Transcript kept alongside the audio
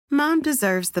Mom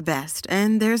deserves the best,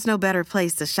 and there's no better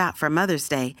place to shop for Mother's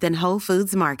Day than Whole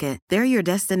Foods Market. They're your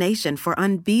destination for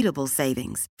unbeatable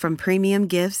savings, from premium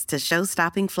gifts to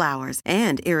show-stopping flowers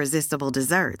and irresistible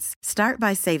desserts. Start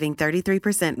by saving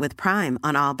 33% with Prime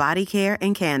on all body care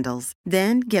and candles.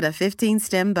 Then get a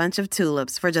 15-stem bunch of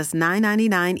tulips for just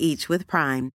 $9.99 each with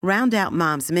Prime. Round out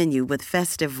Mom's menu with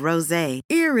festive rosé,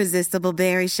 irresistible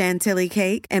berry chantilly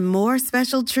cake, and more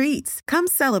special treats. Come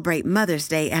celebrate Mother's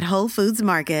Day at Whole Foods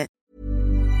Market.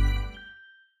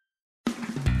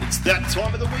 It's that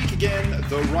time of the week again,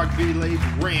 the Rugby League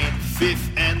rant,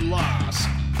 fifth and last.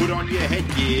 Put on your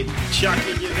headgear, chuck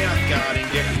in your mouthguard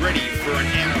and get ready for an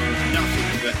hour of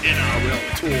nothing but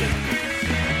NRL talk.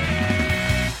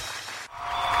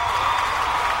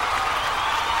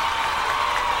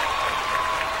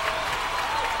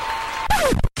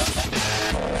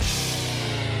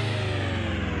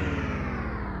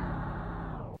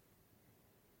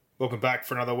 Welcome back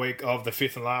for another week of the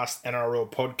Fifth and Last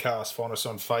NRL podcast. Find us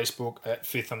on Facebook at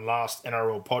Fifth and Last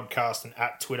NRL podcast, and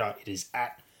at Twitter it is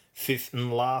at Fifth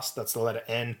and Last. That's the letter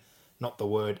N, not the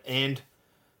word and.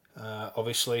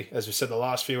 Obviously, as we said the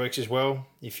last few weeks as well,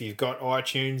 if you've got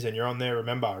iTunes and you're on there,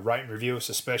 remember, rate and review us,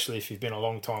 especially if you've been a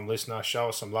long-time listener. Show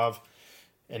us some love.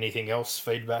 Anything else,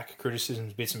 feedback,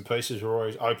 criticisms, bits and pieces, we're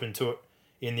always open to it.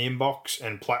 In the inbox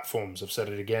and platforms. I've said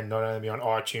it again, not only on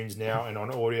iTunes now and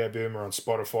on Audio Boom or on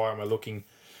Spotify, and we're looking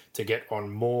to get on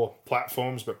more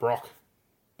platforms. But Brock,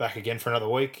 back again for another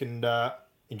week and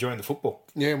enjoying the football.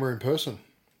 Yeah, and we're in person.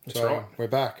 That's right. We're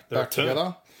back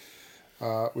together,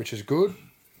 which is good.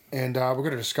 And we've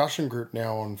got a discussion group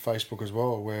now on Facebook as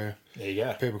well where there you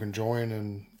go. People can join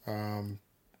and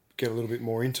get a little bit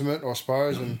more intimate, I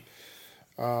suppose, and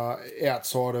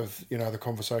outside of, the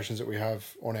conversations that we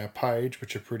have on our page,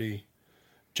 which are pretty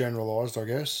generalised, I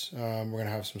guess. We're going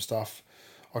to have some stuff.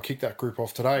 I'll kick that group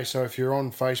off today. So if you're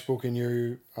on Facebook and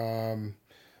you are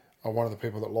one of the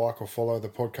people that like or follow the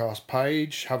podcast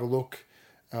page, have a look.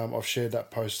 I've shared that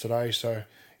post today, so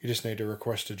you just need to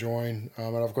request to join.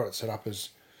 And I've got it set up as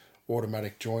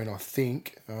automatic join, I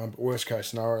think. But worst case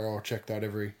scenario, I'll check that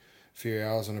every few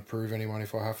hours and approve anyone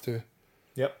if I have to.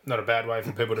 Yep, not a bad way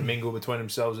for people to mingle between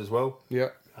themselves as well.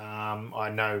 Yep.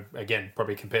 I know, again,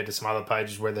 probably compared to some other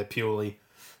pages where they're purely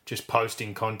just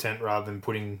posting content rather than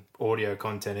putting audio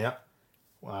content out.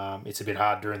 It's a bit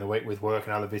hard during the week with work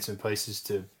and other bits and pieces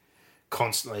to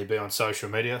constantly be on social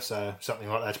media, so something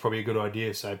like that's probably a good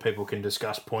idea so people can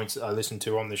discuss points that I listen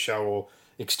to on the show or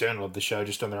external of the show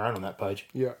just on their own on that page.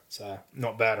 Yeah. So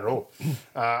not bad at all.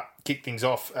 Kick things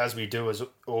off as we do as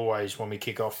always when we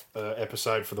kick off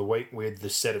episode for the week with the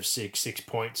set of 6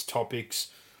 points, topics,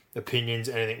 opinions,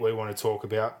 anything we want to talk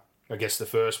about. I guess the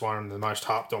first one and the most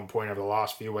harped on point over the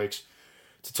last few weeks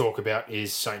to talk about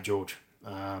is St. George.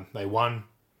 They won.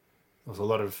 There was a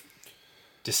lot of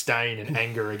disdain and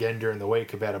anger again during the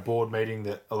week about a board meeting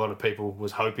that a lot of people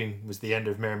was hoping was the end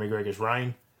of Mary McGregor's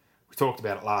reign. We talked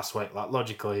about it last week. Like,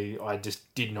 logically, I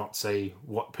just did not see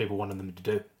what people wanted them to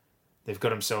do. They've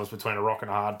got themselves between a rock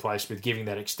and a hard place with giving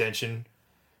that extension,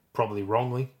 probably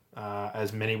wrongly,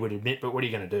 as many would admit. But what are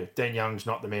you going to do? Dean Young's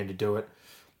not the man to do it.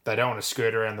 They don't want to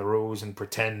skirt around the rules and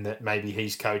pretend that maybe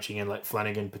he's coaching and let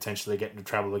Flanagan potentially get into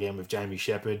trouble again with Jamie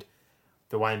Shepherd.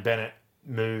 The Wayne Bennett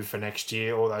move for next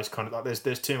year, all those kind of... Like,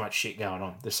 there's too much shit going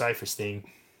on. The safest thing...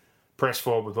 Press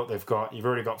forward with what they've got. You've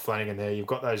already got Flanagan there. You've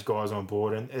got those guys on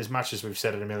board. And as much as we've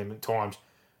said it a million times,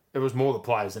 it was more the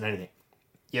players than anything.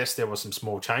 Yes, there were some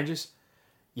small changes.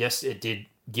 Yes, it did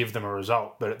give them a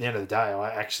result. But at the end of the day,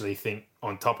 I actually think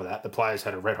on top of that, the players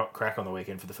had a red-hot crack on the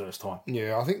weekend for the first time.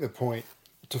 Yeah, I think the point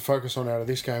to focus on out of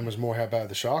this game was more how bad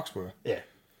the Sharks were. Yeah.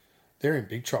 They're in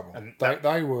big trouble. And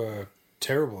they were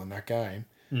terrible in that game.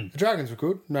 The Dragons were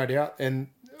good, no doubt. And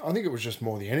I think it was just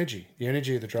more the energy. The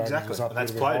energy of the Dragons was up a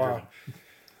little bit higher.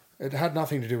 It had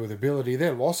nothing to do with ability.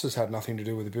 Their losses had nothing to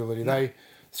do with ability. They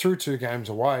threw 2 games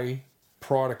away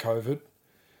prior to COVID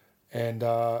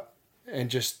and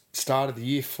just started the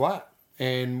year flat.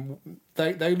 And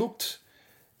they looked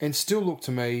and still look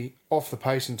to me off the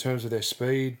pace in terms of their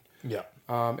speed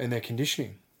and their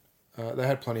conditioning. They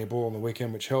had plenty of ball on the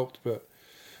weekend, which helped, but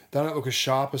they don't look as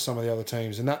sharp as some of the other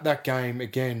teams. And that game,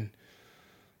 again...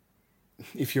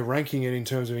 If you're ranking it in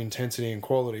terms of intensity and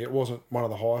quality, it wasn't one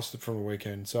of the highest from the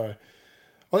weekend. So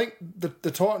I think the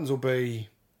Titans will be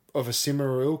of a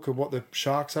similar ilk of what the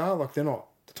Sharks are. Like, the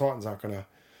Titans aren't going to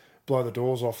blow the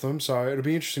doors off them. So it'll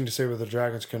be interesting to see whether the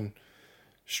Dragons can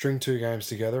string 2 games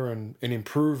together and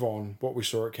improve on what we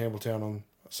saw at Campbelltown on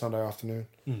Sunday afternoon.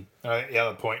 The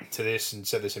other point to this, and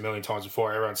said this a million times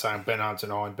before, everyone's saying Ben Hunt's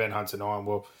an iron.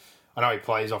 Well, I know he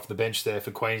plays off the bench there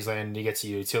for Queensland and he gets a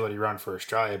utility run for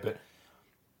Australia, but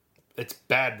it's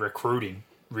bad recruiting,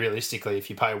 realistically, if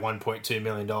you pay $1.2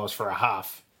 million for a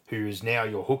half who is now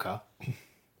your hooker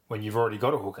when you've already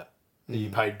got a hooker. You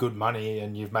paid good money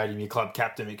and you've made him your club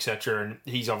captain, etc. And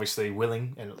he's obviously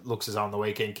willing, and it looks as though on the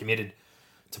weekend committed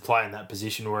to play in that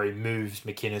position where he moves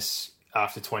McInnes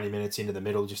after 20 minutes into the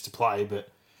middle just to play. But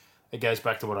it goes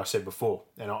back to what I said before.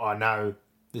 And I know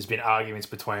there's been arguments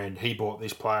between he bought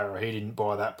this player or he didn't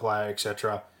buy that player,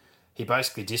 etc. He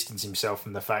basically distanced himself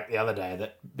from the fact the other day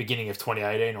that beginning of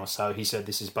 2018 or so, he said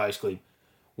this is basically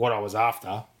what I was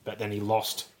after, but then he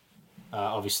lost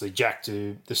obviously Jack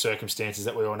to the circumstances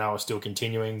that we all know are still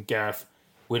continuing. Gareth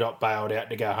Widdop bailed out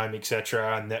to go home,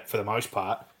 etc. And that for the most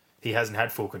part, he hasn't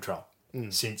had full control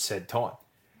since said time.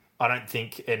 I don't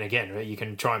think, and again, you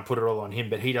can try and put it all on him,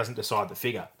 but he doesn't decide the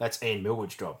figure. That's Ian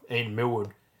Millwood's job. Ian Millwood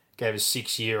gave a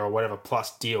 6-year or whatever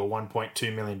plus deal,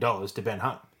 $1.2 million to Ben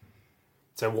Hunt.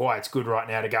 So why it's good right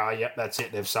now to go, yep, that's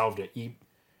it, they've solved it. You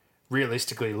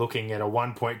realistically looking at a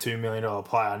 $1.2 million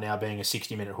player now being a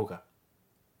 60-minute hooker.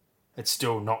 It's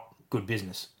still not good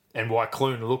business. And why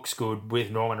Clune looks good with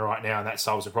Norman right now and that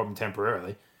solves the problem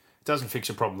temporarily, it doesn't fix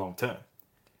a problem long term.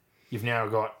 You've now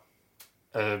got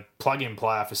a plug-in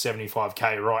player for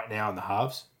 $75K right now in the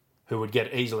halves who would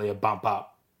get easily a bump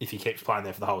up if he keeps playing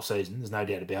there for the whole season. There's no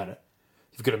doubt about it.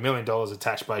 You've got $1 million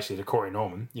attached basically to Corey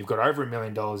Norman. You've got over $1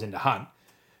 million into Hunt,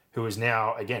 who is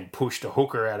now, again, pushed a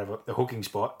hooker out of the hooking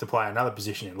spot to play another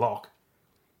position in lock.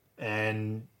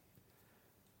 And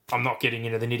I'm not getting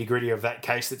into the nitty-gritty of that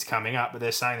case that's coming up, but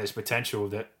they're saying there's potential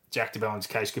that Jack de Belin's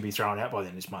case could be thrown out by the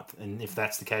end of this month. And if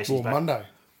that's the case,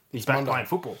 he's back playing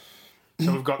football.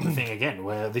 So we've got the thing again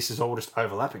where this is all just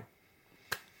overlapping.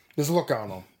 There's a lot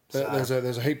going on.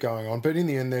 There's a heap going on. But in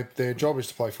the end, their job is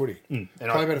to play footy. Play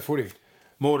better footy.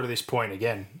 More to this point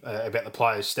again, about the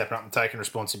players stepping up and taking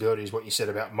responsibility is what you said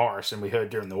about Morris, and we heard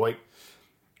during the week.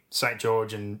 St.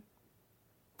 George and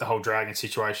the whole Dragon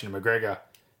situation and McGregor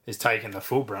is taking the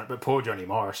full brunt, but poor Johnny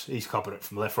Morris, he's copping it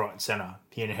from left, right and centre.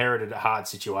 He inherited a hard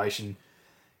situation.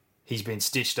 He's been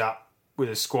stitched up with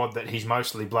a squad that he's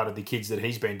mostly blooded the kids that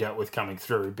he's been dealt with coming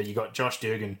through, but you got Josh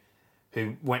Dugan,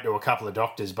 who went to a couple of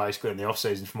doctors basically in the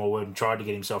off-season from all word and tried to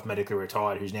get himself medically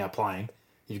retired, who's now playing.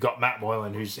 You've got Matt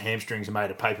Moylan, whose hamstrings are made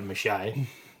of paper mache. And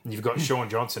you've got Sean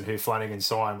Johnson, who Flanagan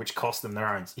signed, which cost them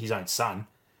his own son.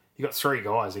 You've got 3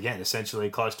 guys, again, essentially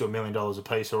close to $1 million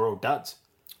apiece, who are all duds.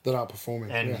 That aren't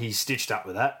performing. And he's stitched up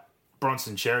with that.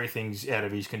 Bronson Cherry, thing's out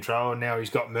of his control. And now he's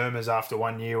got murmurs after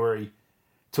 1 year where he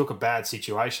took a bad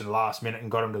situation last minute and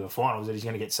got him to the finals that he's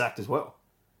going to get sacked as well.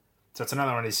 So it's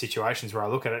another one of these situations where I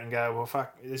look at it and go, well,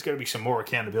 fuck, there's got to be some more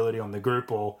accountability on the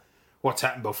group or what's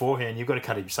happened beforehand. You've got to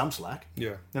cut him some slack.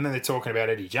 Yeah. And then they're talking about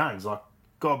Eddie Jones. Like,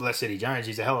 God bless Eddie Jones.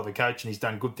 He's a hell of a coach and he's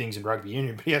done good things in rugby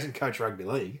union, but he hasn't coached rugby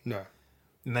league. No.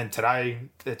 And then today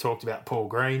they talked about Paul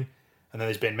Green, and then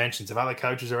there's been mentions of other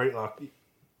coaches already. Like,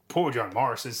 poor John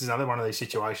Morris. This is another one of these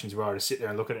situations where I just sit there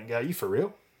and look at it and go, you for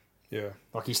real? Yeah.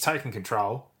 Like, he's taken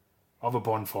control of a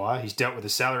bonfire. He's dealt with a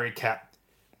salary cap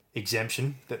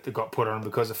exemption that got put on him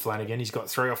because of Flanagan. He's got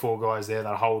 3 or 4 guys there that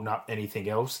are holding up anything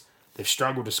else. They've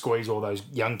struggled to squeeze all those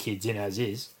young kids in as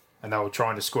is, and they were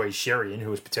trying to squeeze Sherry in, who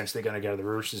was potentially going to go to the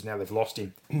Roosters. Now they've lost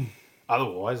him.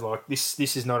 Otherwise, like,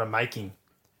 this is not a making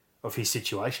of his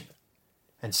situation.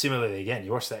 And similarly, again,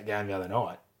 you watched that game the other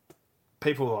night.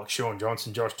 People like Sean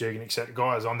Johnson, Josh Dugan, etc.,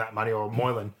 guys on that money, or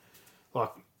Moylan,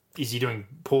 like, is he doing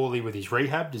poorly with his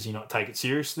rehab? Does he not take it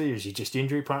seriously? Or is he just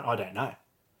injury prone? I don't know.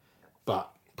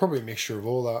 But probably a mixture of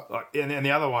all that. Like, and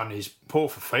the other one is Paul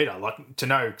Fafita. Like, to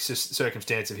no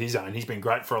circumstance of his own, he's been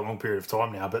great for a long period of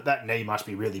time now, but that knee must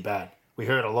be really bad. We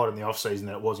heard a lot in the off-season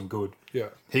that it wasn't good. Yeah.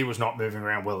 He was not moving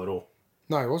around well at all.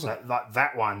 No, he wasn't.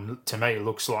 That one, to me,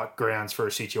 looks like grounds for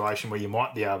a situation where you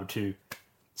might be able to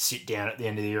sit down at the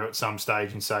end of the year at some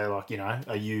stage and say, like, you know,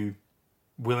 are you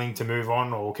willing to move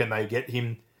on, or can they get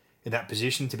him in that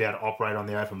position to be able to operate on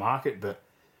the open market? But,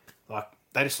 like,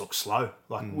 they just look slow.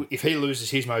 Like, if he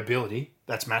loses his mobility,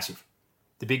 that's massive.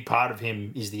 The big part of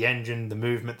him is the engine, the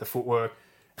movement, the footwork,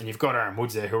 and you've got Aaron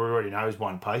Woods there, who already knows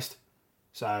one paced.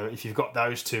 So if you've got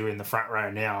those two in the front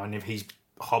row now, and if he's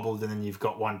hobbled and then you've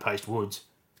got one paced Woods,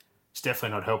 it's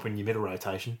definitely not helping your middle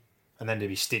rotation. And then to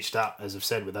be stitched up, as I've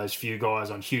said, with those few guys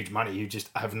on huge money who just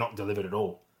have not delivered at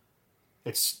all.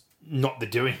 It's not the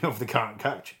doing of the current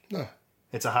coach. No.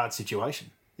 It's a hard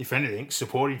situation. If anything,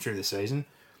 support him through the season.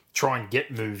 Try and get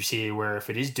moves here where if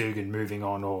it is Dugan moving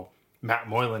on or Matt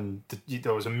Moylan,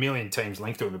 there was a million teams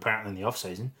linked to him apparently in the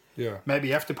off-season. Yeah. Maybe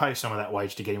you have to pay some of that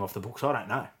wage to get him off the books. I don't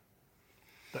know.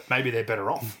 But maybe they're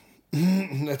better off.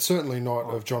 It's certainly not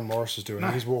of John Morris's doing. No.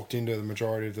 He's walked into the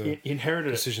majority of the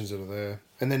decisions that are there.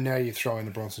 And then now you throw in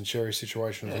the Bronson Xerri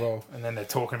situation as well. And then they're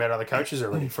talking about other coaches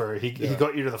already. He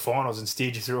got you to the finals and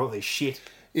steered you through all this shit.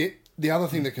 The other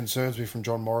thing that concerns me from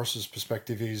John Morris's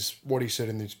perspective is what he said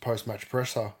in his post-match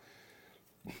presser,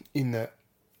 in that,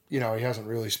 he hasn't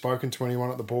really spoken to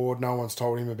anyone at the board. No one's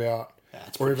told him about,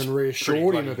 or even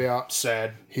reassured him about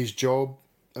his job.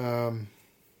 It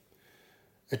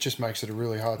just makes it a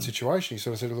really hard situation. He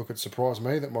sort of said, look, it surprised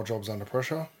me that my job's under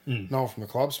pressure. No one from the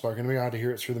club's spoken to me. I had to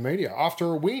hear it through the media after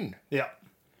a win. Yeah.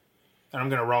 And I'm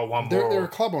going to roll one more. more. They're a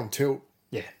club on tilt.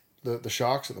 Yeah. The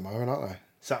Sharks at the moment, aren't they?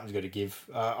 Something's got to give.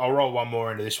 I'll roll one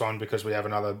more into this one because we have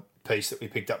another piece that we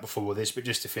picked up before this. But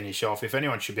just to finish off, if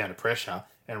anyone should be under pressure,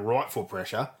 and rightful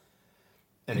pressure,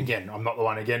 and again, I'm not the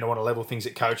one, I want to level things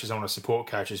at coaches, I want to support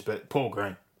coaches, but Paul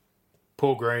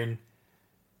Green,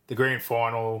 the grand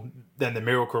final, then the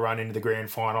miracle run into the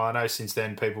grand final. I know since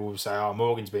then people will say,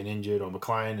 Morgan's been injured, or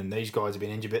McLean, and these guys have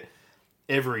been injured, but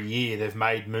every year they've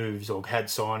made moves or had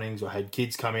signings or had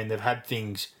kids come in. They've had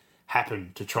things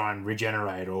happen to try and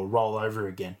regenerate or roll over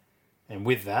again. And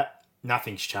with that,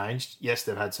 nothing's changed. Yes,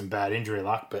 they've had some bad injury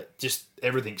luck, but just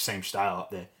everything seems stale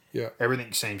up there. Yeah.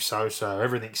 Everything seems so-so.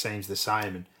 Everything seems the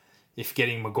same. And if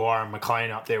getting Maguire and McLean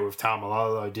up there with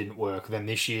Taumalolo didn't work, then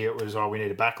this year it was, we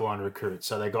need a backline recruit.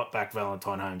 So they got back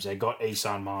Valentine Holmes. They got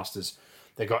Isan Masters.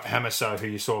 They got Hamaso, who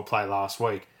you saw play last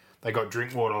week. They got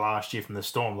Drinkwater last year from the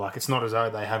Storm. Like, it's not as though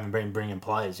they haven't been bringing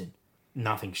players in.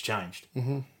 Nothing's changed.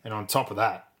 Mm-hmm. And on top of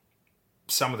that,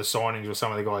 some of the signings or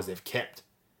some of the guys they've kept,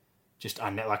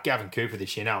 like Gavin Cooper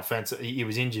this year, no offence, he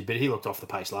was injured, but he looked off the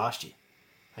pace last year.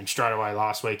 And straight away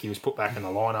last week, he was put back in the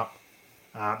lineup.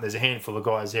 There's a handful of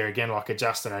guys there again, like a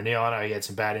Justin O'Neill. I know he had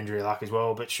some bad injury luck as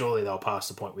well, but surely they'll pass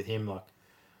the point with him. Like,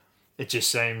 it just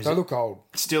seems they look old.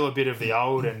 Still a bit of the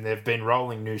old, and they've been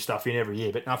rolling new stuff in every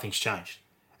year, but nothing's changed.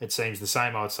 It seems the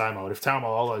same old, same old. If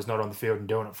Taumalolo's not on the field and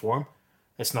doing it for him,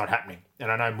 it's not happening.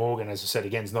 And I know Morgan, as I said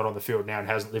again, is not on the field now and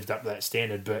hasn't lived up to that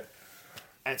standard, but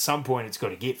at some point it's got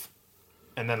to give.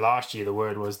 And then last year the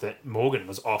word was that Morgan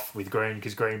was off with Green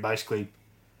because Green basically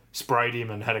sprayed him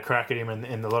and had a crack at him,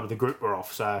 and a lot of the group were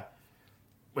off. So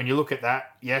when you look at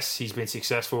that, yes, he's been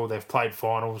successful. They've played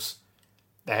finals.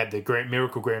 They had the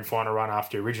miracle grand final run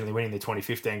after originally winning the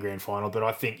 2015 grand final. But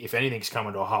I think if anything's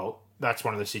coming to a halt, that's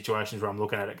one of the situations where I'm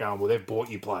looking at it going, well, they've bought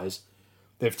you players.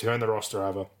 They've turned the roster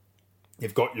over.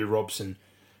 They've got you Robson.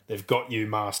 They've got you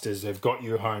Masters. They've got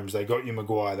you Holmes. They got you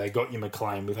Maguire. They got you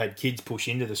McLean. We've had kids push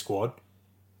into the squad.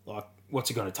 Like, what's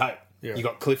it going to take? Yeah. You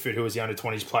got Clifford, who was the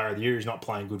under-20s player of the year, who's not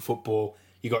playing good football.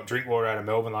 You got Drinkwater out of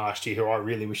Melbourne last year, who I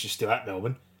really wish is still at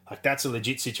Melbourne. Like, that's a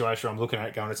legit situation where I'm looking at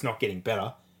it going, it's not getting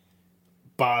better,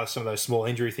 bar some of those small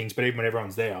injury things. But even when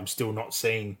everyone's there, I'm still not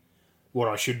seeing what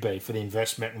I should be for the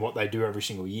investment and what they do every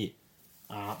single year.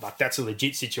 Like, that's a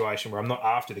legit situation where I'm not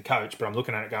after the coach, but I'm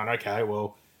looking at it going, okay,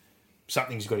 well,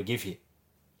 something's got to give here.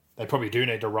 They probably do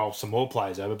need to roll some more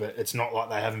players over, but it's not like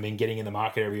they haven't been getting in the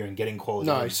market every year and getting quality.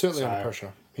 No, he's certainly under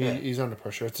pressure. He's under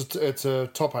pressure. It's a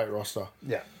top 8 roster.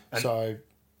 Yeah. And so,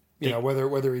 you know,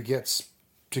 whether he gets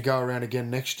to go around again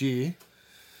next year,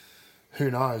 who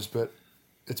knows? But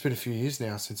it's been a few years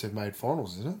now since they've made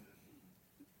finals, isn't it?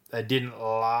 They didn't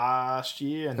last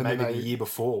year, and maybe the year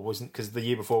before wasn't, because the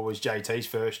year before was JT's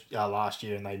first last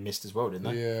year, and they missed as well,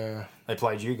 didn't they? Yeah. They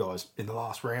played you guys in the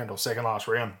last round or second last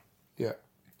round. Yeah.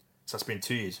 So it's been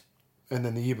 2 years. And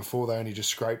then the year before, they only just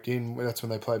scraped in. That's when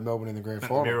they played Melbourne in the grand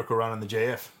final. The miracle run in the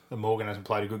GF. And Morgan hasn't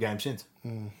played a good game since.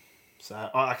 So,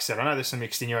 like I said, I know there's some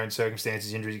extenuating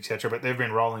circumstances, injuries, etc., but they've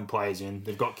been rolling players in.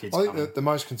 They've got kids coming. I think the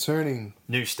most concerning...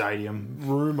 New stadium.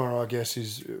 Rumour, I guess,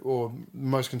 is... Or the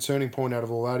most concerning point out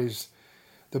of all that is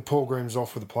that Paul Graham's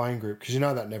off with the playing group, because you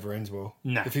know that never ends well.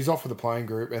 No. If he's off with the playing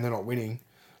group and they're not winning,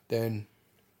 then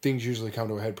things usually come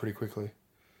to a head pretty quickly.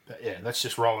 But yeah, that's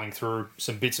just rolling through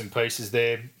some bits and pieces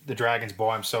there. The Dragons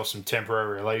buy themselves some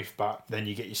temporary relief, but then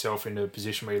you get yourself into a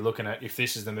position where you're looking at, if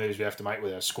this is the moves we have to make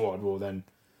with our squad, well then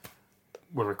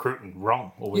we're recruiting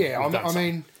wrong. Or I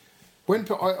mean,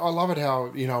 I love it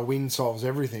how, you know, a win solves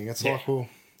everything. It's like, well,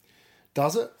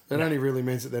 does it? It only really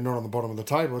means that they're not on the bottom of the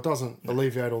table. It doesn't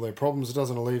alleviate all their problems. It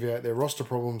doesn't alleviate their roster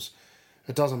problems.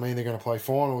 It doesn't mean they're going to play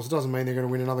finals. It doesn't mean they're going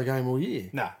to win another game all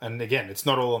year. No, and again, it's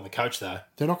not all on the coach though.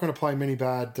 They're not going to play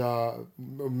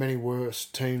many worse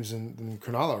teams than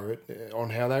Cronulla on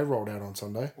how they rolled out on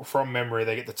Sunday. Well, from memory,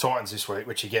 they get the Titans this week,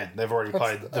 which again, they've already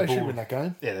played. They should win that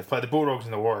game. Yeah, they've played the Bulldogs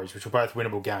and the Warriors, which were both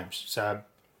winnable games. So,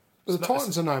 but the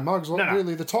Titans are no mugs.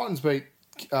 Really, the Titans beat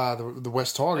the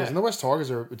West Tigers, and the West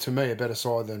Tigers are, to me, a better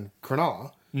side than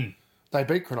Cronulla. They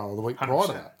beat Cronulla the week 100%. Prior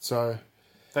to that. So,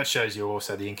 That shows you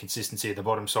also the inconsistency of the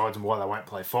bottom sides and why they won't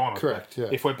play finals. Correct, But yeah.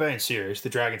 if we're being serious, the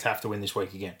Dragons have to win this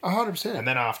week again. 100%. And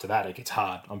then after that, it gets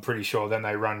hard. I'm pretty sure. Then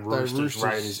they run Roosters,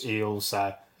 Raiders, Eels.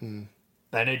 So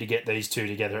they need to get these two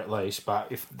together at least. But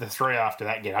if the three after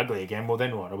that get ugly again, well,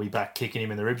 then what? Are we back kicking him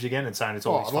in the ribs again and saying it's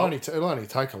all his fault? It'll only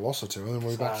take a loss or two, and then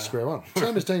we're back to square one.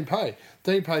 Same as Dean Pay.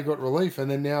 Dean Pay got relief, and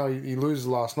then now he loses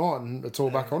last night, and it's all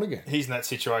back on again. He's in that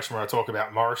situation where I talk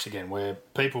about Morris again, where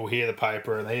people hear the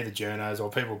paper and they hear the journos or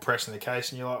people pressing the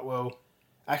case, and you're like, well,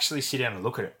 actually sit down and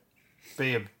look at it.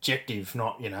 Be objective,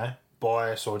 not,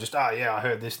 bias or just, I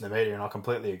heard this in the media and I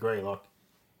completely agree. Like,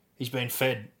 he's been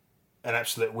fed an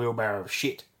absolute wheelbarrow of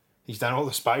shit. He's done all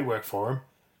the spade work for him,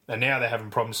 and now they're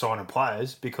having problems signing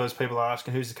players because people are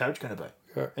asking who's the coach going to be.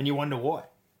 Yeah. And you wonder why.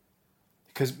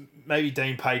 Because maybe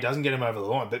Dean Pay doesn't get him over the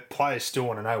line, but players still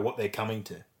want to know what they're coming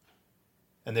to.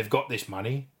 And they've got this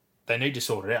money. They need to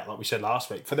sort it out, like we said last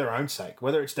week, for their own sake.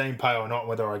 Whether it's Dean Pay or not,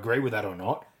 whether I agree with that or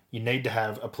not, you need to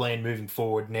have a plan moving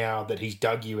forward now that he's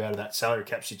dug you out of that salary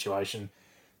cap situation,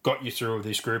 got you through with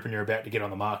this group, and you're about to get on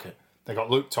the market. They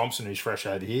got Luke Thompson, who's fresh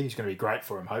over here. He's going to be great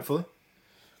for him, hopefully.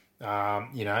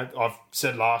 I've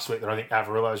said last week that I think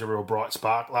Avarillo's a real bright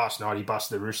spark. Last night he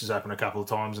busted the Roosters open a couple of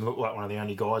times and looked like one of the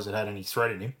only guys that had any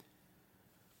threat in him.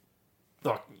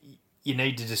 Like, you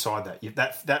need to decide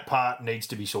that. That part needs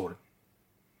to be sorted.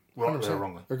 Right or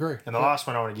wrongly. Agree. And the last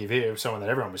one I want to give here is someone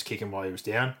that everyone was kicking while he was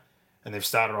down, and they've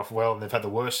started off well, and they've had the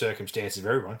worst circumstances of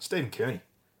everyone. Stephen Kearney.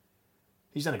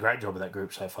 He's done a great job with that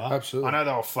group so far. Absolutely. I know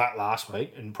they were flat last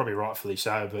week, and probably rightfully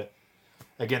so, but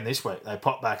again this week, they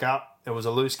popped back up. It was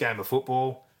a loose game of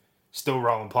football. Still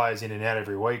rolling players in and out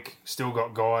every week. Still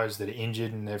got guys that are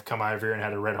injured, and they've come over here and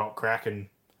had a red-hot crack. And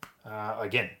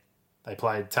again, they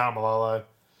played Tamalolo,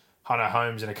 Hunter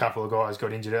Holmes, and a couple of guys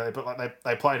got injured early. But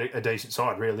they played a decent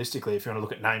side, realistically, if you want to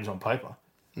look at names on paper.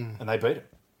 And they beat them.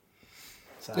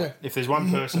 So if there's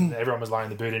one person that everyone was laying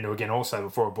the boot into again also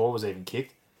before a ball was even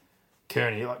kicked,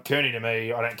 Kearney. Like, Kearney, to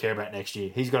me, I don't care about next year.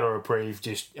 He's got a reprieve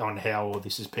just on how all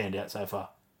this has panned out so far.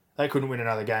 They couldn't win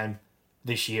another game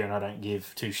this year, and I don't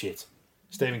give two shits.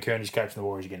 Stephen Kearney's coaching the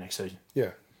Warriors again next season. Yeah.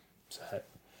 So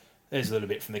there's a little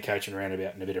bit from the coaching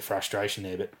roundabout and a bit of frustration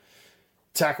there. But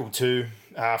tackle 2,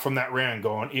 from that round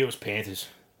gone, Eels Panthers.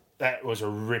 That was a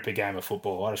ripper game of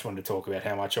football. I just wanted to talk about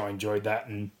how much I enjoyed that,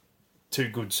 and two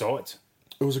good sides.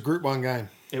 It was a Group 1 game.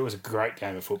 It was a great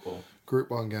game of football. Group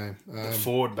 1 game. The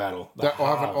forward battle. I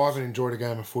haven't enjoyed a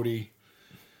game of footy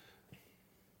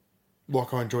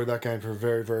like I enjoyed that game for a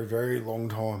very, very, very long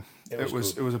time. It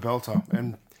was a belter.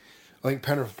 And I think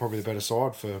Penrith was probably the better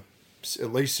side for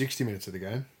at least 60 minutes of the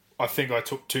game. I think I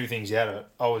took two things out of it.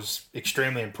 I was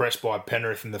extremely impressed by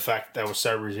Penrith and the fact they were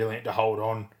so resilient to hold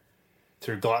on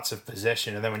through gluts of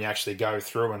possession. And then when you actually go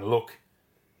through and look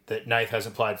that Nath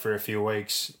hasn't played for a few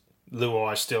weeks,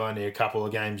 Luai's still only a couple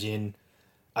of games in,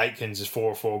 Aitkins is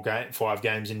 5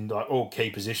 games in, like all key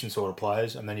position sort of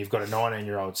players. And then you've got a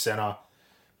 19-year-old centre.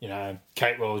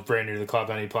 Catewell is brand new to the club,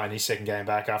 only playing his second game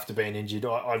back after being injured.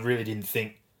 I really didn't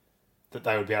think that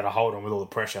they would be able to hold on with all the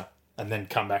pressure and then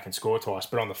come back and score twice.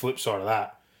 But on the flip side of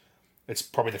that, it's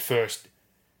probably the first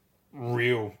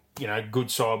real, good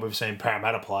side we've seen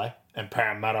Parramatta play. And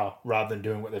Parramatta, rather than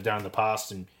doing what they've done in the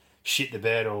past and shit the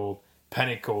bed or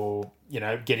panic or,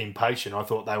 get impatient, I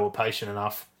thought they were patient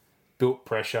enough, built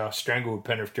pressure, strangled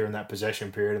Penrith during that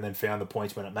possession period, and then found the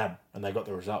points when it mattered. And they got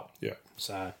the result. Yeah.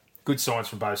 So good signs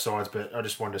from both sides, but I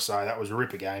just wanted to say that was a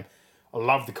ripper game. I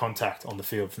love the contact on the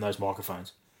field from those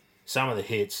microphones. Some of the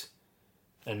hits,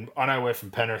 and I know we're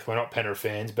from Penrith, we're not Penrith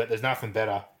fans, but there's nothing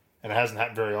better, and it hasn't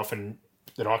happened very often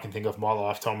that I can think of in my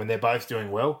lifetime, when they're both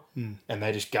doing well and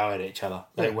they just go at each other.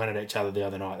 They went at each other the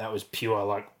other night. That was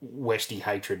pure, Westie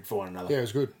hatred for one another. Yeah, it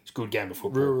was good. It's a good game of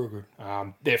football. Real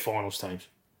good. They're finals teams.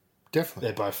 Definitely.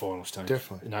 They're both finals teams.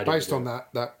 Definitely. No Based on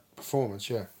that performance,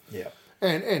 yeah. Yeah.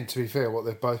 And to be fair, what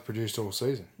they've both produced all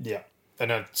season. Yeah.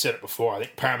 And I've said it before, I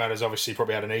think Parramatta's obviously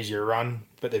probably had an easier run,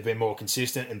 but they've been more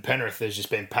consistent. And Penrith, there's just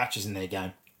been patches in their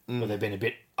game where they've been a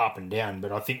bit up and down.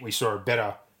 But I think we saw a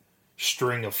better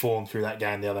string of form through that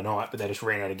game the other night, but they just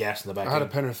ran out of gas in the back I had end.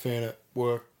 a Penrith fan at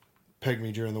work peg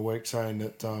me during the week saying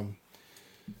that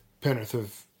Penrith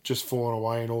have just fallen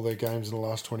away in all their games in the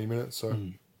last 20 minutes. So,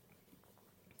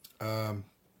 I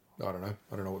don't know.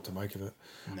 I don't know what to make of it.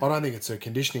 No. I don't think it's a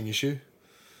conditioning issue.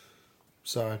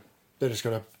 So they're just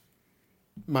going to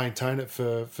maintain it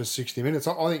for 60 minutes.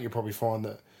 I think you'll probably find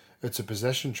that it's a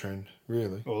possession trend,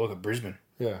 really. Well, look at Brisbane.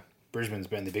 Yeah. Brisbane's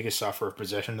been the biggest sufferer of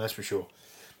possession, that's for sure.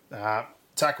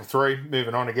 Tackle 3,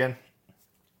 moving on again.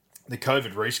 The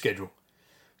COVID reschedule.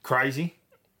 Crazy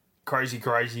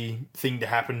thing to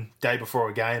happen day before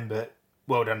a game, but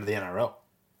well done to the NRL.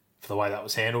 for the way that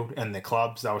was handled, and the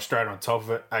clubs, they were straight on top of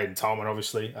it. Aidan Tolman,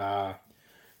 obviously,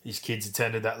 his kids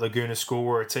attended that Laguna school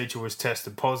where a teacher was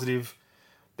tested positive.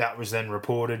 That was then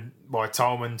reported by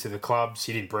Tolman to the clubs.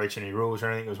 He didn't breach any rules or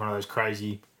anything. It was one of those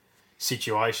crazy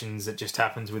situations that just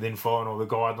happens within following all the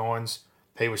guidelines.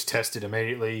 He was tested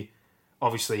immediately.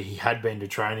 Obviously, he had been to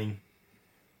training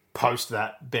post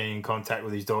that, being in contact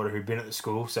with his daughter who'd been at the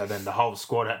school. So then the whole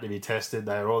squad had to be tested.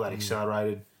 They were all that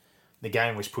accelerated. The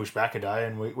game was pushed back a day,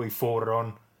 and we forwarded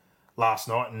on last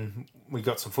night, and we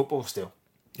got some football still.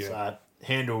 Yeah. So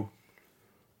handled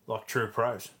like true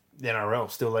pros. The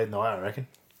NRL still leading the way, I reckon.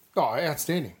 Oh,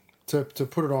 outstanding. To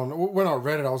put it on, when I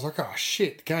read it, I was like, oh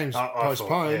shit, the game's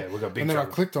postponed. We got big and then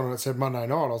trouble. I clicked on it, it said Monday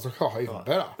night. I was like, oh, even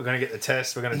better. We're going to get the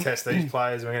test. We're going to test these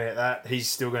players. We're going to get that. He's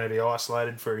still going to be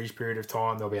isolated for his period of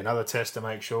time. There'll be another test to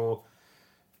make sure.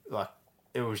 Like,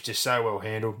 it was just so well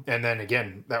handled. And then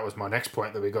again, that was my next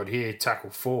point that we got here, tackle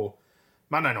 4.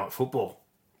 Monday night football.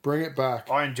 Bring it back.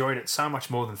 I enjoyed it so much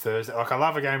more than Thursday. Like, I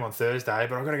love a game on Thursday,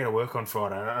 but I've got to go to work on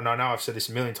Friday. And I know I've said this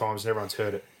a million times and everyone's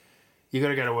heard it. You got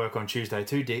to go to work on Tuesday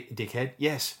too, dickhead.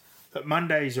 Yes, but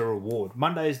Monday is a reward.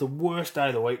 Monday is the worst day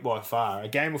of the week by far. A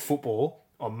game of football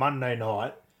on Monday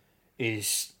night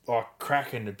is like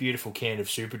cracking a beautiful can of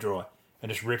Superdry and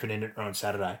just ripping in it on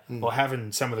Saturday. Or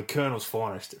having some of the Colonel's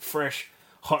finest, fresh,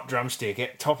 hot drumstick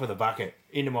at top of the bucket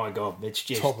into my gob. It's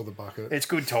just top of the bucket. It's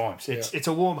good times. It's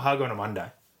a warm hug on a Monday.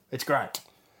 It's great.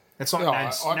 It's like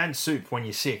Nan's soup when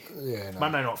you're sick. Yeah, no.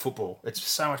 Monday night football. It's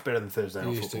so much better than Thursday night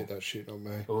football. You used to eat that shit, not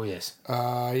me. Oh, yes.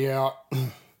 Yeah.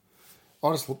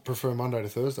 I just prefer Monday to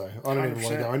Thursday. I don't even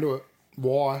want to go into it.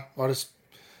 Why?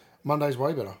 Monday's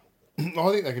way better. I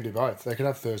think they can do both. They could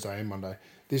have Thursday and Monday.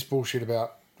 This bullshit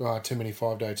about too many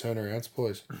 5-day turnarounds,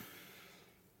 please.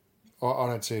 I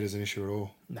don't see it as an issue at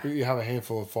all. No. You have a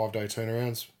handful of 5-day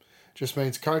turnarounds. Just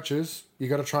means coaches, you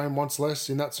got to train once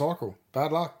less in that cycle.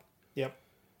 Bad luck. Yep.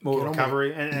 More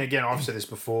recovery. And again, I've said this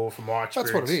before from my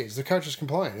experience. That's what it is. The coaches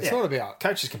complain. It's not about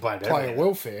coaches complain about player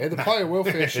welfare. The player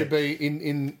welfare should be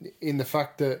in the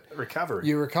fact that recovery.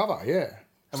 You recover, yeah.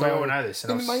 And we all know this.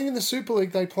 In the Super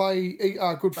League, they play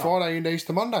Good Friday into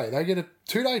Easter Monday. They get a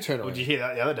 2-day turnaround. Well, did you hear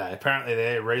that the other day? Apparently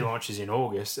their relaunch is in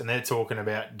August, and they're talking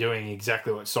about doing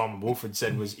exactly what Simon Wolford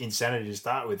said was insanity to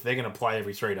start with. They're going to play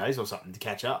every 3 days or something to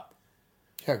catch up.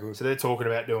 How good. So they're talking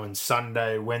about doing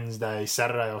Sunday, Wednesday,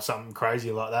 Saturday or something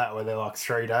crazy like that, where they're like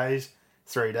 3 days.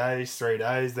 They're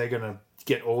going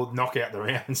to knock out the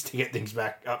rounds to get things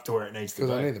back up to where it needs to be.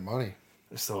 Because they need the money.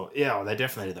 I just thought, they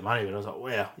definitely need the money, but I was like,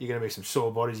 wow, you're going to be some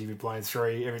sore bodies if you're playing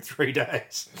every 3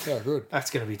 days. Yeah, good.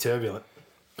 That's going to be turbulent.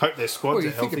 Hope their squads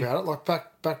are healthy. Think about it, like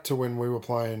back to when we were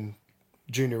playing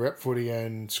junior rep footy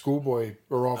and schoolboy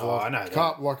arrival I know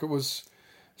cup, like it was.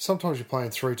 Sometimes you're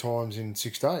playing 3 times in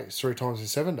 6 days, 3 times in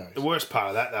 7 days. The worst part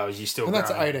of that, though, is you still. And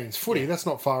that's 18s footy. Yeah. That's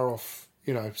not far off,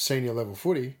 senior level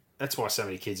footy. That's why so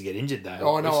many kids get injured, though.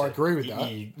 Oh, I know, I agree with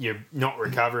that. You're not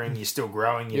recovering, you're still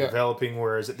growing, you're developing,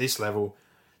 whereas at this level,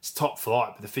 it's top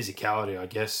flight, but the physicality, I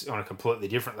guess, on a completely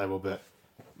different level, but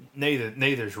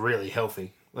neither's really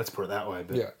healthy, let's put it that way.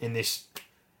 But in this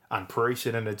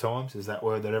unprecedented times, is that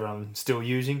word that everyone's still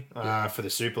using, for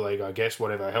the Super League, I guess,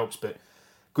 whatever helps, but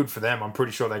good for them. I'm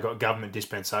pretty sure they got government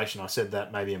dispensation. I said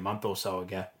that maybe a month or so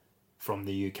ago from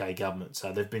the UK government.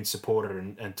 So they've been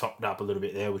supported and topped up a little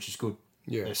bit there, which is good.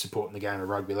 Yeah. They're supporting the game of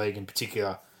rugby league, in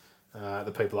particular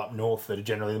the people up north that are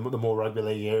generally the more rugby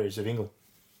league areas of England.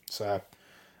 So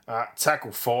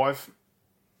tackle 5,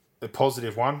 a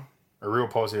positive one, a real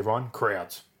positive one,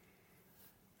 crowds.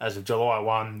 As of July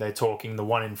 1, they're talking the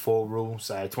 1 in 4 rule,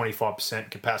 so 25%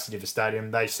 capacity for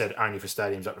stadium. They said only for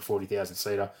stadiums up to 40,000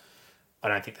 seater. I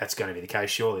don't think that's going to be the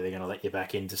case. Surely they're going to let you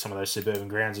back into some of those suburban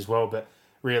grounds as well. But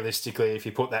realistically, if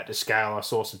you put that to scale, I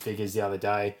saw some figures the other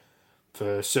day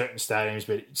for certain stadiums.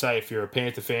 But say if you're a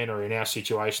Panther fan or in our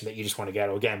situation that you just want to go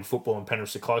to a game of football and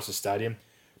Penrith's the closest stadium,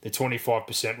 the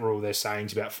 25% rule they're saying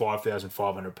is about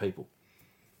 5,500 people.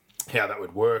 How that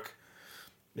would work.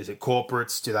 Is it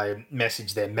corporates? Do they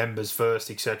message their members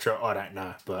first, etc.? I don't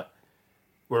know. But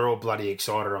we're all bloody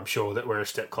excited, I'm sure, that we're a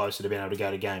step closer to being able to go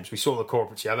to games. We saw the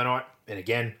corporates the other night, and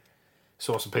again,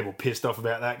 saw some people pissed off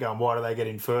about that, going, why do they get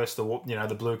in first? The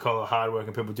blue-collar,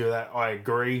 hard-working people do that. I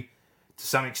agree to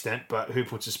some extent, but who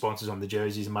puts the sponsors on the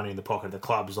jerseys and money in the pocket of the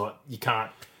clubs? Like, you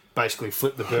can't basically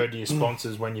flip the bird to your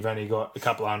sponsors when you've only got a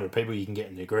couple of hundred people you can get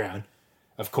in the ground.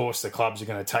 Of course, the clubs are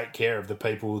going to take care of the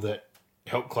people that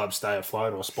help clubs stay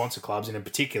afloat or sponsor clubs, and in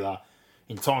particular,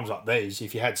 in times like these,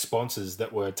 if you had sponsors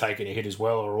that were taking a hit as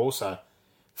well or also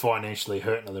financially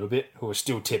hurting a little bit, who are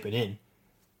still tipping in,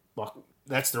 like,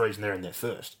 that's the reason they're in there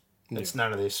first. It's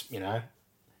none of this,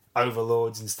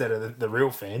 overlords instead of the real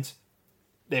fans.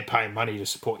 they're paying money to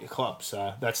support your club.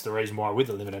 So that's the reason why with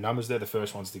the limited numbers, they're the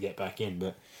first ones to get back in.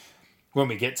 But when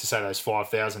we get to, say, those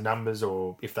 5,000 numbers,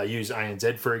 or if they use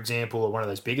ANZ, for example, or one of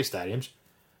those bigger stadiums,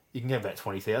 you can get about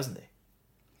 20,000 there.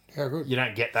 How good. You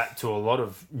don't get that to a lot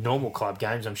of normal club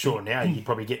games. I'm sure now you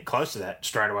probably get close to that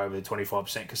straight away with the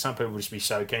 25%, because some people would just be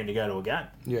so keen to go to a game.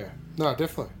 Yeah. No,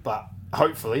 definitely. But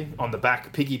hopefully, on the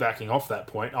back, piggybacking off that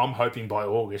point, I'm hoping by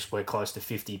August we're close to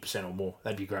 50% or more.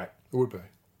 That'd be great. It would be.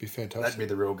 Be fantastic. That'd be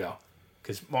the real goal.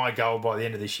 Because my goal by the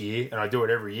end of this year, and I do it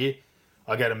every year,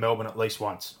 I go to Melbourne at least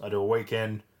once. I do a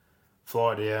weekend,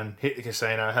 fly down, hit the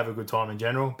casino, have a good time in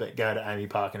general, but go to Amy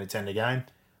Park and attend a game.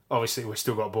 Obviously, we've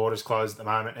still got borders closed at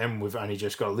the moment, and we've only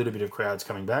just got a little bit of crowds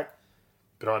coming back.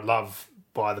 But I'd love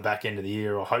by the back end of the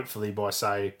year, or hopefully by,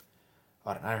 say,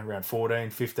 I don't know, around 14,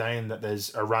 15, that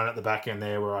there's a run at the back end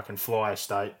there where I can fly a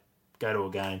state, go to a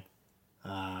game,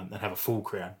 and have a full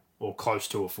crowd, or close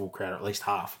to a full crowd, at least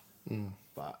half.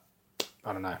 But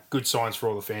I don't know. Good signs for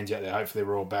all the fans out there. Hopefully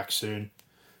we're all back soon.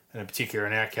 And in particular,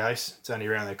 in our case, it's only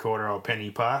around the corner of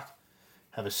Penny Park.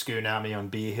 Have a Schoonami on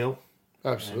Beer Hill.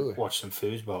 Absolutely. Watch some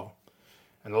foosball.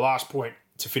 And the last point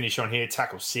to finish on here,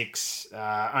 tackle 6.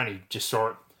 Only just saw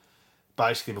it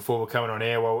basically before we're coming on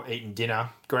air while we're eating dinner.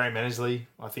 Graham Annesley,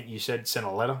 I think you said, sent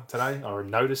a letter today or a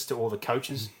notice to all the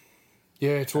coaches.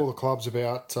 Yeah, to all the clubs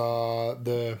about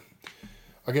the,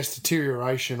 I guess,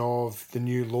 deterioration of the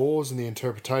new laws and the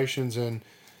interpretations, and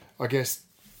I guess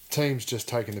teams just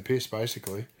taking the piss,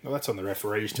 basically. Well, that's on the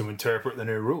referees to interpret the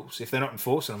new rules. If they're not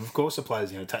enforcing them, of course the players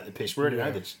are going to take the piss. We already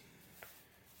know this.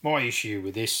 My issue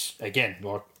with this, again,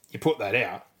 like, you put that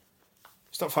out,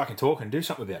 stop fucking talking, do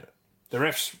something about it. The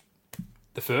refs,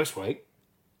 the first week,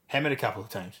 hammered a couple of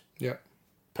teams. Yeah.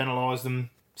 Penalised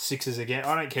them, 6s again.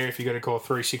 I don't care if you got to call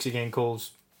 3 6 again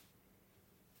calls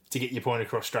to get your point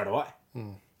across straight away. I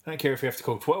don't care if you have to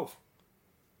call 12.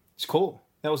 It's cool.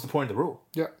 That was the point of the rule.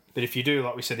 Yeah. But if you do,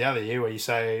 like we said the other year, where you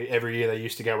say every year they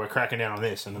used to go, we're cracking down on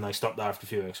this, and then they stopped after a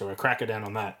few weeks, or we're cracking down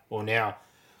on that, or now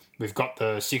we've got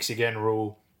the 6 again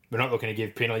rule, we're not looking to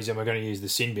give penalties and we're going to use the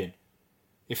sin bin.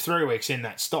 If 3 weeks in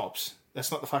that stops, that's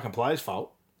not the fucking player's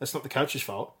fault. That's not the coach's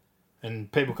fault.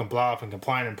 And people can blow up and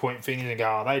complain and point fingers and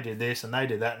go, oh, they did this and they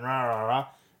did that and rah, rah, rah.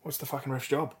 What's the fucking ref's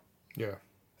job? Yeah.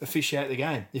 Officiate the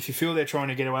game. If you feel they're trying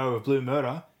to get away with blue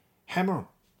murder, hammer them.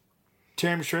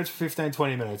 Tear them to shreds for 15,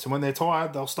 20 minutes. And when they're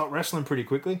tired, they'll stop wrestling pretty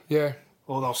quickly. Yeah.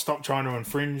 Or they'll stop trying to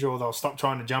infringe, or they'll stop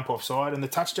trying to jump offside. And the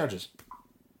touch judges.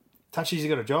 Touchies have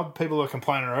got a job. People are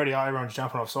complaining already, oh, everyone's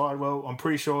jumping offside. Well, I'm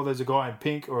pretty sure there's a guy in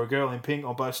pink or a girl in pink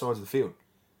on both sides of the field.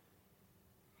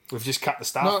 We've just cut the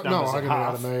staff numbers in half.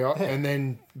 Out of me. And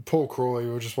then Paul Crawley,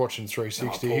 we were just watching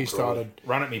 360. He started...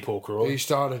 Run at me, Paul Crawley. He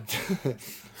started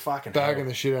fucking bagging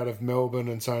the shit out of Melbourne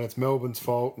and saying it's Melbourne's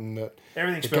fault, and that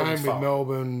everything's the game Melbourne's with fault.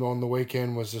 Melbourne on the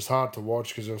weekend was just hard to watch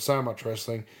because there was so much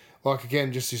wrestling. Like,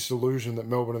 again, just this illusion that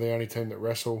Melbourne are the only team that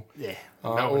wrestle. Yeah.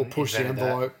 Or push the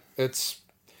envelope. That. It's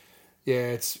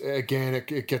again,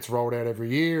 it gets rolled out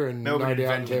every year, and Melbourne no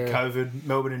doubt invented COVID.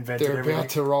 Melbourne invented they're everything. about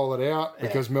to roll it out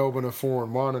because Melbourne are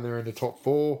 4-1 and they're in the top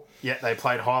 4. Yeah, they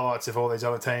played highlights of all these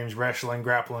other teams wrestling,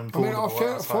 grappling. I mean,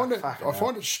 I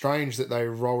find it strange that they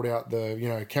rolled out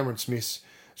the Cameron Smith's.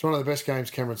 It's one of the best games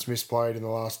Cameron Smith's played in the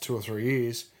last 2 or 3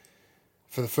 years.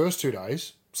 For the first 2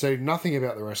 days, said nothing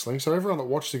about the wrestling. So everyone that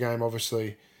watched the game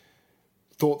obviously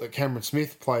thought that Cameron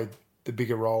Smith played the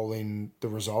bigger role in the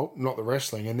result, not the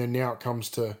wrestling. And then now it comes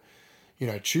to,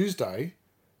 Tuesday,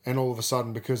 and all of a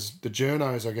sudden, because the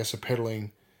journos, I guess, are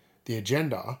peddling the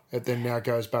agenda, it then now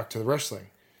goes back to the wrestling.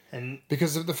 And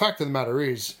because the fact of the matter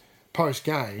is,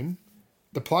 post-game,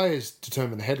 the players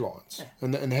determine the headlines. Yeah.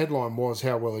 And the headline was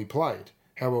how well he played,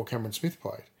 how well Cameron Smith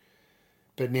played.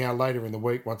 But now, later in the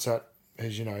week, once that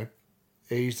has,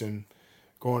 eased and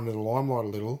gone into the limelight a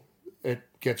little, it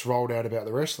gets rolled out about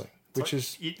the wrestling. Which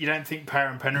is you don't think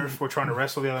Parra and Penrith were trying to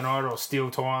wrestle the other night, or steal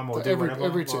time, or do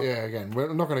whatever? Again,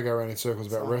 we're not going to go around in circles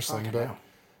about wrestling, but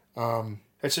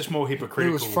it's just more hypocritical.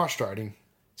 It was frustrating.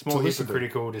 It's more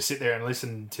hypocritical to sit there and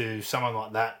listen to someone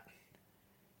like that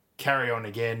carry on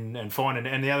again and find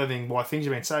and the other thing, why things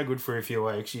have been so good for a few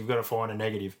weeks, you've got to find a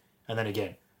negative, and then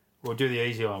again, we'll do the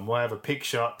easy one. We'll have a pick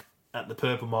shot at the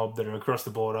purple mob that are across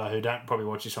the border who don't probably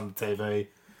watch this on the TV,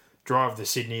 drive the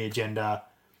Sydney agenda.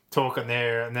 Talking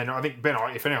there, and then I think Ben,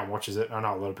 if anyone watches it, I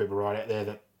know a lot of people right out there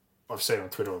that I've seen on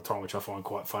Twitter all the time, which I find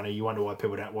quite funny. You wonder why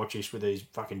people don't watch this with these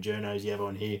fucking journos you have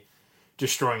on here,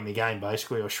 destroying the game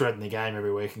basically, or shredding the game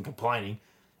every week and complaining.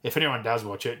 If anyone does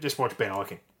watch it, just watch Ben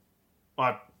Eichen.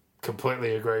 I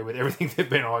completely agree with everything that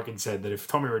Ben Eichen said, that if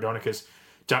Tommy Raudonikis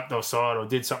jumped offside or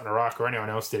did something to Ruck or anyone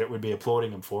else did it, we'd be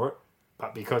applauding him for it.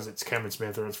 But because it's Cameron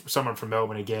Smith or it's someone from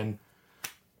Melbourne again,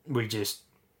 we just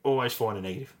always find a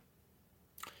negative.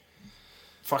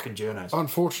 Fucking journos.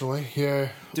 Unfortunately, yeah.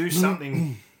 Do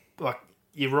something like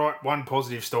you write one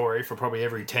positive story for probably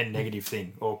every 10 negative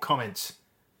thing, or comments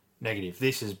negative.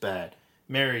 This is bad.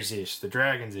 Mary's this. The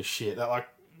Dragons is shit. That, like,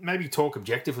 maybe talk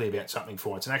objectively about something for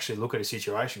once and actually look at a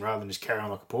situation rather than just carry on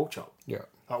like a pork chop. Yeah.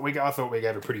 Like I thought we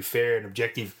gave a pretty fair and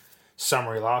objective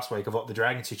summary last week of like the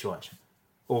Dragon situation,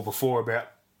 or before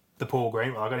about the Paul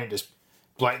Green. Like, I didn't just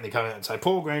blatantly come out and say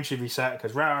Paul Green should be sacked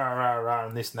because rah rah rah rah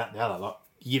and this and that and the other. Like,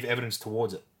 you give evidence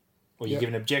towards it, or you give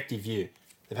an objective view.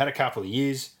 They've had a couple of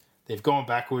years. They've gone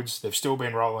backwards. They've still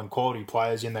been rolling quality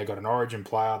players in. They got an Origin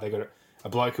player. They got a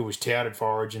bloke who was touted for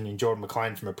Origin in Jordan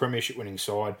McLean from a premiership winning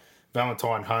side.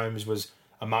 Valentine Holmes was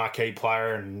a marquee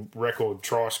player and record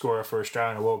try scorer for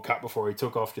Australia in a World Cup before he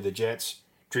took off to the Jets.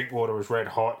 Drinkwater was red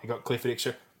hot. You got Clifford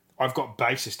Extra. I've got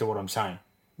basis to what I'm saying,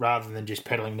 rather than just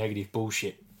peddling negative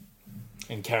bullshit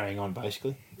and carrying on,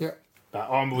 basically. Yeah. But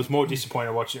I was more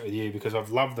disappointed watching it with you because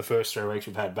I've loved the first 3 weeks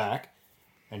we've had back,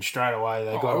 and straight away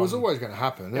they got. It was always going to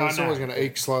happen. It was always going to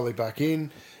eke slowly back in.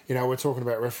 You know, we're talking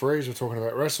about referees, we're talking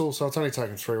about wrestle, so it's only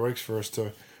taken 3 weeks for us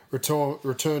to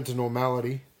return to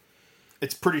normality.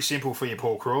 It's pretty simple for you,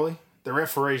 Paul Crawley. The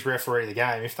referees referee the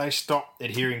game. If they stop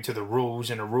adhering to the rules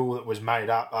and a rule that was made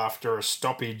up after a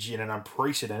stoppage in an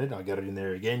unprecedented, I got it in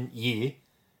there again, year,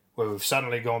 where we've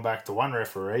suddenly gone back to one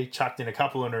referee, chucked in a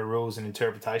couple of new rules and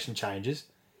interpretation changes,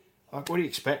 like, what do you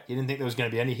expect? You didn't think there was going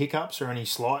to be any hiccups or any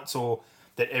slights, or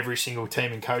that every single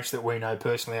team and coach that we know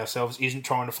personally ourselves isn't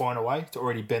trying to find a way to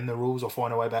already bend the rules or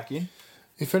find a way back in?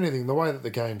 If anything, the way that the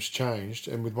game's changed,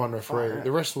 and with one referee,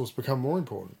 the wrestlers become more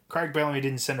important. Craig Bellamy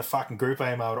didn't send a fucking group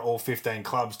email to all 15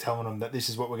 clubs telling them that this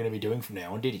is what we're going to be doing from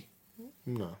now on, did he?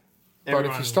 No. But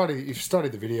if you study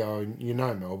the video and you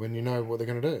know Melbourne, you know what they're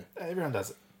going to do. Everyone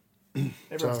does it.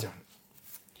 Everyone's doing it.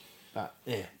 But,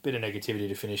 yeah, bit of negativity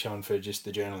to finish on for just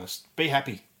the journalists. Be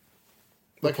happy.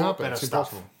 They can't be. It's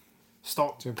impossible.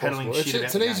 Stop peddling shit about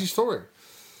It's an easy story.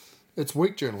 It's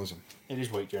weak journalism. It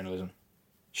is weak journalism.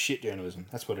 Shit journalism.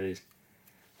 That's what it is.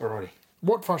 Alrighty.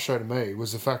 What frustrated me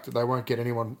was the fact that they won't get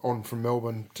anyone on from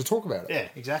Melbourne to talk about it. Yeah,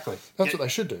 exactly. That's what they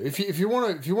should do. If you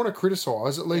want to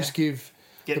criticise, at least give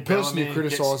the person you're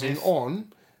criticising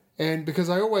on, and because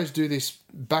they always do this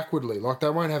backwardly, like they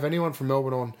won't have anyone from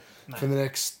Melbourne on for the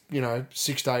next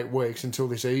 6 to 8 weeks until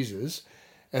this eases,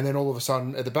 and then all of a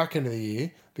sudden at the back end of the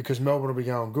year, because Melbourne will be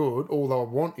going good, all they'll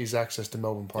want is access to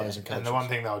Melbourne players and coaches. And the one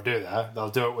thing they'll do they'll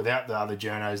do it without the other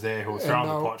journos there who are throwing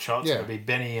the pot shots. Yeah. It'll be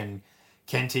Benny and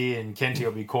Kenty, and Kenty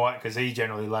will be quiet because he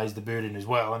generally lays the boot in as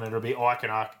well, and it'll be Ike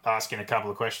asking a couple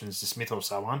of questions to Smith or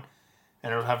someone,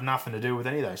 and it'll have nothing to do with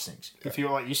any of those things. Yeah. If you,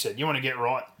 like you said, you want to get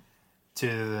right to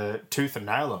the tooth and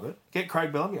nail of it, get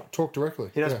Craig Bellamy on. Talk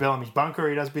directly. He does Bellamy's bunker,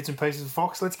 he does bits and pieces of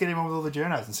Fox. Let's get him on with all the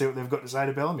journos and see what they've got to say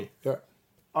to Bellamy. Yeah.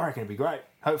 I reckon it'd be great.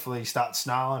 Hopefully he starts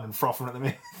snarling and frothing at the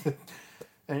mouth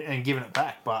and giving it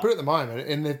back. But at the moment,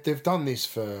 and they've done this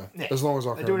for as long as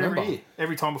I can remember. Every year.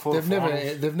 Every time before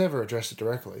they've never addressed it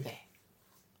directly. Yeah.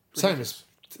 Same as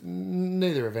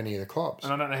neither of any of the clubs.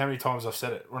 And I don't know how many times I've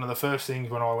said it. One of the first things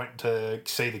when I went to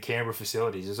see the Canberra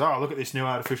facilities is, look at this new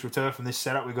artificial turf and this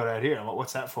setup we've got out here. I'm like,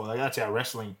 what's that for? Like, that's our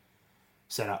wrestling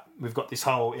setup. We've got this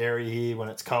whole area here when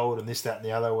it's cold and this, that and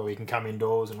the other where we can come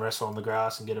indoors and wrestle on the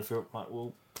grass and get a feel. Like,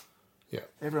 well, yeah,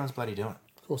 everyone's bloody doing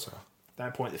it. Of course they are.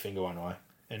 Don't point the finger one way.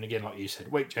 And again, like you said,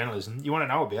 weak journalism. You want to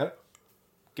know about it?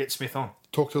 Get Smith on.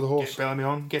 Talk to the horse. Get Bellamy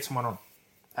on. Get someone on.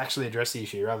 Actually address the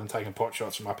issue rather than taking pot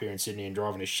shots from up here in Sydney and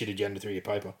driving a shit agenda through your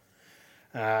paper.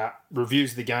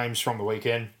 Reviews of the games from the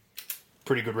weekend.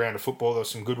 Pretty good round of football. There were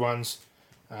some good ones.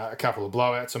 A couple of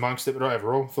blowouts amongst it, but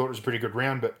overall thought it was a pretty good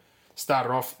round. But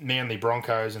started off Manly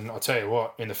Broncos, and I'll tell you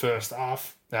what, in the first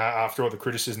half, after all the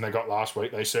criticism they got last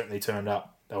week, they certainly turned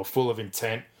up. They were full of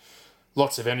intent,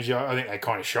 lots of energy. I think they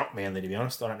kind of shocked Manly, to be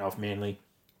honest. I don't know if Manly,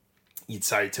 you'd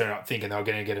say, turned up thinking they were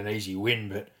going to get an easy win,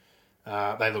 but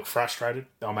they looked frustrated.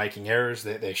 They were making errors.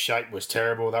 Their shape was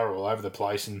terrible. They were all over the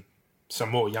place, and some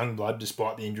more young blood,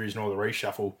 despite the injuries and all the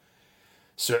reshuffle,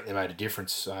 certainly made a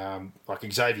difference.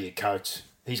 Like Xavier Coates,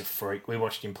 he's a freak. We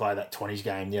watched him play that 20s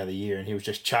game the other year, and he was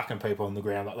just chucking people on the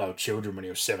ground like they were children when he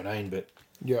was 17, but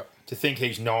yeah, to think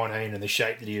he's 19 and the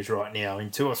shape that he is right now, in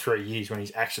 2 or 3 years when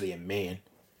he's actually a man,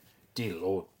 dear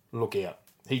Lord, look out.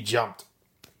 He jumped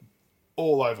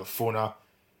all over Funa.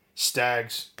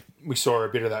 Stags, we saw a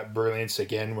bit of that brilliance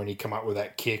again when he come up with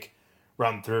that kick,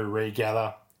 run through,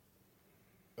 regather.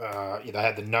 They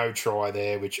had the no try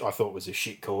there, which I thought was a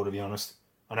shit call, to be honest.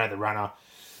 I know the runner,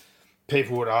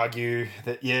 people would argue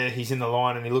that, yeah, he's in the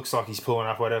line and he looks like he's pulling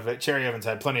up, whatever. Cherry Evans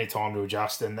had plenty of time to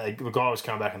adjust, and the guy was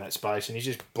coming back in that space, and he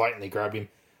just blatantly grabbed him.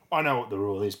 I know what the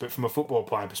rule is, but from a football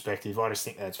playing perspective, I just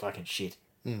think that's fucking shit.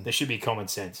 There should be common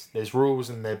sense. There's rules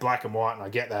and they're black and white, and I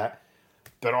get that.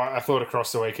 But I thought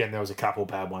across the weekend there was a couple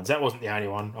bad ones. That wasn't the only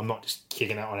one. I'm not just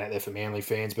kicking that one out there for Manly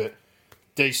fans, but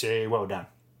DC, well done.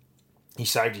 He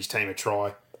saved his team a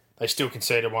try. They still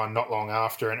conceded one not long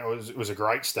after, and it was a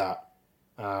great start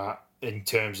in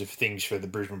terms of things for the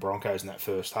Brisbane Broncos in that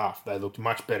first half. They looked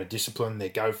much better disciplined. Their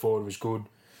go forward was good.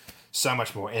 So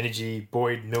much more energy.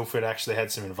 Boyd, Milford actually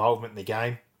had some involvement in the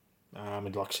game.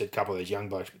 And like I said, a couple of these young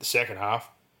blokes. But the second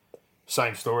half,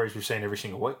 same stories we've seen every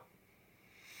single week.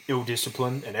 Ill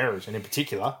discipline and errors. And in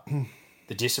particular,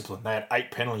 the discipline. They had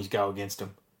 8 penalties go against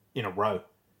them in a row.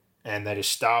 And they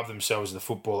just starved themselves of the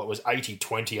football. It was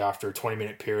 80-20 after a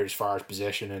 20-minute period as far as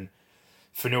possession. And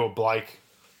Fanua Blake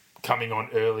coming on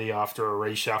early after a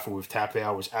reshuffle with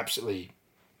Tapau was absolutely...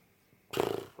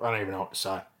 I don't even know what to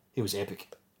say. He was epic.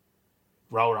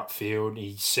 Rolled up field.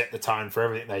 He set the tone for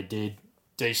everything they did.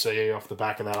 DCE off the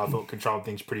back of that, I thought controlled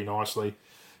things pretty nicely.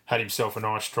 Had himself a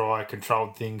nice try,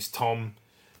 controlled things. Tom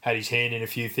had his hand in a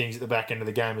few things at the back end of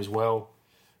the game as well.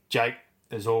 Jake,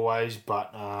 as always, but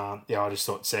I just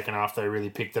thought second half they really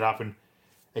picked it up. And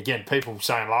again, people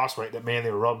saying last week that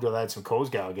Manly were robbed or they had some calls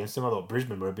go against them. I thought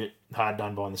Brisbane were a bit hard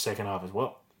done by in the second half as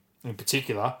well. In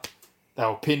particular, they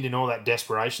were pinned in all that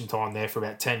desperation time there for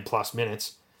about 10 plus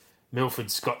minutes.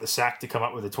 Milford's got the sack to come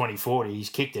up with a 20-40. He's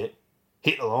kicked it,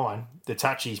 hit the line. The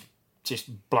touch, he's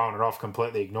just blown it off,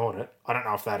 completely ignored it. I don't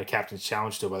know if they had a captain's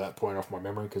challenge still by that point off my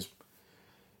memory because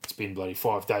it's been bloody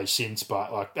 5 days since,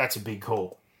 but like that's a big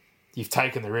call. You've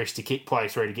taken the risk to kick play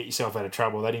 3 to get yourself out of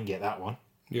trouble. They didn't get that one.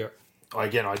 Yeah.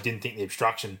 Again, I didn't think the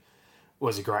obstruction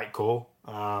was a great call.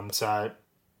 So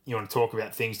you want to talk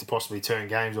about things to possibly turn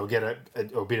games or get a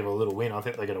bit of a little win. I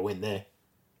think they're going to win there.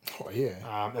 Oh,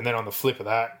 yeah. And then on the flip of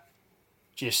that,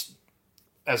 just,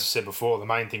 as I said before, the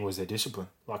main thing was their discipline.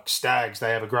 Like Stags,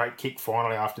 they have a great kick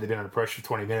finally after they've been under pressure for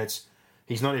 20 minutes.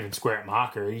 He's not even square at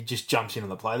marker. He just jumps in on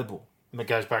the play the ball. And it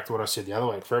goes back to what I said the other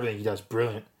week. For everything he does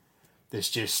brilliant, there's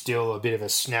just still a bit of a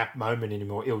snap moment in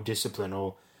him or ill discipline.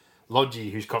 Or Lodgy,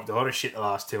 who's copped a lot of shit the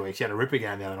last 2 weeks. He had a ripper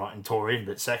game the other night and tore in,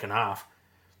 but second half,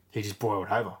 he just boiled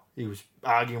over. He was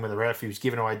arguing with the ref. He was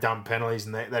giving away dumb penalties,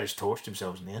 and they just torched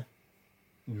themselves in the end.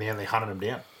 Manly hunted him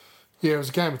down. Yeah, it was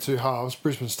a game of 2 halves.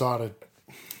 Brisbane started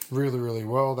really, really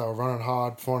well. They were running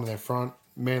hard, finding their front.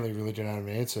 Manly really didn't have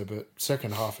an answer, but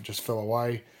second half it just fell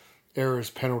away. Errors,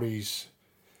 penalties,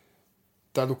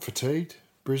 they looked fatigued,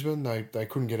 Brisbane. They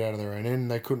couldn't get out of their own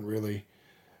end. They couldn't really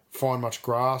find much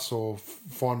grass or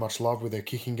find much love with their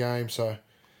kicking game.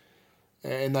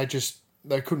 And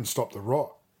they couldn't stop the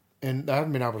rot. And they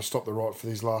haven't been able to stop the rot for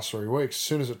these last 3 weeks. As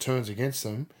soon as it turns against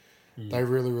them, they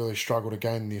really, really struggle to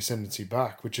gain the ascendancy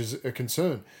back, which is a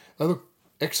concern. They looked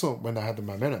excellent when they had the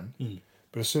momentum,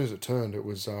 but as soon as it turned, it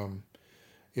was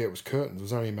it was curtains. It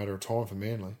was only a matter of time for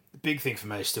Manly. The big thing for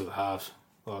me is still the halves.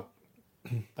 Like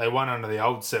they won under the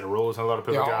old set of rules, and a lot of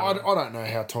people I don't know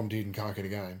how Tom Dearden can't get a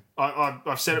game.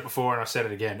 I've said it before and I said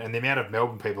it again, and the amount of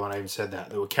Melbourne people, and I even said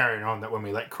that were carrying on that when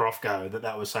we let Croft go,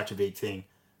 that was such a big thing.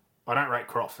 I don't rate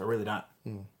Croft. I really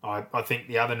don't. I think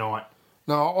the other night...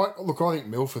 No, I think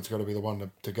Milford's got to be the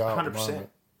one to go 100%. At the moment.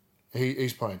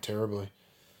 He's playing terribly.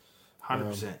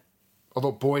 100%. I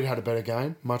thought Boyd had a better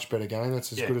game, much better game.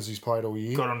 That's as good as he's played all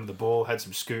year. Got onto the ball, had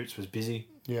some scoots, was busy.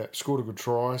 Yeah, scored a good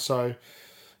try. So,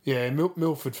 yeah,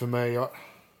 Milford for me, I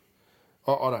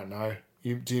don't know.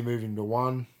 Do you move him to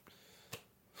 1?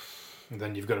 And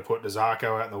then you've got to put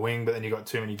Dazarko out in the wing, but then you've got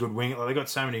too many good wing... They've got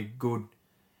so many good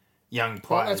young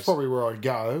players. Well, that's probably where I'd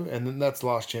go, and then that's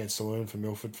last chance saloon for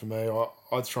Milford for me.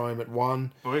 I'd throw him at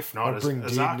 1. Well, if not,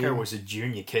 Dazarko was a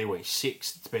junior Kiwi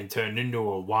 6. It's been turned into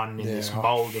a 1 in this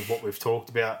mould of what we've talked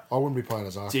about. I wouldn't be playing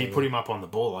Dazarko. Do you put him up on the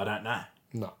ball? I don't know.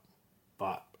 No.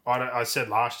 But I said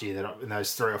last year that in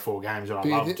those 3 or 4 games that I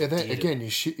loved Dearden. Again,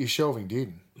 you're shelving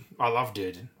Dearden. I love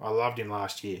Dearden. I loved him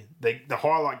last year. The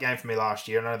highlight game for me last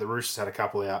year, I know the Roosters had a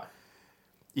couple out.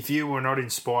 If you were not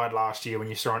inspired last year when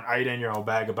you saw an 18-year-old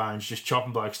bag of bones just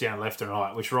chopping blokes down left and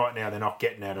right, which right now they're not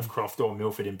getting out of Croft or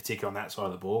Milford in particular on that side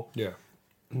of the ball. Yeah.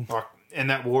 And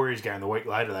that Warriors game the week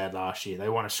later they had last year, they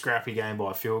won a scrappy game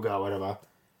by a field goal or whatever.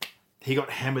 He got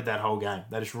hammered that whole game.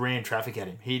 They just ran traffic at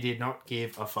him. He did not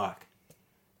give a fuck.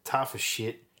 Tough as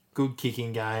shit. Good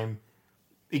kicking game.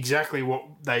 Exactly what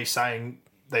they're saying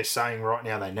right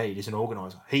now they need is an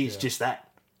organiser. He is just that.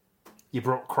 You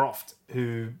brought Croft,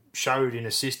 who showed in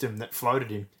a system that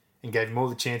floated him and gave him all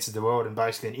the chances in the world and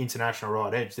basically an international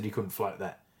right edge that he couldn't float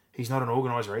that. He's not an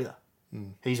organiser either.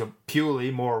 He's purely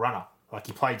more a runner. Like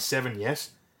he played 7,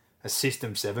 yes, a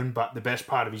system 7, but the best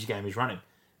part of his game is running.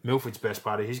 Milford's best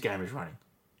part of his game is running.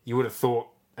 You would have thought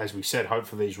as we said,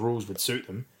 hopefully these rules would suit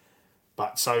them.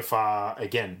 But so far,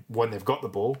 again, when they've got the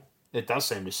ball, it does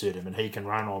seem to suit him, and he can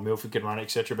run or Milford can run,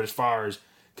 etc. But as far as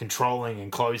controlling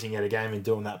and closing out a game and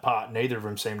doing that part, neither of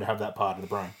them seem to have that part of the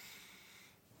brain.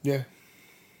 Yeah.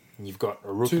 And you've got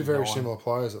a rookie. Two very similar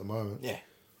players at the moment. Yeah.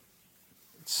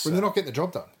 When they're not getting the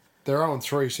job done. They're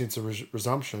 0-3 since the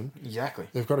resumption. Exactly.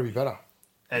 They've got to be better.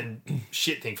 And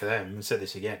shit thing for them, I said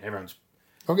this again, everyone's...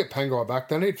 I'll get Pangai back.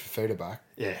 They need Fafita back.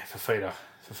 Yeah, Fafita.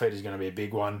 Fafita's going to be a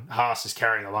big one. Haas is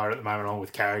carrying the load at the moment along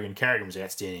with Carrigan. Carrigan was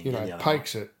outstanding. You know,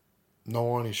 Pakes at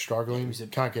 9, he's struggling.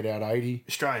 Can't get out 80.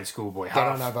 Australian schoolboy. They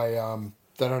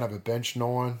don't have a bench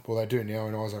 9. Well, they do now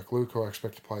in Isaac Luke, who I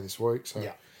expect to play this week. So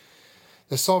yeah.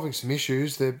 They're solving some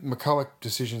issues. Their McCulloch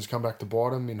decisions come back to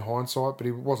bite him in hindsight, but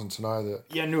he wasn't to know that.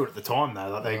 Yeah, I knew it at the time, though.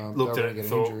 Like they looked at it and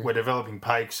thought, we're developing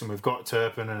Pakes and we've got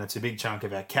Turpin and it's a big chunk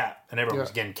of our cap. And everyone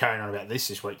was, again, carrying on about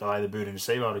this week, to lay the boot into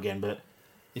Seabold again. But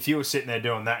if you were sitting there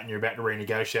doing that and you're about to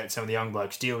renegotiate some of the young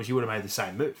blokes' deals, you would have made the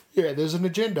same move. Yeah, there's an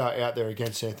agenda out there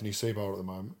against Anthony Seabold at the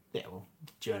moment. Yeah, well,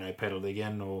 Jono pedalled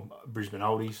again or Brisbane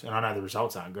Oldies. And I know the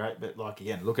results aren't great, but, like,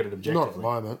 again, look at it objectively. Not at the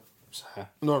moment. So.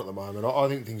 Not at the moment. I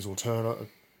think things will turn.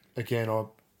 Again, I'm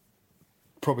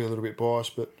probably a little bit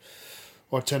biased, but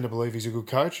I tend to believe he's a good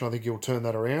coach, and I think he'll turn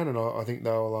that around, and I think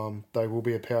they will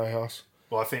be a powerhouse.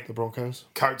 Well, I think the Broncos.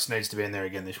 Coates needs to be in there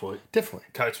again this week. Definitely.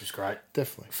 Coates was great.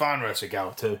 Definitely. Farnworth's a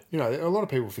goer too. You know, a lot of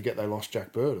people forget they lost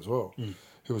Jack Bird as well,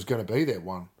 who was going to be their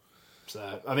one.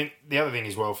 So I think the other thing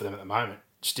as well for them at the moment,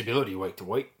 stability week to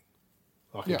week.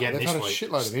 Like again, they've this had week, a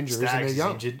shitload of injuries, Staggs and they're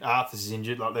young. Injured, Arthur's is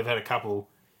injured. Like they've had a couple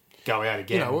go out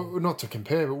again. You know, not to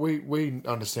compare, but we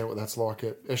understand what that's like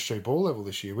at SG ball level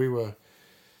this year. We were,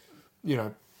 you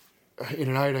know, in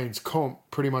an 18s comp,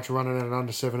 pretty much running at an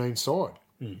under 17 side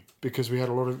because we had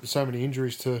so many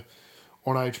injuries to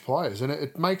on age players, and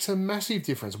it makes a massive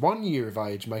difference. 1 year of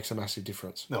age makes a massive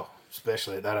difference. No,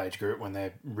 especially at that age group when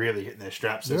they're really hitting their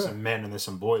straps. There's some men and there's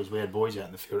some boys. We had boys out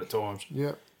in the field at times.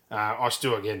 Yeah. I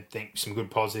still, again, think some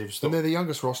good positives. And they're the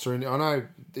youngest roster. I know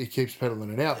he keeps peddling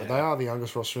it out, but they are the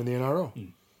youngest roster in the NRL.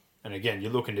 And again,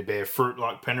 you're looking to bear fruit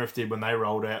like Penrith did when they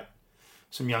rolled out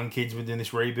some young kids within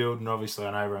this rebuild. And obviously,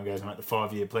 I know everyone goes and make the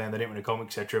 5-year plan. They didn't win a comp,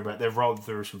 etc. But they've rolled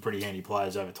through some pretty handy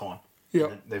players over time.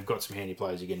 Yeah. They've got some handy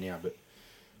players again now. But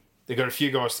they've got a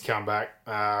few guys to come back.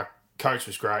 Coach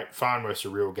was great. Farnworth's a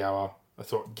real goer. I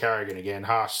thought Carrigan again.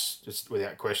 Haas, just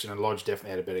without question. And Lodge definitely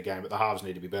had a better game. But the halves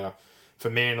need to be better. For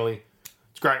Manly,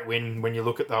 it's a great win when you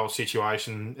look at the whole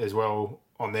situation as well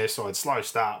on their side. Slow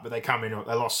start, but they come in,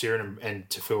 they lost Siren and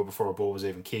Tafil before a ball was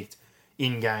even kicked.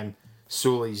 In-game,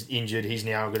 Sully's injured. He's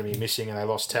now going to be missing, and they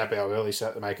lost Tapau early, so they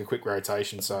had to make a quick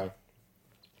rotation. So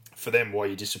for them, why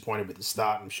you're disappointed with the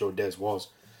start, I'm sure Des was,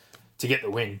 to get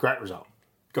the win, great result.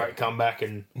 Great comeback,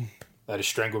 and they just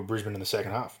strangled Brisbane in the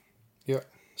second half. Yeah.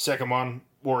 Second one,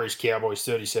 Warriors-Cowboys,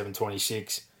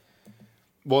 37-26.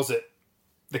 Was it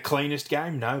the cleanest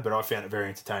game? No, but I found it very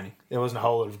entertaining. There wasn't a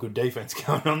whole lot of good defence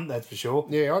going on, that's for sure.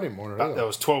 Yeah, I didn't want it either. There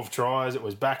was 12 tries. It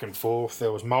was back and forth.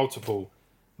 There was multiple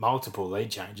lead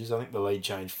changes. I think the lead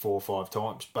changed 4 or 5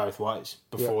 times both ways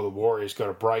before the Warriors got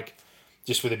a break,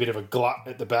 just with a bit of a glut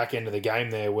at the back end of the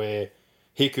game there where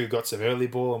Hiku got some early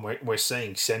ball, and we're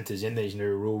seeing centres in these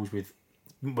new rules with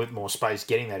more space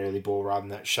getting that early ball rather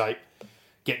than that shape,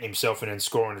 getting himself in and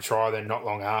scoring a try. Then not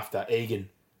long after, Egan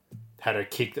had a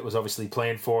kick that was obviously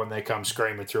planned for, and they come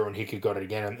screaming through, and Hickey got it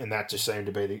again, and that just seemed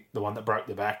to be the one that broke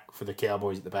the back for the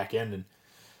Cowboys at the back end. And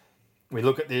we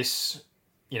look at this,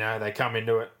 you know, they come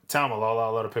into it. Tamalolo,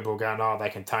 a lot of people are going, oh, they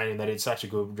contained him, they did such a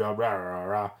good job, rah, rah,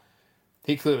 rah.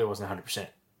 He clearly wasn't 100%.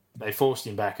 They forced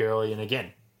him back early, and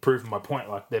again, proving my point,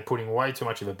 like they're putting way too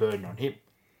much of a burden on him.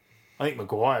 I think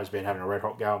Maguire's been having a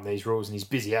red-hot go on these rules, and he's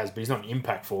busy as, but he's not an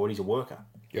impact forward, he's a worker.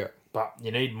 Yeah. But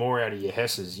you need more out of your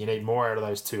Hesses. You need more out of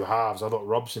those two halves. I thought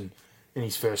Robson, in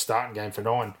his first starting game for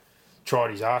 9,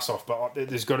 tried his ass off, but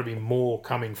there's got to be more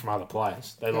coming from other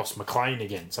players. They lost McLean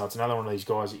again, so it's another one of these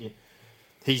guys that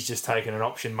he's just taken an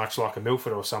option, much like a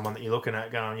Milford or someone that you're looking at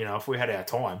going, you know, if we had our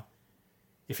time,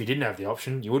 if you didn't have the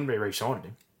option, you wouldn't be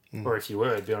re-signing him. Or if you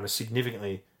were, it'd be on a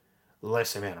significantly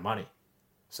less amount of money.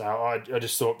 So I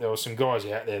just thought there were some guys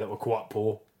out there that were quite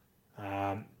poor.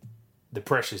 The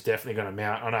pressure's definitely going to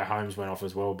mount. I know Holmes went off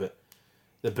as well, but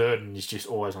the burden is just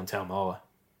always on Taumalolo.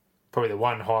 Probably the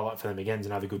one highlight for them again is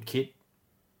another good kid.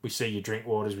 We see your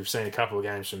Drinkwaters. We've seen a couple of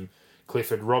games from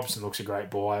Clifford. Robson looks a great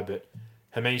buy, but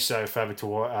Hamiso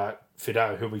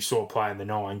Fido, who we saw play in the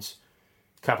 9s,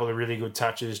 a couple of really good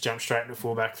touches, jumped straight into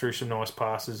fullback, threw some nice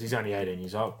passes. He's only 18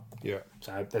 years old. Yeah.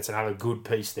 So that's another good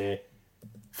piece there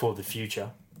for the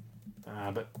future.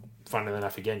 But funnily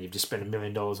enough, again, you've just spent $1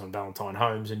 million on Valentine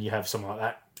Holmes, and you have someone like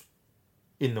that.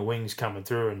 in the wings coming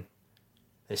through, and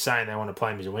they're saying they want to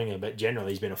play him as a winger, but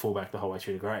generally he's been a fullback the whole way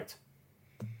through the grades.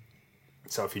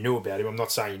 So if you knew about him, I'm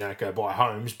not saying you don't go buy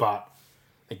Holmes, but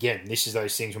again, this is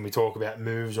those things when we talk about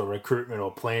moves or recruitment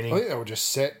or planning. I think they were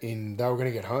just set in, they were going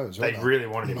to get Holmes, They really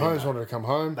wanted him. Holmes wanted to come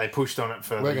home. They pushed on it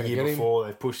for the year before,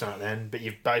 they've pushed on it then, but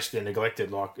you've basically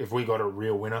neglected, like, if we got a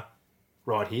real winner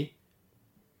right here,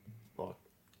 like,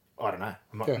 I don't know.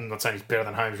 I'm not saying he's better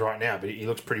than Holmes right now, but he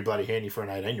looks pretty bloody handy for an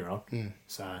 18-year-old.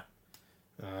 So,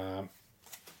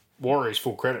 Warriors,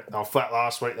 full credit. They were flat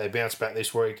last week, they bounced back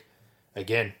this week.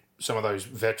 Again, some of those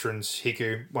veterans,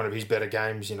 Hiku, one of his better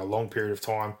games in a long period of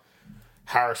time.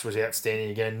 Harris was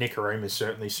outstanding again. Nickareema's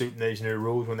certainly suiting these new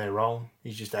rules when they're rolling.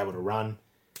 He's just able to run,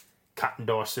 cut and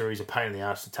dice through. He's a pain in the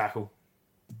arse to tackle.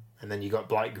 And then you got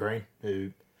Blake Green,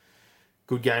 who,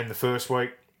 good game the first week,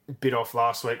 bit off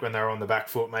last week when they were on the back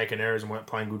foot making errors and weren't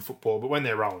playing good football. But when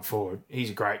they're rolling forward,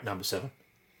 he's a great number 7.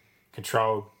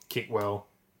 Controlled, kicked well,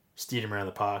 steered him around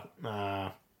the park.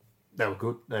 They were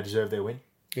good. They deserved their win.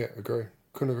 Yeah, agree.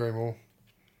 Couldn't agree more.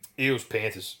 Eels,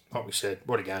 Panthers, like we said,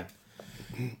 what a game.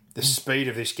 The speed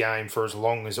of this game for as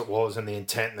long as it was and the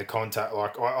intent and the contact,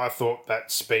 like I thought that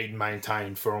speed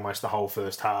maintained for almost the whole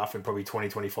first half and probably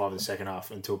 20-25 of the second half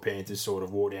until Panthers sort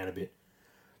of wore down a bit.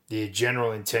 The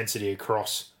general intensity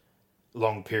across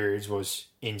long periods was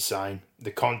insane.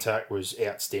 The contact was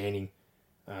outstanding.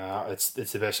 It's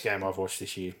the best game I've watched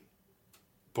this year,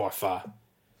 by far.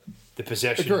 The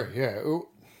possession... Agree, yeah. It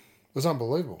was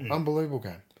unbelievable. Unbelievable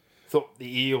game. Thought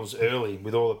the Eels early,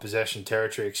 with all the possession,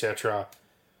 territory, etc.,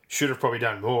 should have probably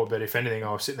done more, but if anything,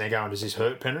 I was sitting there going, does this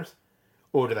hurt Penrith?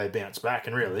 Or do they bounce back?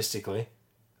 And realistically,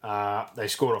 they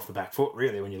scored off the back foot,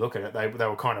 really, when you look at it. They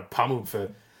were kind of pummeled for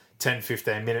 10,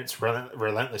 15 minutes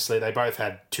relentlessly. They both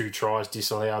had 2 tries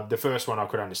disallowed. The first one I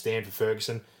could understand for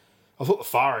Ferguson. I thought the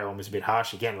Faro one was a bit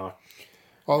harsh again. Like,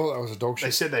 I thought that was a dog shit.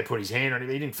 They said they put his hand on him.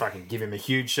 He didn't fucking give him a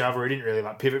huge shove, or he didn't really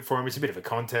pivot for him. It's a bit of a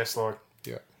contest.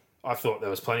 Yeah. I thought there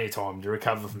was plenty of time to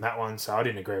recover from that one, so I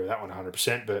didn't agree with that one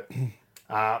 100%. But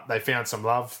they found some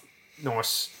love.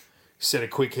 Nice set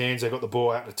of quick hands. They got the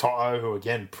ball out to Toto, who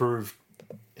again proved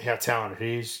how talented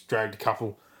he is. Dragged a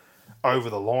couple over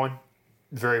the line.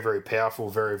 Very, very powerful.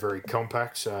 Very, very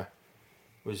compact. So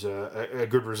it was a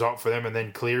good result for them. And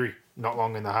then Cleary, not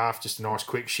long in the half, just a nice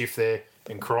quick shift there.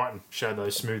 And Crichton showed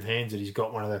those smooth hands that he's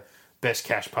got one of the best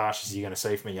cash passes you're going to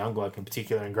see from a young bloke in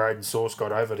particular. And Graydon Source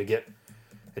got over to get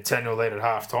a 10-0 lead at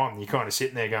half time. You're kind of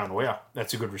sitting there going, wow,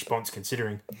 that's a good response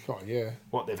considering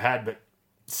what they've had. But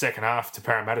second half, to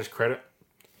Parramatta's credit,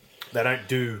 they don't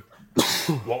do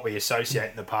what we associate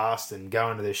in the past and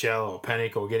go into their shell or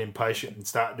panic or get impatient and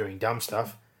start doing dumb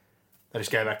stuff. They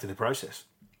just go back to the process.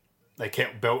 They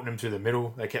kept belting them through the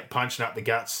middle. They kept punching up the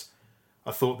guts.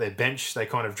 I thought their bench, they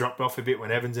kind of dropped off a bit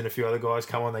when Evans and a few other guys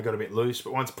come on. They got a bit loose.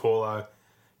 But once Paulo,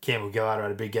 Campbell-Gillard had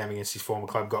a big game against his former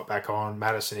club, got back on,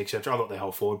 Madison, etc. I thought their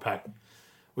whole forward pack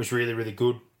was really, really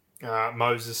good.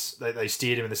 Moses, they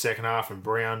steered him in the second half, and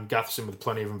Brown, Gutherson with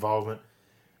plenty of involvement.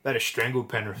 They just strangled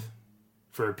Penrith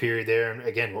for a period there. And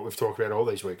again, what we've talked about all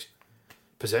these weeks,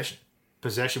 possession.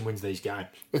 Possession wins these games.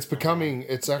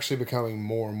 It's actually becoming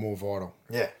more and more vital.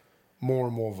 Yeah. More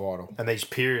and more vital. And these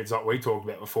periods, like we talked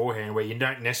about beforehand, where you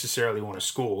don't necessarily want to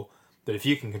score, but if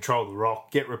you can control the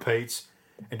rock, get repeats,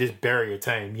 and just bury a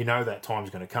team, you know that time's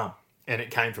going to come. And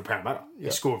it came for Parramatta. They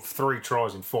scored 3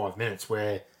 tries in 5 minutes,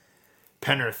 where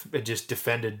Penrith had just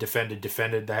defended.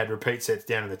 They had repeat sets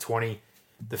down in the 20.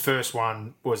 The first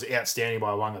one was outstanding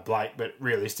by Wanga Blake, but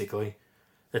realistically,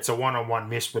 it's a one-on-one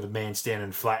miss with a man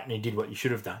standing flat, and he did what you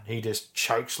should have done. He just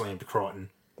choke-slammed Crichton,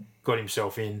 got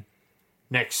himself in.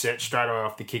 Next set, straight away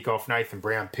off the kickoff, Nathan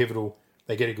Brown, pivotal.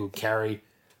 They get a good carry,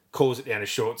 calls it down a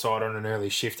short side on an early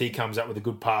shift. He comes up with a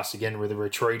good pass again with a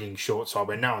retreating short side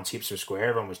where no one's hips were square.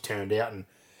 Everyone was turned out, and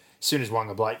as soon as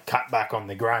Wanga Blake cut back on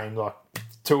the grain,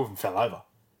 2 of them fell over.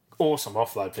 Awesome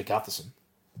offload for Gutherson.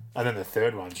 And then the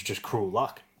third one's just cruel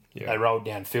luck. Yeah. They rolled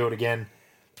downfield again.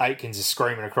 Aikens is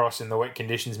screaming across in the wet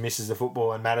conditions, misses the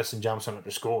football, and Madison jumps on it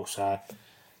to score. So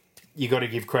you got to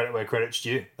give credit where credit's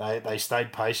due. They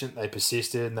stayed patient, they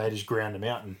persisted, and they just ground them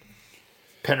out. And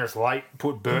Penrith late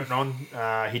put Burton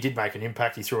on. He did make an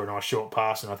impact. He threw a nice short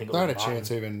pass, and I think it was they had a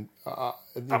chance even up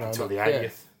until the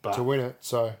 80th, but to win it.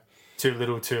 So too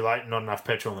little, too late. Not enough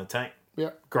petrol in the tank.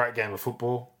 Yeah, great game of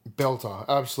football. Belter,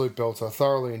 absolute belter.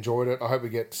 Thoroughly enjoyed it. I hope we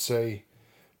get to see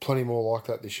plenty more like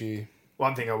that this year.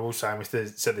 One thing I will say, and we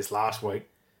said this last week,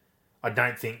 I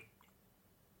don't think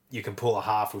you can pull a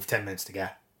half with 10 minutes to go.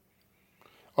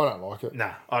 I don't like it.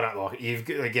 No, I don't like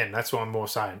it. Again, that's what I'm more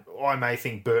saying. I may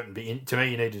think Burton, but to me,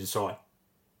 you need to decide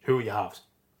who are your halves.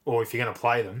 Or if you're going to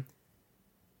play them,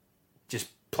 just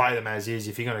play them as is.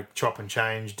 If you're going to chop and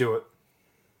change, do it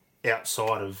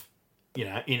outside of, in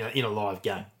a live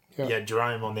game. Yeah. You had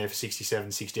Jerome on there for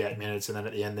 67, 68 minutes, and then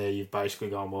at the end there, you've basically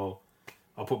gone, well,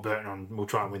 I'll put Burton on, we'll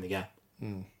try and win the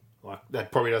game. Like,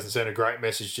 that probably doesn't send a great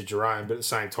message to Jerome, but at the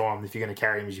same time, if you're going to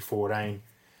carry him as your 14,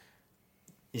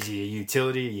 is he a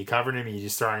utility? Are you covering him? Are you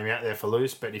just throwing him out there for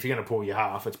loose? But if you're going to pull your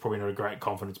half, it's probably not a great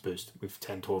confidence boost with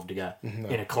 10, 12 to go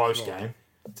in a close game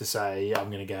to say, yeah, I'm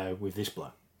going to go with this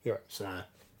bloke. Yeah. So,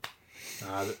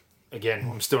 again,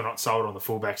 I'm still not sold on the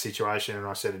fullback situation, and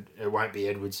I said it won't be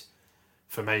Edwards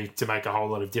for me to make a whole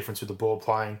lot of difference with the ball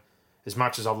playing. As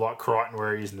much as I like Crichton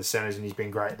where he is in the centres and he's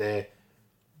been great there,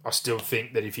 I still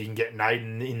think that if you can get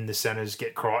Naden in the centres,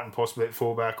 get Crichton possibly at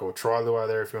fullback, or try Luai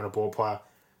there if you want a ball player,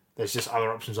 there's just other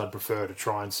options I'd prefer to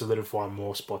try and solidify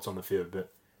more spots on the field.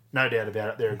 But no doubt about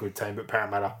it, they're a good team. But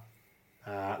Parramatta,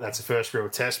 that's the first real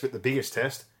test. But the biggest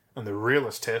test and the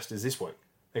realest test is this week.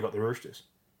 They got the Roosters.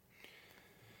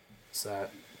 So,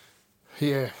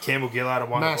 yeah, Campbell Gillard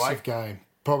and Wanga Blake. Massive game.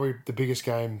 Probably the biggest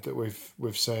game that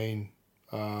we've seen,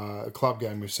 a club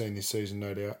game we've seen this season,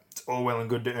 no doubt. It's all well and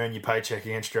good to earn your paycheck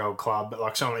against your old club, but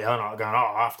like some of the other night going,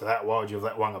 after that, why would you have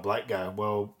let Wanga Blake go?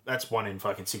 Well, that's 1 in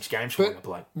fucking 6 games for Wanga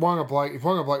Blake. If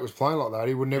Wanga Blake was playing like that,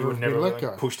 he would never have been let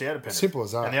go. Pushed out of Penrith. Simple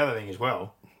as that. And the other thing as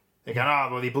well, they're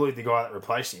going, he blew the guy that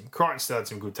replaced him. Crichton still had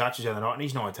some good touches the other night, and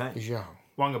he's 19. He's young.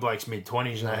 Wanga Blake's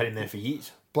mid-20s, and they had him there for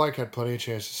years. Blake had plenty of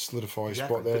chances to solidify his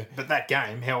spot there. But that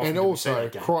game, how often and did we also, see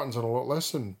that game? Crichton's on a lot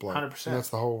less than Blake. 100%. And that's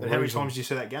the whole But how many reason. times did you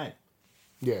see that game?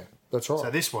 Yeah, that's right. So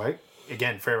this week,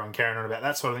 again, for everyone carrying on about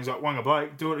that sort of things, like Wanga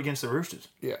Blake, do it against the Roosters.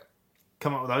 Yeah.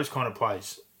 Come up with those kind of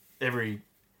plays every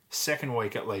second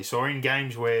week at least, or in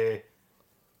games where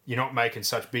you're not making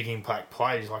such big impact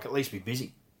plays, like at least be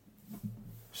busy.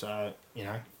 So,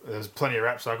 there's plenty of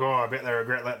raps like, I bet they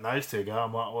regret letting those two go.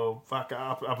 I'm like, well, fuck,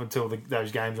 up until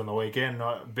those games on the weekend,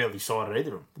 I barely sided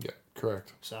either of them. Yeah,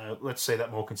 correct. So let's see that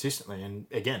more consistently. And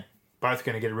again, both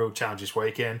going to get a real challenge this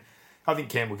weekend. I think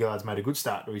Campbell Gillard's made a good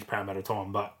start to his Parramatta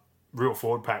time, but real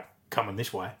forward pack coming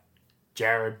this way.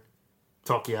 Jared,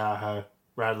 Tokiaho,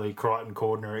 Radley, Crichton,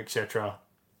 Cordner, etc.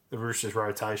 The Roosters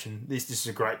rotation. This is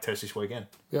a great test this weekend.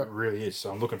 Yep. It really is.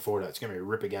 So I'm looking forward to it. It's going to be a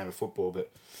ripper game of football.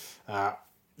 But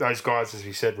those guys, as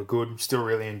we said, were good. Still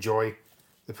really enjoy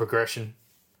the progression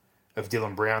of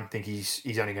Dylan Brown. Think he's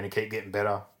only going to keep getting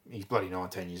better. He's bloody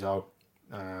 19 years old.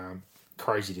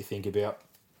 Crazy to think about.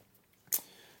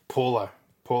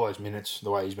 Paulo's minutes, the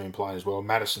way he's been playing as well.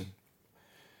 Madison,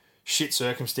 shit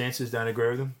circumstances, don't agree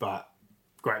with him, but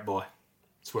great boy.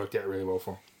 It's worked out really well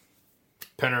for him.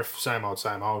 Penrith, same old.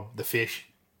 The Fish,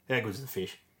 how good's the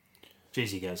Fish? Jeez,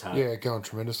 he goes hard. Yeah, going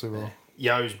tremendously well.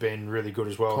 Yo's been really good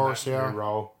as well. Coruscant new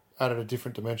role. Added a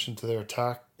different dimension to their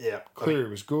attack. Yeah. Cleary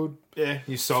was good. Yeah, he's A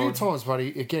few solid. times,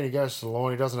 buddy, again, he goes to the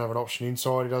line. He doesn't have an option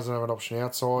inside. He doesn't have an option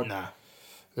outside. No.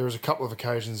 There was a couple of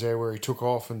occasions there where he took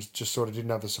off and just sort of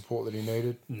didn't have the support that he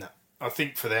needed. No. I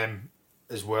think for them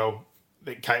as well,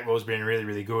 that Catewell's been really,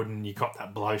 really good, and you got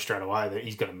that blow straight away that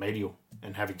he's got a medial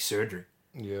and having surgery.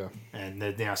 Yeah. And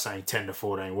they're now saying 10 to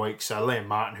 14 weeks. So Liam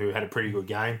Martin, who had a pretty good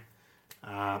game,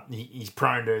 he's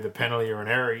prone to the penalty or an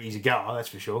error. He's a goer, that's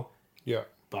for sure. Yeah.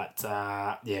 But,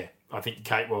 I think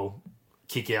Catewell,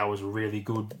 Kikau was a really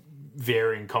good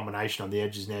varying combination on the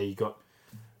edges. Now you got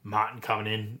Martin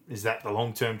coming in. Is that the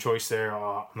long-term choice there?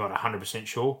 I'm not 100%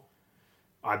 sure.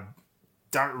 I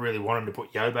don't really want him to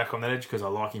put Yo back on that edge because I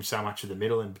like him so much in the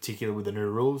middle, in particular with the new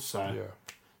rules. So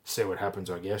see what happens,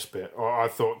 I guess. But I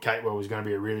thought Catewell was going to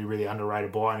be a really, really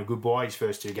underrated buy and a good buy. His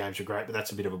first 2 games were great, but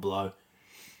that's a bit of a blow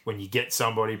when you get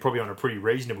somebody probably on a pretty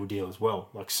reasonable deal as well,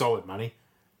 like solid money,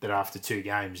 that after 2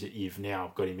 games that you've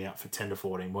now got him out for 10 to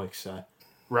 14 weeks. So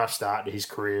rough start to his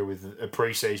career with a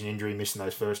pre-season injury, missing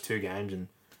those first 2 games, and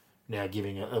now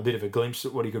giving a bit of a glimpse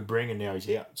at what he could bring, and now he's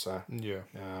out. So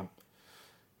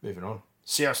moving on.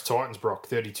 South Titans, Brock,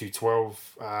 32-12.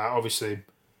 Obviously,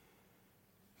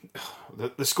 the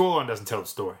scoreline doesn't tell the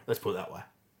story. Let's put it that way.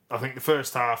 I think the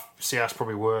first half, South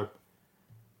probably were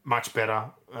much better.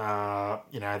 They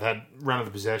had run of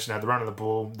the possession, had the run of the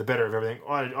ball, the better of everything.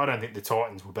 I don't think the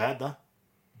Titans were bad, though.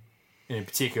 And in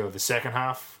particular, the second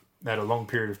half, they had a long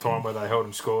period of time where they held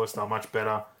them scoreless. They were much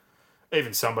better.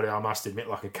 Even somebody, I must admit,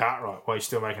 like a Cartwright, while he's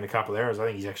still making a couple of errors, I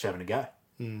think he's actually having a go.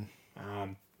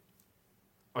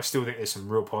 I still think there's some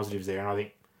real positives there, and I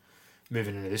think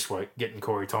moving into this week, getting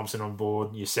Corey Thompson on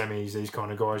board, your semis, these kind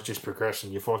of guys, just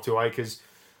progressing, your 5-2 acres.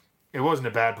 It wasn't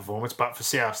a bad performance, but for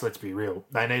South, let's be real,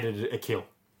 they needed a kill.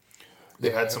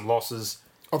 They've had some losses.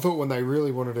 I thought when they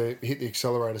really wanted to hit the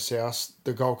accelerator South,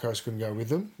 the Gold Coast couldn't go with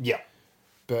them. Yeah.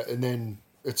 And then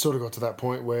it sort of got to that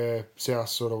point where South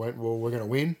sort of went, well, we're going to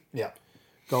win. Yeah.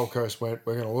 Gold Coast went,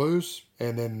 we're going to lose,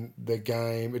 and then the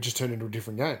game, it just turned into a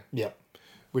different game. Yep.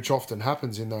 Which often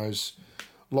happens in those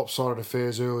lopsided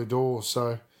affairs early doors.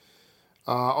 So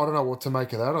I don't know what to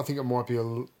make of that. I think it might be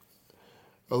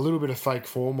a little bit of fake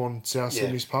form on South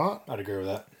Sydney's part. I'd agree with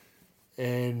that.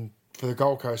 And for the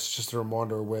Gold Coast, it's just a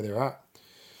reminder of where they're at.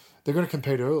 They're going to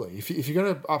compete early. If you're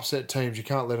going to upset teams, you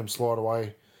can't let them slide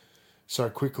away so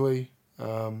quickly.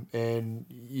 And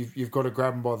you've got to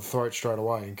grab them by the throat straight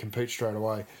away and compete straight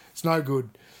away. It's no good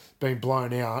being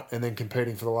blown out and then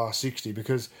competing for the last 60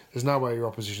 because there's no way your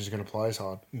opposition is going to play as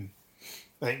hard. I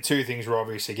think two things were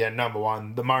obvious again. Number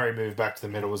one, the Murray move back to the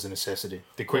middle was a necessity.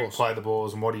 The quick play the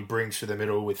balls and what he brings to the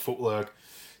middle with footwork,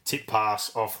 tip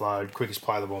pass, offload, quickest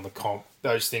play the ball in the comp.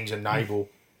 Those things enable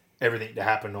everything to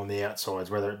happen on the outsides,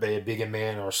 whether it be a bigger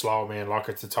man or a slower man like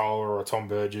a Totola or a Tom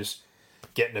Burgess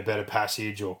getting a better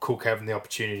passage or Cook having the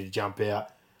opportunity to jump out.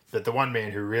 But the one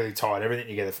man who really tied everything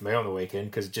together for me on the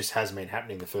weekend, because it just hasn't been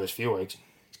happening the first few weeks,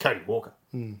 is Cody Walker.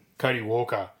 Cody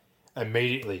Walker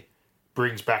immediately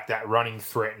brings back that running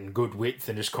threat and good width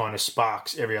and just kind of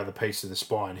sparks every other piece of the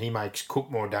spine. He makes Cook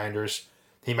more dangerous.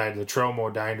 He made Latrell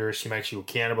more dangerous. He makes you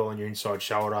accountable on your inside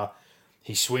shoulder.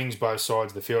 He swings both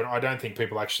sides of the field. I don't think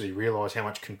people actually realise how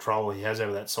much control he has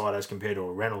over that side as compared to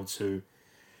a Reynolds, who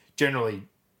generally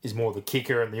is more the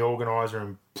kicker and the organiser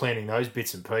and planning those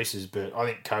bits and pieces. But I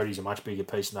think Cody's a much bigger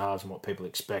piece in the halves than what people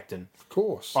expect. And of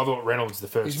course. I thought Reynolds the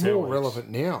first He's 2 more weeks, relevant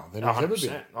now than he's 100%. ever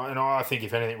been. And I think,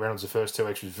 if anything, Reynolds the first 2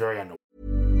 weeks was very under.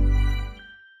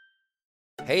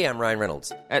 Hey, I'm Ryan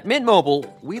Reynolds. At Mint Mobile,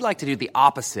 we like to do the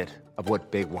opposite of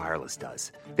what Big Wireless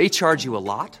does. They charge you a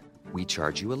lot, we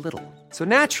charge you a little. So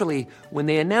naturally, when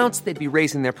they announced they'd be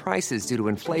raising their prices due to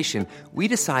inflation, we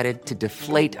decided to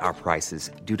deflate our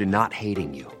prices due to not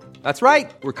hating you. That's right.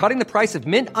 We're cutting the price of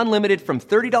Mint Unlimited from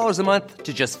 $30 a month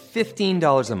to just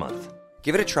 $15 a month.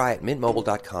 Give it a try at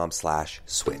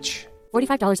mintmobile.com/switch.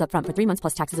 $45 up front for 3 months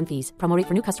plus taxes and fees. Promo rate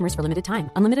for new customers for limited time.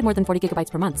 Unlimited more than 40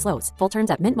 gigabytes per month. Slows full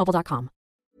terms at mintmobile.com.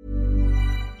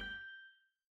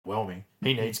 Overwhelming.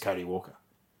 He needs Cody Walker.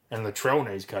 And Latrell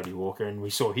needs Cody Walker. And we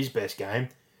saw his best game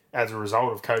as a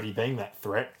result of Cody being that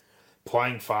threat,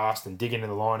 playing fast and digging in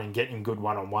the line and getting good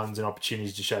one-on-ones and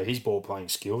opportunities to show his ball-playing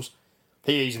skills.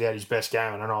 He easily had his best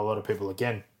game, and I know a lot of people,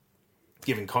 again,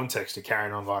 giving context to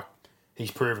carrying on like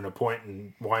he's proven a point,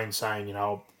 and Wayne saying, you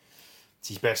know, it's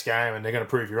his best game and they're going to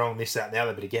prove you wrong, this, that and the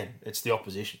other. But again, it's the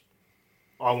opposition.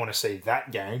 I want to see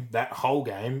that game, that whole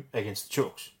game against the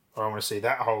Chooks. Or I want to see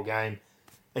that whole game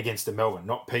against the Melbourne.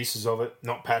 Not pieces of it,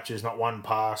 not patches, not one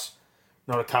pass,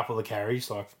 not a couple of carries.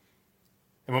 Like,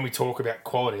 and when we talk about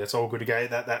quality, it's all good to go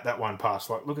that one pass.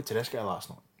 Like, look at Tedesco last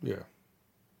night. Yeah.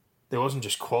 There wasn't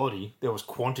just quality, there was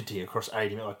quantity across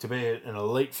 80 minutes. Like, to be an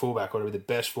elite fullback or to be the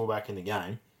best fullback in the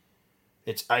game,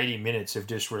 it's 80 minutes of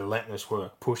just relentless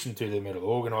work, pushing through the middle,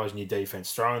 organising your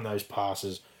defence, throwing those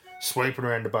passes, sweeping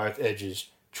around to both edges,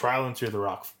 trailing through the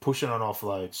ruck, pushing on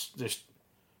offloads. Just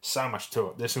so much to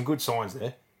it. There's some good signs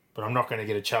there, but I'm not going to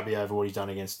get a chubby over what he's done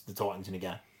against the Titans in a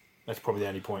game. That's probably the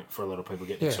only point for a lot of people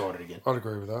getting excited again. I'd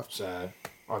agree with that. So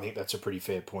I think that's a pretty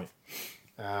fair point.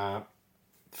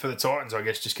 For the Titans, I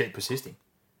guess just keep persisting.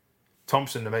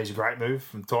 Thompson, to me, is a great move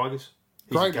from Tigers.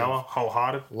 He's Great a goer, move.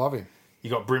 wholehearted. Love him. You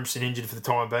got Brimson injured for the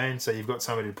time being, so you've got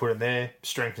somebody to put in there.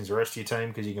 Strengthens the rest of your team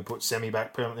because you can put Semi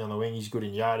back permanently on the wing. He's good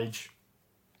in yardage.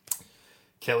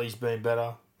 Kelly's been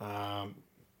better.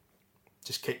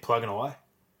 Just keep plugging away.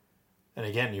 And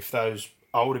again, if those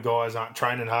older guys aren't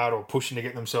training hard or pushing to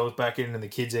get themselves back in, and the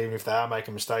kids, even if they are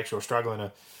making mistakes or struggling,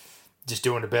 are just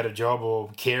doing a better job or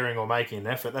caring or making an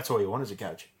effort, that's all you want as a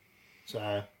coach.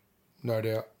 So, no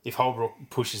doubt. If Holbrook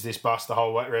pushes this bus the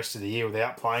whole rest of the year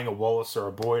without playing a Wallace or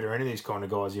a Boyd or any of these kind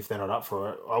of guys, if they're not up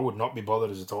for it, I would not be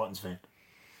bothered as a Titans fan.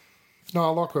 No, I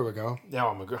like where we're going. Yeah,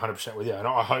 I'm 100% with you. And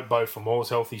I hope Beau Fermor's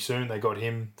healthy soon. They got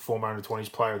him former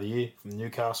under-20s player of the year from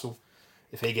Newcastle.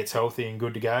 If he gets healthy and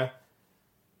good to go,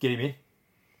 get him in.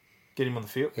 Get him on the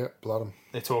field. Yeah, blood him.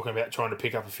 They're talking about trying to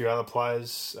pick up a few other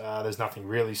players. There's nothing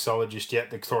really solid just yet.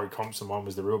 The Tory Compson one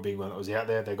was the real big one that was out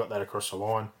there. They got that across the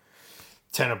line.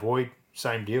 Tanner Boyd,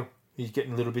 same deal. He's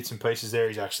getting little bits and pieces there.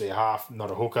 He's actually a half, not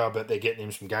a hooker, but they're getting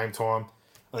him some game time.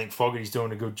 I think Fogarty's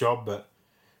doing a good job, but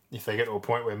if they get to a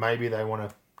point where maybe they want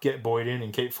to get Boyd in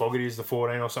and keep Fogarty as the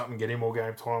 14 or something, get him more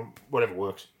game time, whatever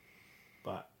works.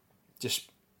 But just,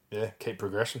 keep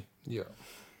progressing. Yeah.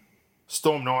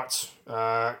 Storm Knights,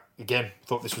 again,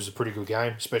 thought this was a pretty good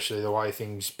game, especially the way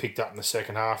things picked up in the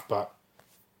second half, but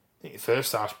I think the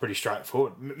first half's pretty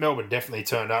straightforward. Melbourne definitely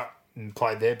turned up and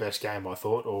played their best game, I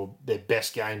thought, or their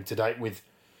best game to date with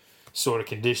sort of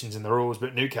conditions and the rules,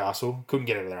 but Newcastle couldn't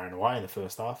get out of their own way in the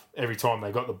first half. Every time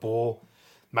they got the ball,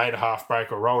 made a half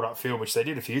break or rolled up field, which they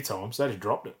did a few times, they just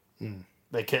dropped it.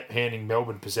 They kept handing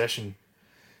Melbourne possession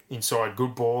inside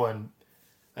good ball, and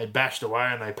they bashed away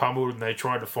and they pummeled and they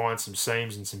tried to find some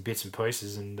seams and some bits and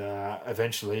pieces, and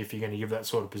eventually, if you're going to give that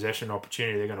sort of possession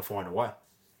opportunity, they're going to find a way.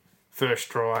 First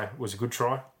try was a good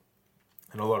try,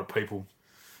 and a lot of people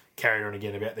carried on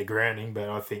again about the grounding, but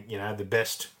I think, the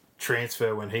best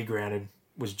transfer when he grounded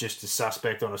was just as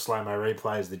suspect on a slow-mo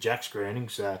replay as the Jack's grounding,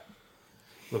 so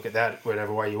look at that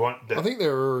whatever way you want. But I think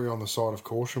they're already on the side of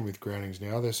caution with groundings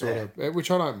now. They're sort of,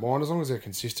 which I don't mind as long as they're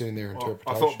consistent in their interpretation.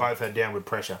 I thought both had downward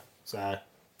pressure, so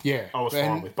yeah, I was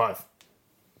fine with both.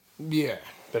 Yeah.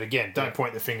 But again, don't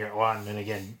point the finger at one, and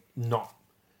again, not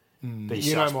be You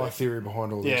suspect. know my theory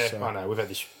behind all this. Yeah, So. I know. We've had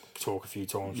this talk a few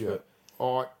times. Yeah.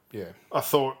 But I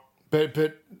thought...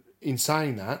 But in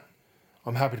saying that,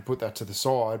 I'm happy to put that to the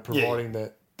side, providing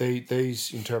that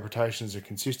these interpretations are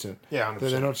consistent. Yeah, 100%. That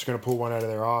they're not just going to pull one out of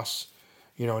their ass,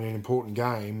 in an important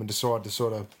game and decide to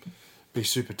sort of be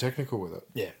super technical with it.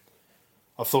 Yeah.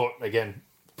 I thought, again,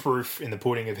 proof in the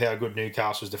pudding of how good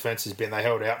Newcastle's defence has been. They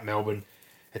held out Melbourne.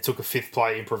 It took a fifth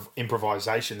play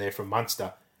improvisation there from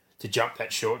Munster to jump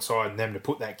that short side and them to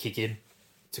put that kick in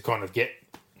to kind of get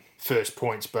first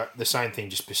points. But the same thing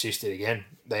just persisted again.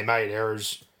 They made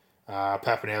errors.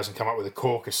 Pappenhausen come up with a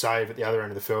corker save at the other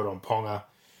end of the field on Ponga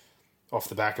off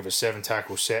the back of a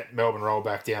 7-tackle set. Melbourne rolled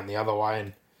back down the other way,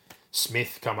 and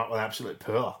Smith come up with an absolute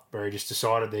pearler where he just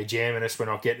decided they're jamming us, we're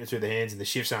not getting it through the hands, and the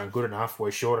shifts aren't good enough,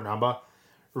 we're short a number.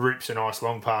 Rips a nice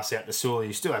long pass out to Sully.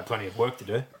 You still had plenty of work to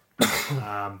do.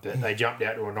 But they jumped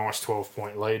out to a nice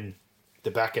 12-point lead, and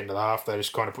the back end of the half, they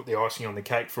just kind of put the icing on the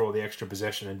cake for all the extra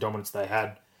possession and dominance they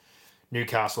had.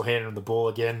 Newcastle handed them the ball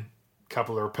again,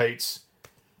 couple of repeats,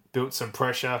 built some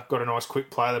pressure, got a nice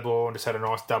quick play of the ball, and just had a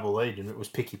nice double lead, and it was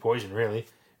picky poison, really.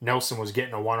 Nelson was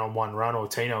getting a one-on-one run, or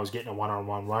Tino was getting a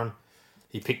one-on-one run.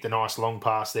 He picked a nice long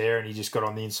pass there, and he just got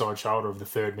on the inside shoulder of the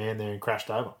third man there and crashed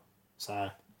over. So,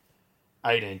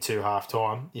 18-2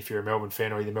 half-time. If you're a Melbourne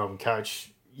fan or you're the Melbourne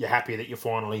coach, you're happy that you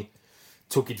finally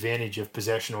took advantage of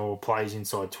possession or plays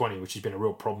inside 20, which has been a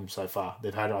real problem so far.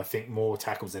 They've had, I think, more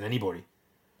tackles than anybody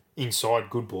inside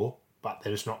good ball, but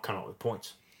they're just not coming up with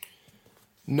points.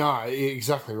 No,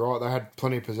 exactly right. They had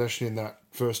plenty of possession in that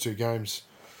first two games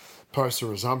post the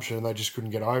resumption, and they just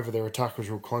couldn't get over. Their attack was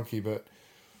real clunky, but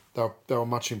they were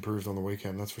much improved on the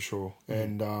weekend, that's for sure.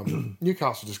 And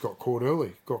Newcastle just got caught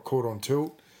early, got caught on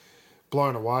tilt,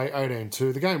 blown away,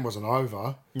 18-2. The game wasn't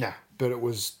over, but it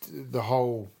was the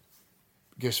whole,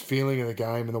 feeling of the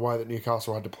game and the way that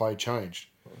Newcastle had to play changed.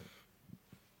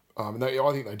 I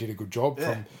think they did a good job.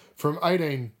 From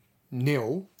 18-0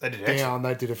 down,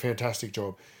 they did a fantastic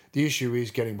job. The issue is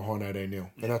getting behind 18-0,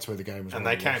 and that's where the game was. And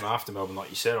they came after Melbourne, like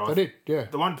you said. They did, yeah.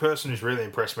 The one person who's really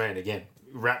impressed me, and again,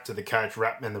 rap to the coach,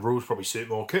 and the rules probably suit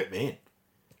more, Kurt Mann.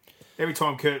 Every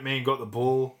time Kurt Mann got the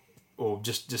ball or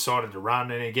just decided to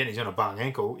run, and again, he's on a bung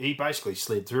ankle, he basically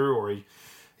slid through, or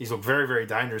he's looked very, very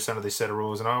dangerous under this set of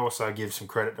rules. And I also give some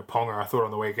credit to Ponga. I thought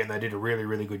on the weekend they did a really,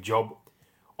 really good job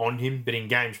on him. But in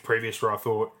games previous where I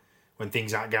thought when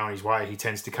things aren't going his way, he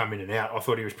tends to come in and out, I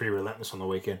thought he was pretty relentless on the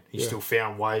weekend. He still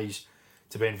found ways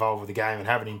to be involved with the game and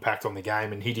have an impact on the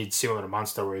game. And he did similar to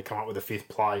Munster, where he come up with a fifth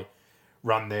play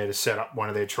run there to set up one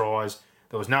of their tries.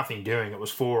 There was nothing doing. It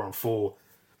was 4-on-4.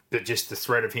 But just the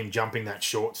threat of him jumping that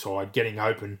short side, getting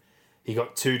open, he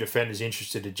got two defenders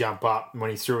interested to jump up. And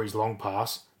when he threw his long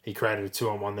pass, he created a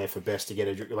 2-on-1 there for Best to get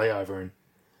a layover. And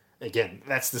again,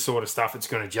 that's the sort of stuff that's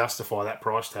going to justify that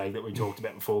price tag that we talked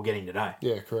about before getting today.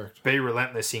 Yeah, correct. Be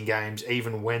relentless in games,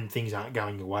 even when things aren't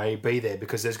going your way. Be there,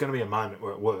 because there's going to be a moment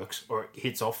where it works or it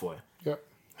hits off for you. Yep.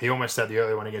 He almost had the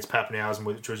early one against Pappenhausen,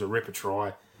 which was a ripper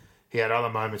try. He had other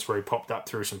moments where he popped up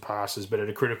through some passes, but at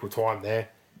a critical time there,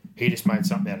 he just made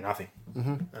something out of nothing.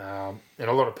 Mm-hmm. And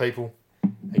a lot of people,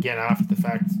 again, after the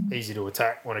fact, easy to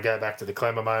attack, want to go back to the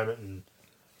Clemmer moment, and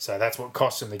so that's what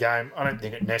cost him the game. I don't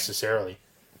think it necessarily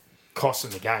cost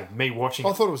him the game. Me watching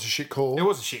I thought it was a shit call. It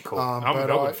was a shit call.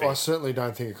 But I certainly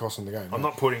don't think it cost him the game. I'm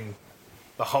not putting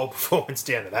the whole performance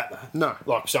down to that, though. No.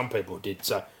 Like some people did.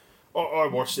 So I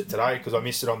watched it today because I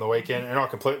missed it on the weekend, and I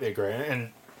completely agree.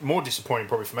 And more disappointing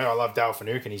probably for me, I love Dale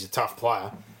Finucane. He's a tough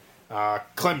player.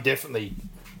 Clem definitely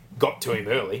got to him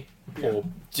early or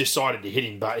decided to hit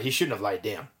him, but he shouldn't have laid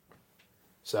down.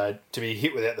 So to be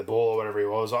hit without the ball or whatever he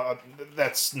was,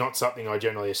 that's not something I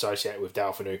generally associate with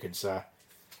Dale Finucane. So,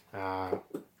 I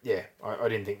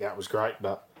didn't think that was great,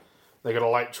 but they got a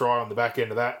late try on the back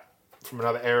end of that from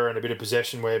another error and a bit of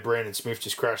possession where Brandon Smith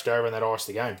just crashed over and that iced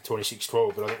the game,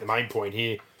 26-12. But I think the main point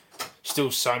here,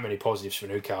 still so many positives for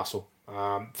Newcastle.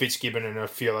 Fitzgibbon and a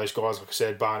few of those guys, like I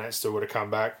said, Barnett still would have come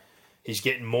back. he's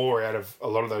getting more out of a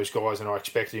lot of those guys than I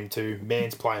expected him to.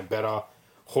 Mann's playing better.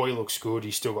 Hoy looks good.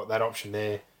 He's still got that option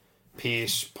there.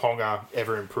 Pearce, Ponga,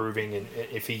 ever improving. And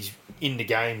if he's in the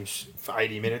games for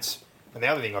 80 minutes. And the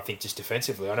other thing, I think, just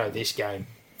defensively, I know this game,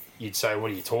 you'd say,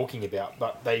 what are you talking about?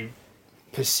 But they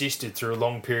persisted through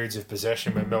long periods of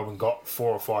possession when Melbourne got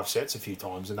 4 or 5 sets a few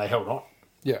times and they held on.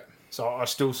 Yeah. So I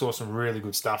still saw some really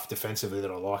good stuff defensively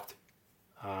that I liked.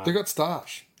 They got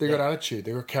starch. They got attitude.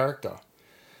 They got character.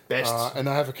 Best. And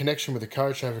they have a connection with the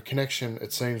coach. They have a connection,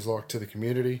 it seems like, to the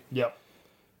community. Yep.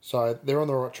 So they're on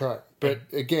the right track. But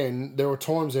again, there were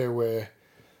times there where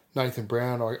Nathan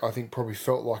Brown, I think, probably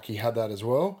felt like he had that as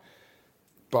well.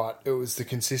 But it was the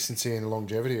consistency and the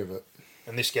longevity of it.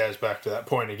 And this goes back to that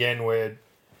point again where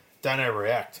don't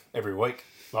overreact every week.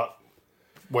 Like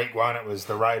week 1, it was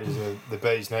the Raiders are the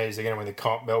bee's knees. They're going to win the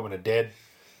comp. Melbourne are dead.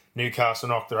 Newcastle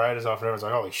knocked the Raiders off and everyone's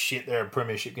like, holy shit, they're a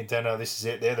premiership contender. This is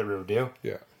it. They're the real deal.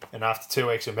 Yeah. And after 2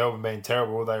 weeks of Melbourne being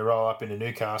terrible, they roll up into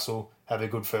Newcastle, have a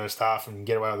good first half and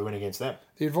get away with a win against them.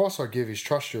 The advice I give is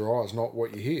trust your eyes, not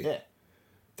what you hear.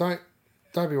 Yeah.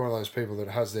 Don't be one of those people that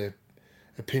has their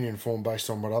opinion formed based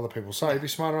on what other people say. Be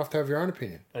smart enough to have your own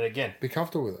opinion. And again, be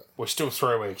comfortable with it. We're still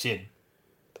 3 weeks in.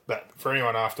 But for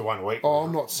anyone after 1 week... Oh,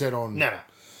 I'm not set on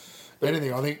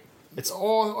anything. I think...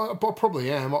 I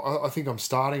probably am. I think I'm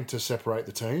starting to separate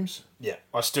the teams. Yeah.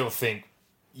 I still think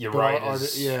your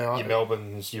Raiders, your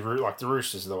Melbournes, like the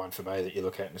Roosters are the one for me that you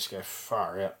look at and just go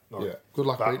far out. Like, good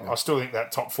luck beating them. I still think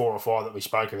that top 4 or 5 that we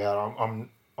spoke about,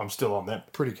 I'm still on them.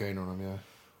 Pretty keen on them, yeah.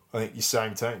 I think your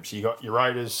same teams. You got your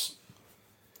Raiders,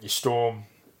 your Storm,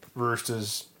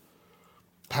 Roosters,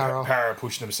 Para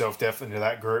pushing himself definitely into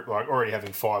that group, like already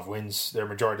having 5 wins. They're a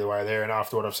majority of the way there, and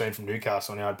after what I've seen from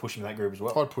Newcastle now, I'd push him in that group as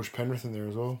well. I'd push Penrith in there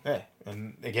as well. Yeah,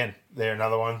 and again, they're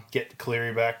another one. Get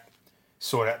Cleary back,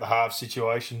 sort out the halves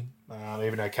situation.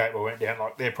 Even though Capewell went down,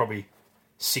 like they're probably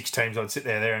 6 teams I'd sit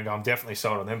there and go, I'm definitely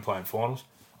sold on them playing finals.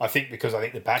 I think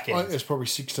the back end... There's probably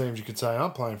 6 teams you could say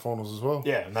aren't playing finals as well.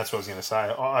 Yeah, and that's what I was going to say.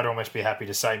 I'd almost be happy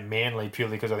to say Manly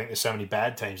purely because I think there's so many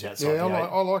bad teams outside the 8.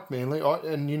 I like Manly.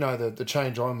 And you know the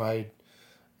change I made,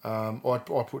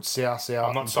 I put South out.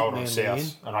 I'm not sold on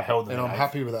South, and I held them and I'm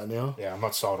happy with that now. Yeah, I'm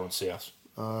not sold on South.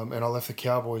 And I left the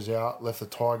Cowboys out, left the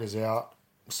Tigers out.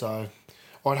 So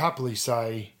I'd happily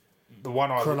say the one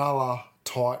Cronulla,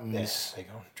 Titans,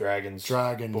 Dragons,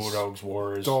 Bulldogs,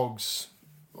 Warriors, Dogs.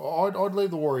 I'd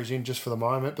leave the Warriors in just for the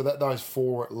moment, but those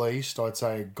 4 at least, I'd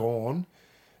say, are gone.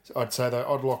 I'd say that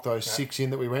I'd lock those 6 in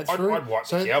that we went through. I'd wipe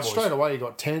the Cowboys. Straight away, you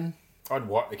got 10. I'd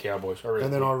wipe the Cowboys. I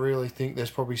really think there's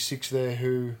probably 6 there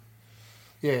who,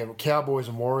 Cowboys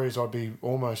and Warriors, I'd be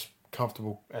almost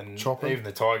comfortable chopping. Even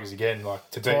the Tigers again,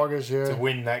 like to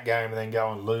win that game and then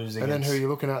go and lose. And then who are you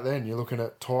looking at then? You're looking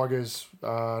at Tigers,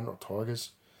 not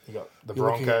Tigers. You got the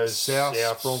Broncos,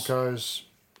 South Broncos.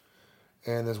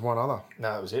 And there's one other.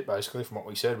 No, that was it, basically, from what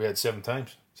we said. We had 7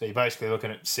 teams. So you're basically looking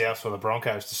at South or the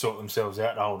Broncos to sort themselves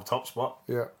out to hold the top spot.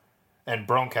 Yeah. And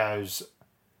Broncos,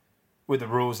 with the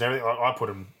rules and everything, like I put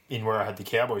them in where I had the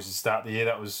Cowboys to start the year.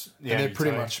 That was the only they're pretty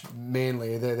team. much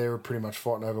Manly. They were pretty much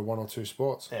fighting over 1 or 2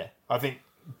 spots. Yeah. I think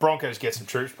Broncos get some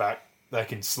troops back. They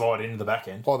can slide into the back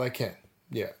end. Oh, they can.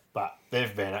 Yeah. But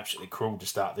they've been absolutely cruel to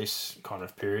start this kind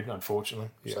of period, unfortunately.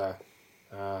 Yeah.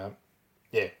 So,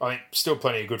 I think still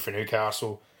plenty of good for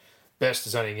Newcastle. Best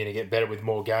is only going to get better with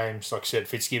more games. Like I said,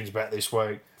 Fitzgibbon's back this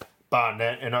week.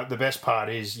 Barnett. And the best part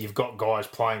is you've got guys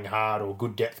playing hard or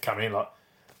good depth coming in. Like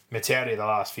Matauti the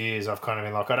last few years, I've kind of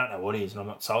been like, I don't know what he is and I'm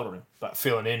not sold on him. But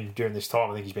filling in during this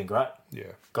time, I think he's been great.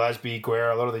 Yeah. Glasby,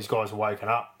 Guerra, a lot of these guys are waking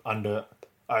up under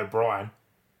O'Brien.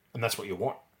 And that's what you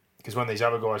want. Because when these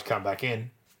other guys come back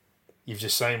in, you've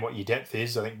just seen what your depth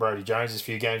is. I think Brodie Jones'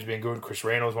 few games have been good. Chris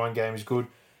Randall's one game is good.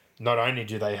 Not only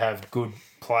do they have good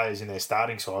players in their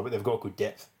starting side, but they've got good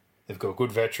depth. They've got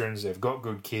good veterans. They've got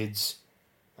good kids.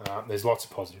 There's lots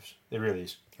of positives. There really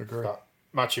is. Agree. But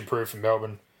much improved from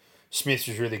Melbourne. Smith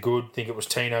was really good. I think it was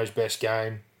Tino's best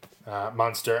game.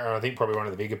 Munster, and I think probably one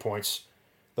of the bigger points,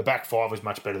 the back 5 was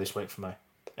much better this week for me.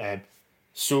 And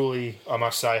Sully, I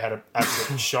must say, had an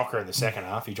absolute shocker in the second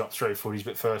half. He dropped 3 footies,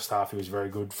 but first half he was very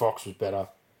good. Fox was better.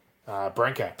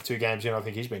 Branko, 2 games in, I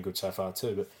think he's been good so far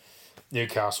too. But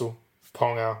Newcastle,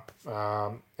 Ponga,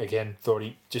 again, thought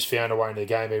he just found a way into the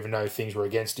game even though things were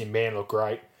against him. Man looked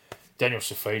great. Daniel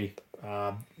Safidi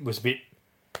was a bit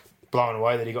blown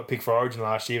away that he got picked for Origin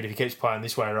last year, but if he keeps playing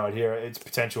this way right here, it's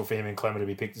potential for him and Clemmer to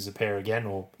be picked as a pair again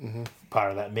or part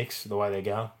of that mix, the way they're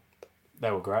going.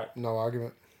 They were great. No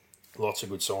argument. Lots of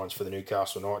good signs for the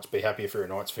Newcastle Knights. Be happy if you're a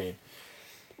Knights fan.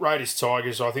 Raiders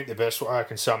Tigers, I think the best way I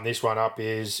can sum this one up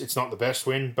is it's not the best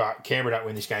win, but Canberra don't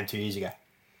win this game 2 years ago.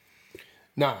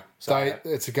 No, So,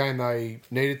 it's a game they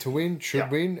needed to win, should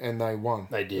win, and they won.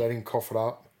 They did. They didn't cough it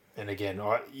up. And again,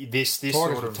 this Tigers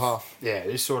sort were of tough. Yeah,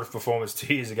 this sort of performance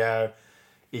 2 years ago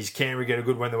is Canberra get a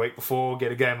good win the week before,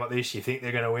 get a game like this, you think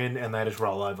they're going to win, and they just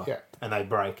roll over and they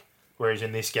break. Whereas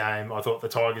in this game, I thought the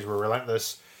Tigers were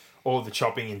relentless. All the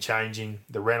chopping and changing,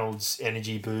 the Reynolds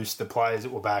energy boost, the players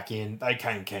that were back in, they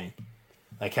came keen.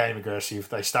 They came aggressive.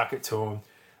 They stuck it to them.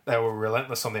 They were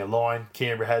relentless on their line.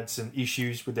 Canberra had some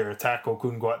issues with their attack or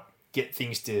couldn't quite get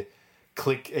things to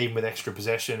click even with extra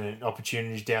possession and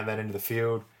opportunities down that end of the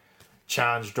field.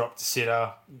 Charnge dropped the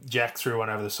sitter. Jack threw one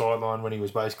over the sideline when he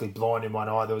was basically blind in one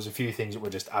eye. There was a few things that were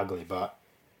just ugly, but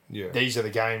these are the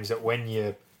games that when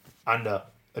you're under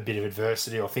a bit of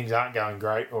adversity or things aren't going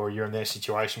great or you're in their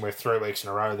situation where 3 weeks in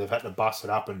a row they've had to bust it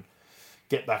up and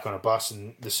get back on a bus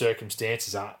and the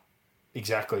circumstances aren't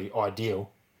exactly ideal,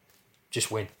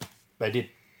 just win. They did.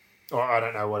 I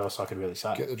don't know what else I could really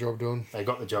say. Get the job done. They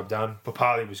got the job done.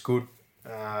 Papali was good.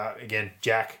 Again,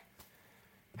 Jack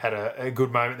had a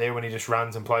good moment there when he just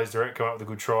runs and plays direct, come up with a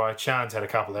good try. Charnze had a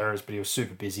couple of errors, but he was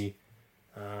super busy.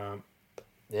 I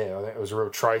think it was a real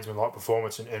tradesman-like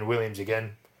performance. And Williams,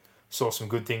 again, saw some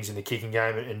good things in the kicking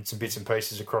game and some bits and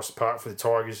pieces across the park for the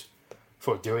Tigers.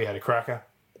 Thought Dewey had a cracker.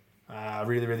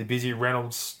 Really, really busy.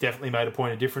 Reynolds definitely made a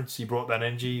point of difference. He brought that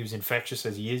energy. He was infectious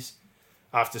as he is.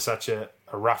 After such a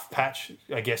rough patch,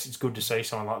 I guess it's good to see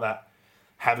someone like that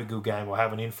have a good game or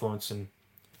have an influence. And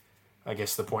I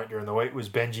guess the point during the week was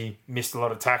Benji missed a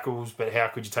lot of tackles, but how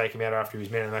could you take him out after he was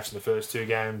man of the match in the first 2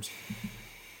 games?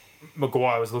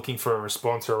 Maguire was looking for a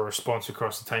response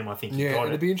across the team. I think he got it.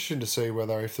 It'd be interesting to see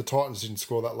whether if the Titans didn't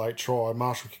score that late try,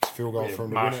 Marshall kicks a field goal for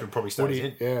him. Marshall probably stays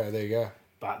in. Yeah, there you go.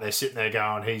 But they're sitting there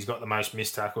going, he's got the most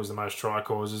missed tackles, the most try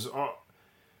causes.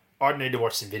 I'd need to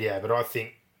watch some video, but I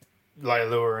think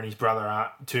Leilua and his brother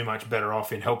aren't too much better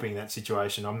off in helping that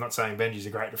situation. I'm not saying Benji's a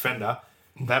great defender.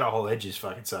 That whole edge is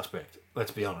fucking suspect.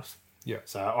 Let's be honest. Yeah.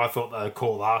 So I thought the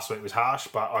call last week was harsh,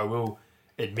 but I will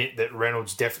admit that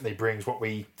Reynolds definitely brings what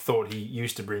we thought he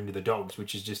used to bring to the Dogs,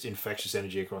 which is just infectious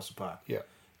energy across the park. Yeah.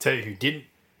 Tell you who didn't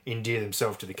endear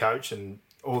themselves to the coach, and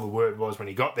all the word was when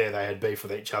he got there they had beef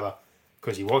with each other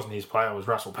because he wasn't his player, was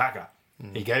Russell Packer.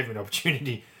 He gave him an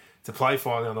opportunity to play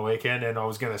finally on the weekend, and I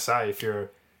was going to say, if you're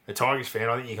a Tigers fan,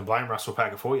 I think you can blame Russell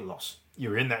Packer for your loss.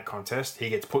 You were in that contest. He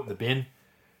gets put in the bin.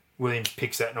 Williams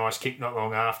picks that nice kick not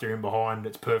long after in behind.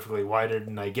 It's perfectly weighted,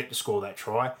 and they get to score that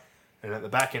try. And at the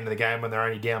back end of the game, when they're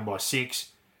only down by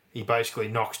 6, he basically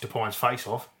knocks DePine's face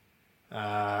off.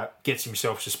 Gets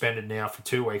himself suspended now for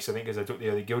 2 weeks, I think, because they took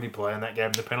the other guilty play, and that gave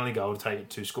him the penalty goal to take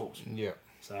it 2 scores. Yeah.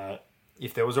 So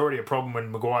if there was already a problem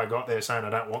when Maguire got there saying, I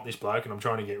don't want this bloke and I'm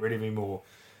trying to get rid of him or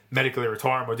medically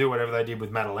retire him or do whatever they did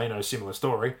with Madaleno, similar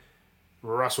story,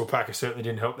 Russell Packer certainly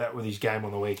didn't help that with his game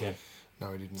on the weekend.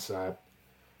 No, he didn't. So,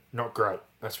 not great,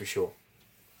 that's for sure.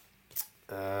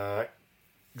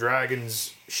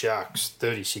 Dragons, Sharks,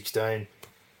 30-16.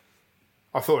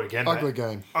 I thought again... Ugly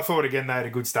game. I thought again they had a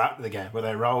good start to the game where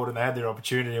they rolled and they had their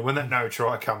opportunity. And when that no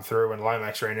try come through and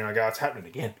Lomax ran in, I go, it's happening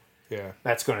again. Yeah.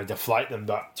 That's going to deflate them.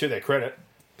 But to their credit,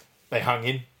 they hung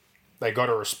in. They got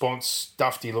a response.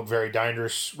 Dufty looked very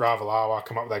dangerous. Ravalawa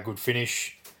come up with that good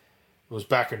finish. It was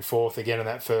back and forth again in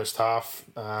that first half.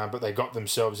 But they got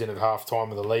themselves in at half-time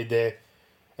with a lead there.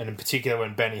 And in particular,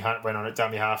 when Benny Hunt went on at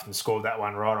dummy half and scored that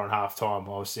one right on half-time,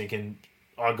 I was thinking,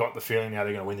 I got the feeling now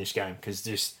they're going to win this game because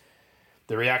just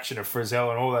the reaction of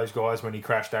Frizzell and all those guys when he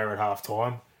crashed over at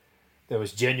half-time, there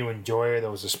was genuine joy,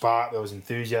 there was a spark, there was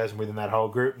enthusiasm within that whole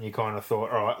group, and you kind of thought,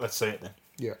 all right, let's see it then.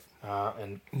 Yeah.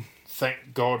 And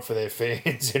thank God for their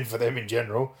fans and for them in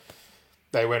general.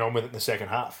 They went on with it in the second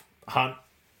half. Hunt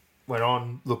went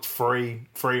on, looked free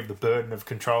of the burden of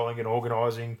controlling and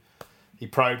organising. He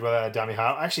probed without a dummy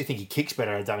half. I actually think he kicks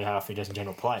better at a dummy half than he does in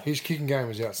general play. His kicking game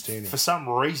was outstanding. For some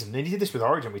reason, and he did this with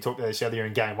Origin. We talked about this the other year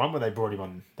in game 1 where they brought him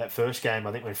on that first game,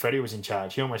 I think when Freddie was in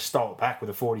charge. He almost stole it back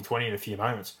with a 40-20 in a few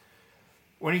moments.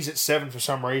 When he's at 7, for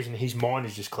some reason, his mind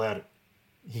is just clouded.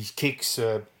 His kicks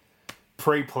are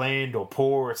pre-planned or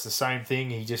poor. It's the same thing.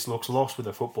 He just looks lost with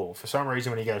the football. For some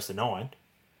reason, when he goes to 9,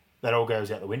 that all goes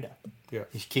out the window. Yeah.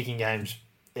 His kicking game's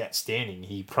outstanding.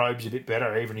 He probes a bit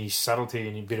better. Even his subtlety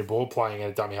and a bit of ball playing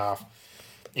at a dummy half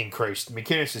increased.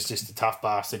 McInnes is just a tough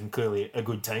bastard and clearly a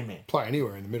good team man. Play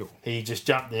anywhere in the middle. He just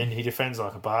jumped in. He defends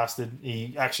like a bastard.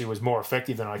 He actually was more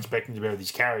effective than I expected him to be with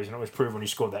his carries, and it was proven when he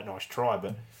scored that nice try.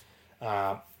 But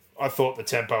I thought the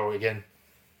tempo, again,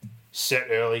 set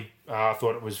early. I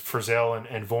thought it was Frizzell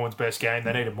and Vaughan's best game.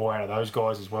 They needed more out of those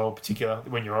guys as well, particularly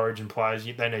when you're Origin players.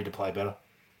 They need to play better.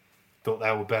 Thought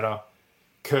they were better.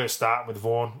 Kerr starting with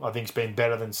Vaughan, I think, has been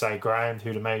better than, say, Graham,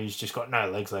 who to me has just got no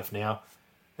legs left now.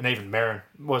 And even Merrin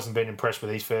wasn't been impressed with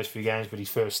his first few games, but his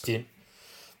first stint,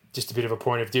 just a bit of a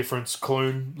point of difference.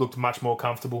 Clune looked much more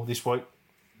comfortable this week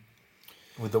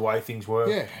with the way things were.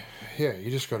 Yeah.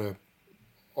 You just got to,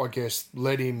 I guess,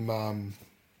 let him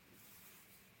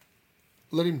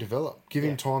develop. Give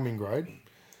him time in grade.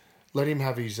 Let him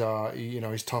have his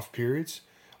his tough periods.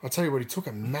 I'll tell you what, he took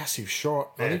a massive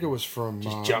shot. I think it was from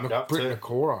just jumped up Britt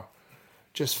Nakora.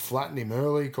 Just flattened him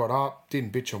early, got up,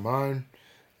 didn't bitch or moan,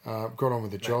 got on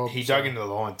with the job. He dug into the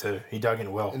line too. He dug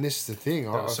in well. And this is the thing.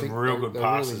 I some think real good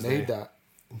passes they really need that.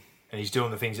 And he's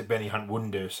doing the things that Benny Hunt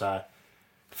wouldn't do. So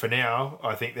for now,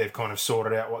 I think they've kind of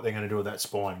sorted out what they're going to do with that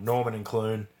spine. Norman and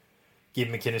Clune, give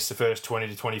McInnes the first 20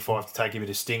 to 25 to take a bit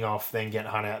of sting off, then get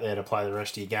Hunt out there to play the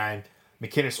rest of your game.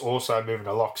 McInnes also moving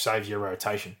to lock saves your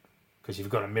rotation because you've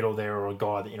got a middle there or a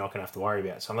guy that you're not going to have to worry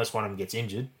about. So unless one of them gets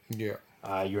injured, you're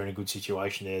in a good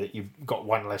situation there that you've got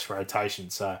one less rotation.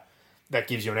 So that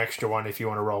gives you an extra one if you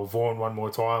want to roll Vaughan one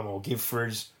more time or give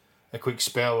Frizz a quick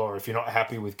spell, or if you're not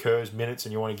happy with Kerr's minutes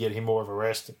and you want to get him more of a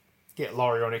rest, get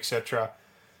Laurie on, etc.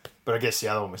 But I guess the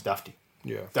other one was Dufty.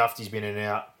 Yeah. Dufty's been in and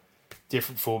out,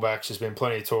 different fullbacks. There's been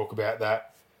plenty of talk about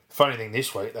that. Funny thing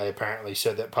this week, they apparently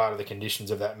said that part of the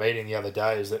conditions of that meeting the other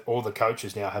day is that all the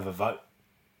coaches now have a vote.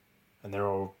 And they're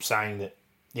all saying that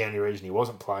the only reason he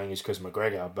wasn't playing is because of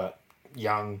McGregor, but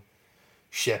Young,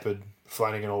 Shepherd,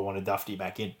 Flanagan all wanted Dufty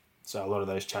back in. So a lot of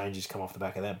those changes come off the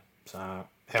back of them. So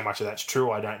how much of that's true,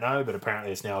 I don't know, but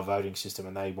apparently it's now a voting system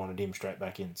and they wanted him straight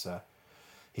back in. So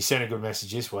he sent a good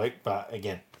message this week, but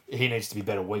again, he needs to be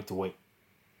better week to week,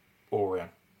 all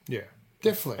round. Yeah,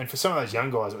 definitely. And for some of those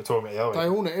young guys that we're talking about the other they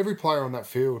week, all know, every player on that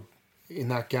field in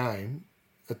that game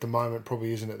at the moment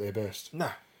probably isn't at their best. No.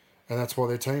 And that's why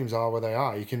their teams are where they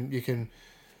are. You can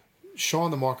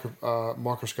shine the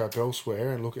microscope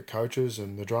elsewhere and look at coaches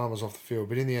and the dramas off the field,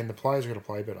 but in the end, the players are going to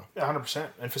play better. 100%.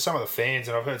 And for some of the fans,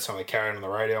 and I've heard some of the carrying on the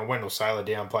radio, and Wendell Saylor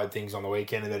downplayed things on the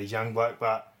weekend about his young bloke,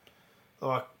 but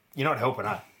like, you're not helping,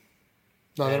 eh?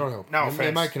 No, they're not helping. No They're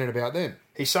offence. making it about them.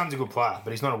 His son's a good player,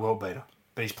 but he's not a world beater.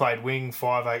 But he's played wing,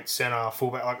 5'8", centre,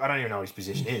 fullback. Like, I don't even know what his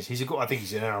position is. He's a good. I think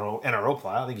he's an NRL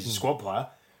player. I think he's a squad player.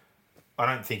 I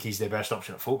don't think he's their best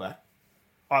option at fullback.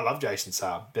 I love Jason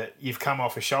Saab, but you've come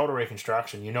off a shoulder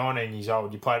reconstruction. You're 19 years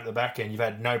old. You played at the back end. You've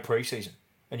had no preseason,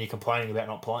 and you're complaining about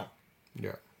not playing.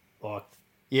 Yeah. Like,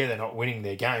 yeah, they're not winning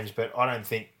their games, but I don't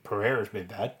think Pereira's been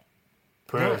bad.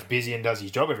 Pereira's busy and does his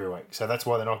job every week, so that's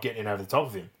why they're not getting in over the top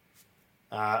of him.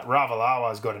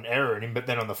 Ravalawa's got an error in him, but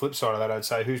then on the flip side of that, I'd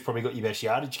say, who's probably got your best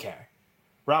yardage carry?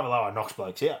 Ravalawa knocks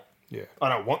blokes out. Yeah. I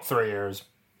don't want 3 errors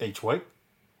each week,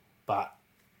 but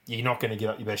you're not going to get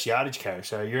up your best yardage carry,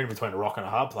 so you're in between a rock and a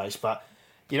hard place, but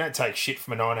you don't take shit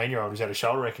from a 19-year-old who's had a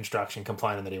shoulder reconstruction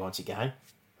complaining that he wants a game.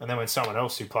 And then when someone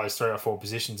else who plays 3 or 4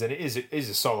 positions, and is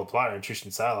a solid player, and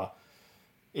Tristan Saylor,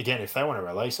 again, if they want to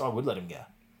release, I would let him go.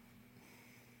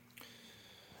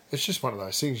 It's just one of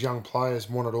those things. Young players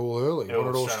want it all early, want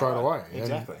it all straight away.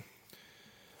 Exactly. And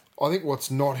I think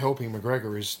what's not helping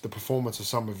McGregor is the performance of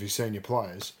some of his senior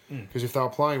players. Because if they were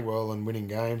playing well and winning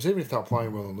games, even if they were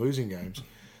playing well and losing games,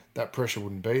 that pressure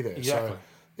wouldn't be there. Exactly.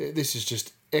 So this is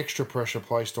just extra pressure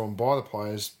placed on by the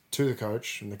players to the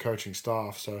coach and the coaching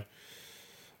staff. So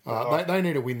they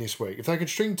need a win this week. If they can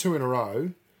string 2 in a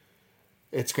row,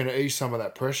 it's going to ease some of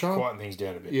that pressure. Quieten things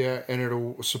down a bit. Yeah, and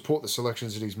it'll support the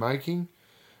selections that he's making.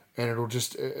 And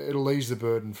it'll ease the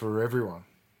burden for everyone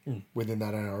within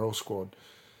that NRL squad.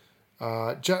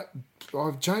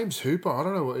 James Hooper, I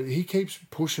don't know, he keeps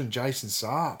pushing Jason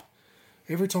Saab.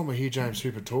 Every time I hear James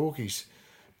Hooper talk, he's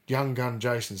young gun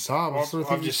Jason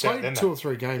Saab. He's played 2 or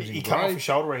 3 games in He come off a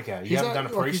shoulder recount. You haven't done a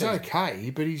preseason. He's okay,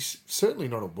 but he's certainly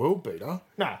not a world beater.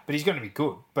 No, but he's going to be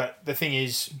good. But the thing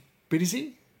is... But is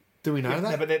he? Do we know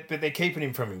that? No, but they're keeping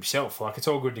him from himself. Like, it's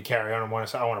all good to carry on and want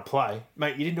to say, I want to play.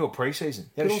 Mate, you didn't do a preseason.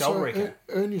 You had a shoulder recount.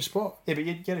 Earn your spot. Yeah, but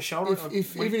you had a shoulder...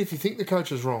 Even if you think the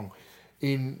coach is wrong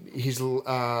in his,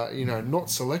 not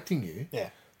selecting you,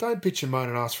 don't bitch and moan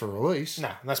and ask for a release.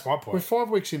 No, that's my point. We're 5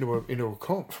 weeks into a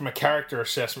comp. From a character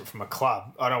assessment from a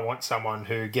club, I don't want someone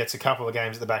who gets a couple of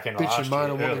games at the back end of Bitch last and moan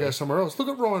year and want to go somewhere else. Look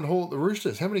at Ryan Hall at the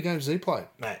Roosters. How many games has he played?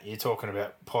 Mate, you're talking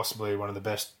about possibly one of the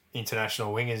best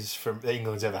international wingers that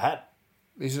England's ever had.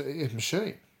 He's a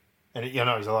machine. And he's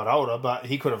a lot older, but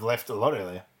he could have left a lot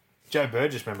earlier. Joe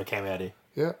Burgess, remember, came out here.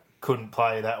 Yeah. Couldn't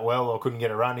play that well or couldn't get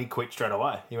a run. He quit straight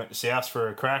away. He went to South for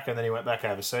a crack and then he went back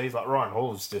overseas. Like, Ryan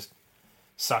Hall's just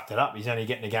sucked it up. He's only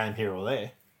getting a game here or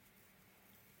there.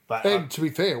 But and to be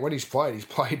fair, when he's played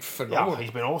phenomenal. Yeah,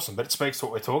 he's been awesome, but it speaks to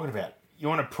what we're talking about. You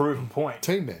want to prove a point.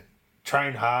 Team man.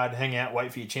 Train hard, hang out,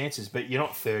 wait for your chances. But you're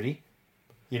not 30.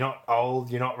 You're not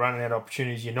old. You're not running out of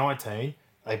opportunities. You're 19.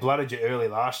 They blooded you early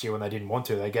last year when they didn't want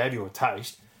to. They gave you a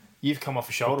taste. You've come off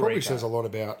a shoulder. It probably says a lot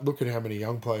about. Look at how many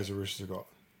young players the Roosters have got.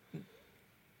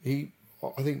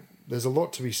 I think there's a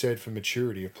lot to be said for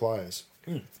maturity of players.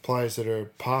 Players that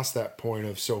are past that point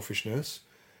of selfishness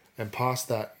and past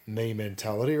that me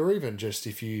mentality, or even just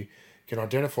if you can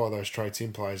identify those traits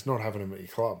in players, not having them at your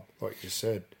club, like you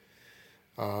said.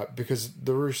 Because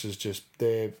the Roosters just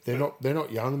they're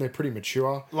not young, they're pretty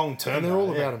mature, long term, and they're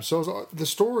all about themselves.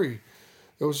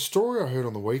 There was a story I heard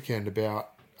on the weekend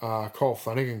about Kyle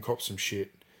Flanagan copped some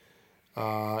shit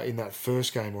in that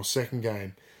first game or second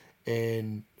game,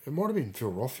 and it might have been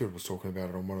Phil Rothfield was talking about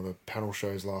it on one of the panel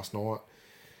shows last night,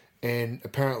 and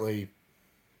apparently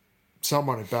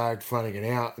someone had bagged Flanagan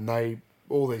out, and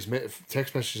all these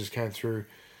text messages came through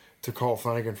to Kyle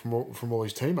Flanagan from all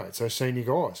his teammates, those senior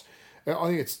guys. I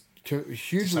think it's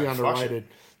hugely underrated.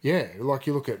 Yeah, like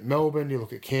you look at Melbourne, you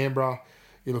look at Canberra,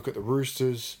 you look at the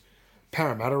Roosters,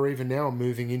 Parramatta even now are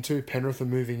moving into, Penrith are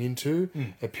moving into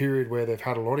a period where they've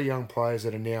had a lot of young players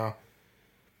that are now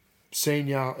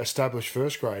senior, established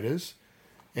first graders,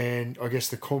 and I guess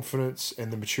the confidence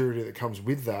and the maturity that comes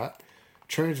with that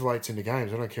translates into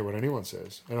games. I don't care what anyone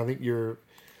says. And I think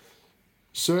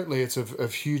certainly it's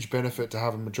of huge benefit to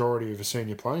have a majority of a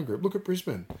senior playing group. Look at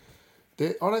Brisbane.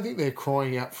 I don't think they're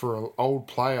crying out for an old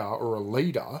player or a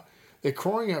leader. They're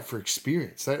crying out for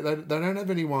experience. They don't have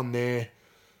anyone there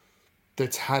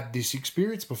that's had this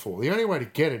experience before. The only way to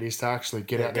get it is to actually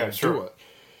get out there and do it.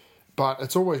 But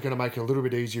it's always going to make it a little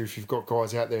bit easier if you've got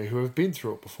guys out there who have been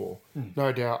through it before.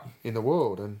 No doubt in the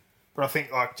world. But I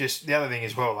think, like, just the other thing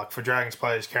as well, like, for Dragons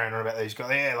players carrying on about these guys,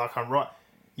 yeah, like, I'm right.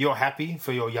 You're happy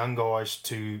for your young guys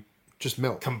to just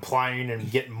melt, complain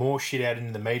and get more shit out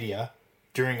into the media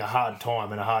during a hard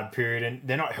time and a hard period, and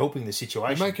they're not helping the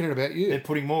situation. They're making it about you. They're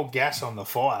putting more gas on the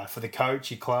fire for the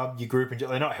coach, your club, your group, and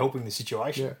they're not helping the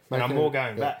situation. Yeah, and I'm more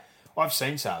going back. I've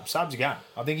seen Subs. Subs are going.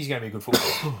 I think he's going to be a good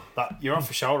footballer. But you're off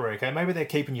the shoulder, okay? Maybe they're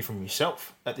keeping you from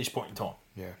yourself at this point in time.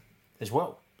 Yeah. As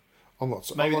well. I'm not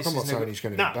saying he's going to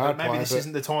be a bad player. Maybe this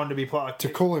isn't the time to be playing. To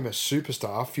call him a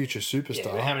superstar, future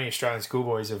superstar. Yeah, how many Australian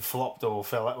schoolboys have flopped or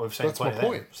fell out? We've seen That's my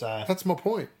point. That's my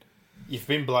point. You've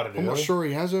been blooded I'm not sure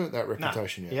he has earned that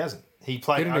reputation yet. He hasn't. He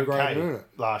played okay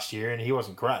last year and he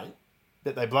wasn't great.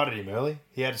 But they blooded him early.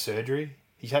 He had surgery.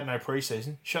 He's had no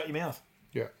pre-season. Shut your mouth.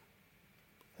 Yeah.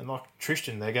 And like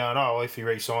Tristan, they're going, oh, well, if he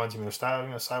re-signs him, he'll stay. I'm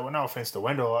going to say, well, no offence to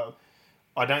Wendell.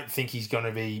 I don't think he's going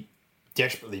to be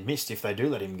desperately missed if they do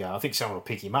let him go. I think someone will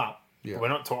pick him up. Yeah. We're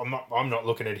not. I'm not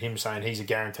looking at him saying he's a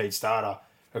guaranteed starter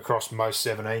across most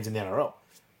 17s in the NRL.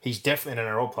 He's definitely an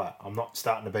NRL player. I'm not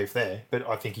starting to beef there, but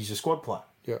I think he's a squad player.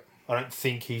 Yeah. I don't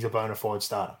think he's a bona fide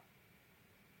starter.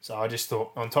 So I just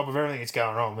thought, on top of everything that's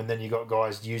going on, and then you got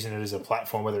guys using it as a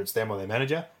platform, whether it's them or their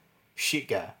manager, shit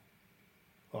go.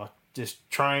 Like, just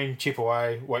train, chip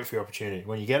away, wait for your opportunity.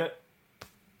 When you get it,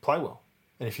 play well.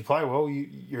 And if you play well,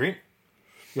 you're in.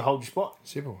 You hold your spot.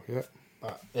 Simple, yeah.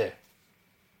 But, yeah.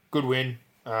 Good win.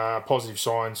 Positive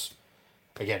signs.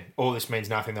 Again, all this means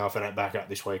nothing though if they don't back up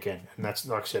this weekend. And that's,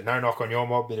 like I said, no knock on your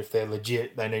mob, but if they're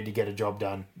legit, they need to get a job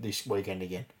done this weekend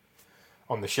again.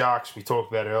 On the Sharks, we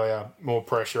talked about earlier, more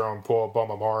pressure on poor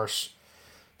Bomber Morris.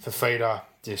 Fafita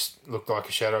just looked like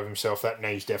a shadow of himself. That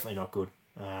knee's definitely not good.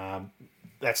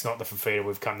 That's not the Fafita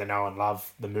we've come to know and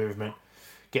love. The movement,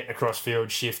 getting across field,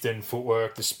 shifting,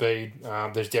 footwork, the speed.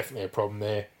 There's definitely a problem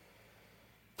there.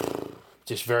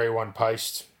 Just very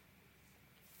one-paced.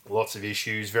 Lots of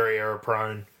issues, very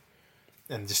error-prone.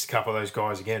 And just a couple of those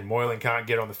guys again. Moylan can't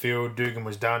get on the field. Dugan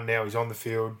was done, now he's on the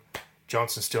field.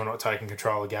 Johnson's still not taking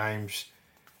control of games.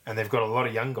 And they've got a lot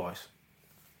of young guys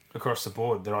across the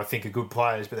board that I think are good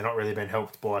players, but they're not really been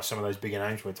helped by some of those bigger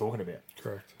names we're talking about.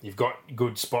 Correct. You've got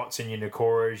good spots in your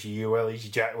Nakoras, your ULEs,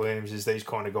 your Jack Williamses, these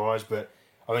kind of guys, but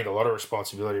I think a lot of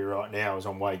responsibility right now is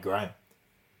on Wade Graham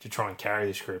to try and carry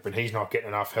this group, and he's not getting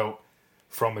enough help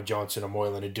from a Johnson, a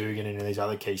Moylan, a Dugan, and these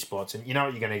other key spots. And you know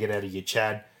what you're going to get out of your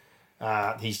Chad.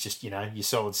 He's just, your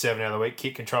solid 7 out of the week,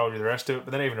 kick control to the rest of it,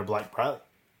 but then even a Blake Praley.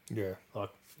 Yeah. Like,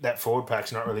 that forward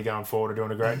pack's not really going forward or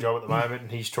doing a great job at the moment,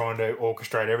 and he's trying to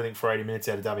orchestrate everything for 80 minutes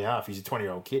out of dummy half. He's a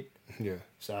 20-year-old kid. Yeah.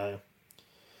 So,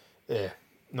 yeah,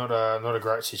 not a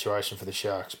great situation for the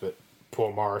Sharks, but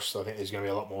poor Morris, I think there's going to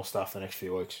be a lot more stuff the next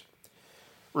few weeks.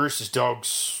 Roosters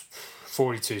Dogs,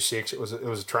 42-6. It was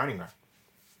a training run.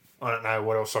 I don't know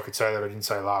what else I could say that I didn't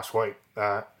say last week.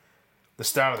 The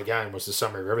start of the game was the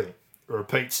summary of everything. A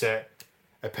repeat set,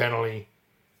 a penalty,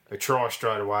 a try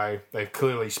straight away. They've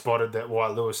clearly spotted that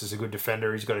Wyatt Lewis is a good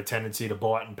defender. He's got a tendency to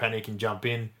bite and panic and jump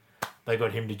in. They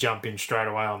got him to jump in straight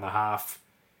away on the half.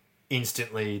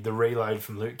 Instantly, the reload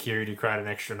from Luke Keary to create an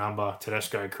extra number.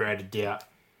 Tedesco created doubt.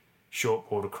 short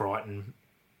ball to Crichton.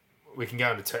 We can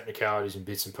go into technicalities and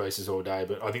bits and pieces all day,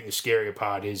 but I think the scarier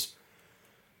part is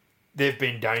they've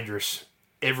been dangerous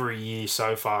every year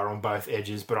so far on both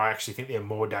edges, but I actually think they're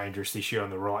more dangerous this year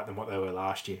on the right than what they were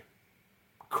last year.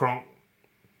 Cronk,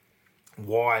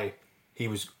 why he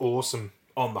was awesome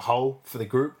on the whole for the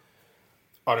group,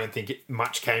 I don't think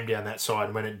much came down that side.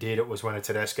 And when it did, it was when a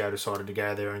Tedesco decided to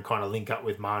go there and kind of link up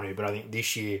with Manu. But I think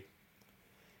this year,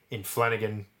 in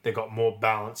Flanagan, they've got more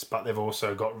balance, but they've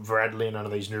also got Bradley under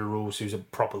these new rules, who's a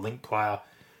proper link player.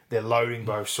 They're loading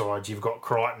both sides. You've got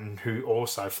Crichton, who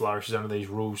also flourishes under these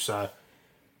rules. So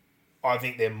I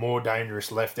think they're more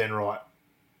dangerous left and right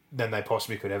than they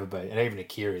possibly could ever be. And even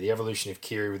Akiri, the evolution of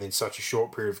Akiri within such a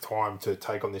short period of time to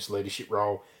take on this leadership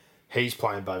role, he's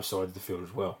playing both sides of the field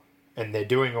as well. And they're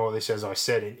doing all this, as I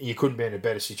said, and you couldn't be in a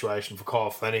better situation for Kyle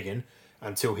Flanagan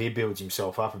until he builds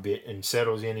himself up a bit and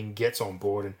settles in and gets on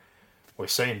board. And we're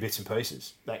seeing bits and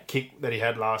pieces. That kick that he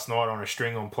had last night on a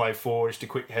string on play 4, just a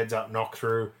quick heads-up knock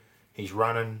through. He's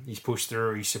running, he's pushed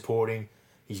through, he's supporting.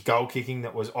 His goal kicking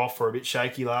that was off for a bit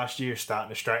shaky last year is starting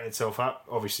to straighten itself up.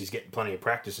 Obviously, he's getting plenty of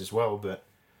practice as well, but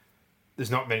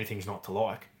there's not many things not to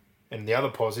like. And the other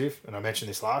positive, and I mentioned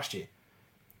this last year,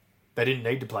 they didn't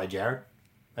need to play Jared.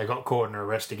 They got caught in an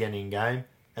arrest again in game,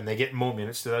 and they're getting more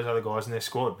minutes to those other guys in their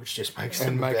squad, which just makes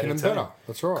them better.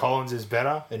 That's right. Collins is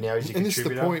better, and now he's a contributor. And this is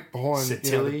the point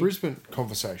behind the Brisbane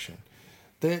conversation.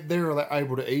 They're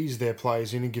able to ease their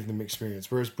players in and give them experience,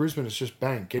 whereas Brisbane is just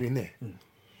bang, get in there.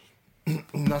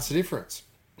 And that's the difference.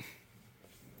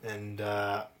 And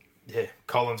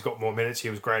Collins got more minutes. He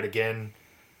was great again.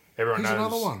 Everyone knows.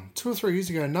 Another one. 2 or 3 years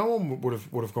ago, no one would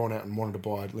have gone out and wanted to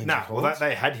buy Lindsay Collins. Well,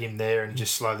 they had him there and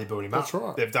just slowly built him up. That's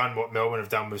right. They've done what Melbourne have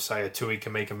done with, say, a Tui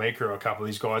Kamika or a couple of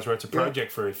these guys where it's a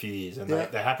project for a few years, and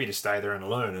they're happy to stay there and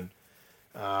learn. And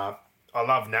I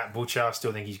love Nat Butcher. I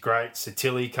still think he's great.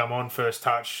 Satilli, come on, first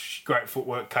touch, great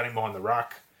footwork, cut him behind the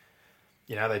ruck.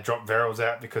 You know, they dropped Verrills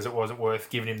out because it wasn't worth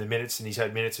giving him the minutes, and he's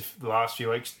had minutes the last few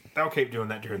weeks. They'll keep doing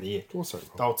that during the year.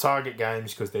 They'll target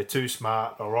games because they're too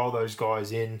smart. They'll roll those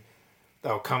guys in.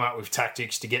 They'll come up with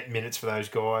tactics to get minutes for those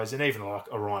guys, and even like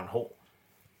Orion Hall.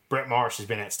 Brett Morris has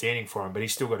been outstanding for him, but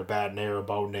he's still got a bad knee or a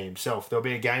bold knee himself. There'll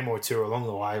be a game or two along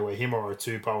the way where him or a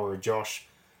Tupou or a Josh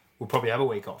will probably have a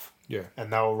week off. Yeah.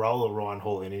 And they'll roll Orion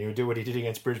Hall in, and he'll do what he did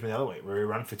against Brisbane the other week, where he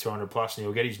run for 200 plus, and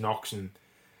he'll get his knocks and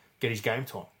get his game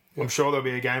time. Yeah. I'm sure there'll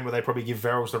be a game where they probably give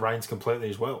Verrills the reins completely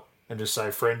as well, and just say,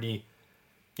 Friendy,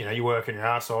 you know, you're working your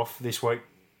ass off this week,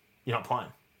 you're not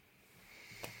playing.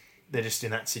 They're just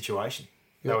in that situation.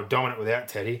 They were dominant without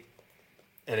Teddy.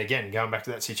 And again, going back to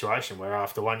that situation where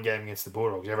after one game against the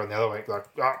Bulldogs, everyone the other week,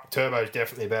 Turbo's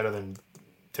definitely better than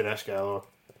Tedesco.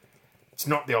 It's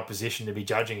not the opposition to be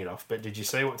judging it off, but did you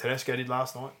see what Tedesco did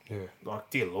last night? Yeah.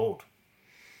 Dear Lord.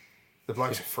 The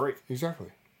bloke's a freak. Exactly.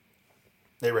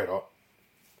 They're red hot.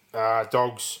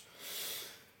 Dogs,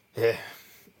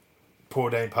 poor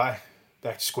Dean Pay.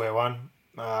 Back to square one.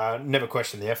 Never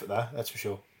questioned the effort, though, that's for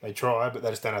sure. They try, but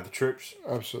they just don't have the troops.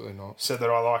 Absolutely not. Said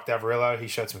that I liked Averillo. He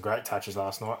showed some great touches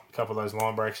last night. A couple of those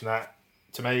line breaks and that.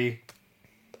 To me,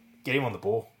 get him on the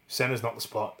ball. Centre's not the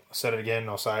spot. I said it again,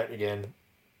 I'll say it again.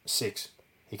 6.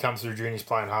 He comes through juniors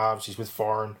playing halves. He's with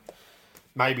foreign.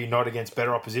 Maybe not against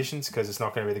better oppositions because it's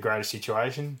not going to be the greatest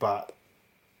situation, but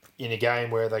in a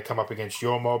game where they come up against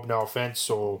your mob, no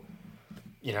offence, or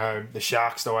you know, the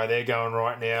Sharks the way they're going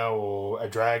right now, or a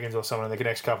Dragons or someone in the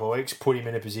next couple of weeks, put him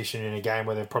in a position in a game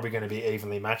where they're probably going to be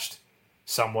evenly matched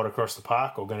somewhat across the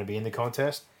park or going to be in the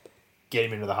contest, get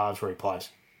him into the halves where he plays.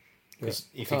 Because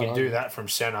if he can do that from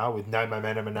centre with no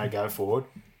momentum and no go forward,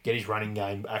 get his running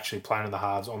game actually playing in the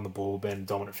halves on the ball, being a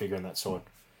dominant figure in that side.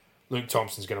 Luke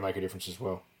Thompson's going to make a difference as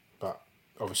well. But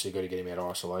obviously you've got to get him out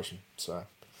of isolation. So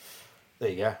there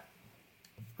you go.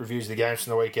 Reviews of the games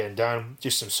from the weekend done.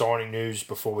 Just some signing news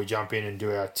before we jump in and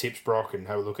do our tips, Brock, and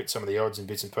have a look at some of the odds and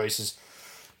bits and pieces.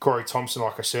 Corey Thompson,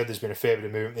 like I said, there's been a fair bit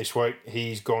of movement this week.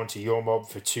 He's gone to your mob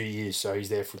for 2 years, so he's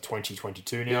there for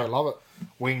 2022 now. Yeah, I love it.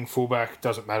 Wing, fullback,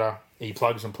 doesn't matter. He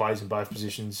plugs and plays in both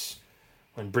positions.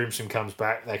 When Brimson comes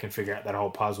back, they can figure out that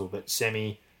whole puzzle. But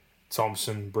Semi,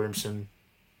 Thompson, Brimson,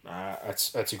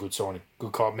 that's a good signing.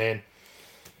 Good club, man.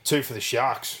 2 for the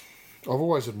Sharks. I've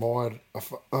always admired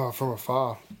from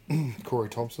afar Corey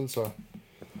Thompson, so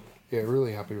yeah,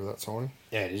 really happy with that signing.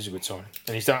 Yeah, it is a good signing.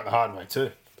 And he's done it the hard way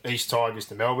too. East Tigers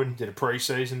to Melbourne, did a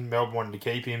pre-season. Melbourne wanted to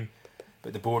keep him,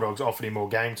 but the Bulldogs offered him more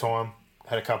game time.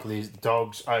 Had a couple of these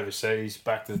Dogs overseas,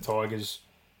 back to the Tigers.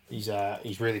 He's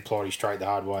really plied his trade the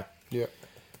hard way. Yeah.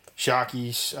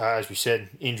 Sharkies, as we said,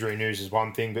 injury news is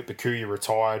one thing, but Bakuya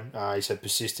retired. He's had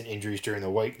persistent injuries during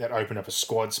the week. That opened up a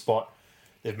squad spot.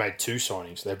 They've made 2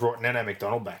 signings. They brought Nano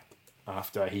McDonald back.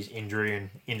 after his injury and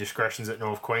indiscretions at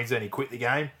North Queensland. He quit the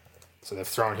game, so they've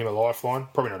thrown him a lifeline.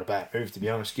 Probably not a bad move, to be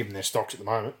honest, given their stocks at the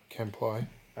moment. Can play.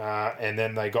 And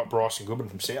then they got Bryson Goodman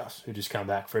from South, who just come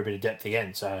back for a bit of depth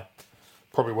again. So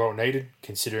probably well needed,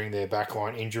 considering their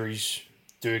backline injuries.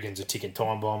 Dugan's a ticking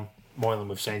time bomb. Moylan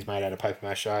we've seen's made out of paper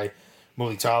mache.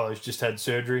 Mulitalo's just had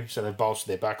surgery, so they've bolstered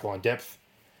their backline depth.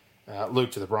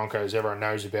 Luke to the Broncos, everyone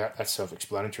knows about. That's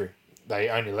self-explanatory. They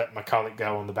only let McCulloch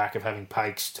go on the back of having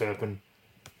Pakes, Turpin.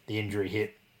 The injury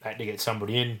hit. They had to get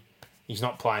somebody in. He's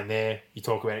not playing there. You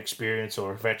talk about experience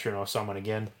or a veteran or someone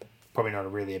again. Probably not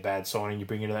really a bad signing you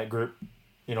bring into that group,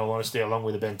 in all honesty, along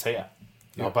with a Bentia.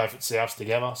 They're both at Souths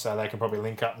together, so they can probably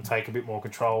link up and take a bit more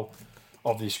control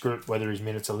of this group, whether his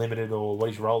minutes are limited or what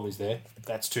his role is there.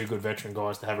 That's two good veteran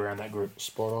guys to have around that group.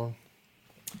 Spot on.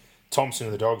 Thompson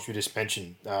and the Dogs we just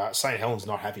mentioned. St. Helens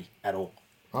not happy at all.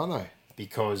 Aren't they?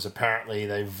 Because apparently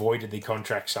they voided the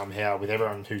contract somehow with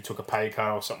everyone who took a pay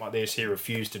cut or something like this. He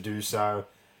refused to do so,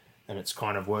 and it's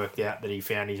kind of worked out that he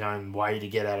found his own way to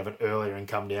get out of it earlier and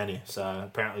come down here. So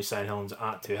apparently St. Helens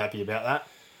aren't too happy about that.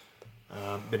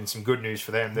 But some good news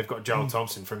for them. They've got Joel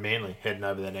Thompson from Manly heading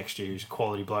over there next year, who's a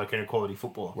quality bloke and a quality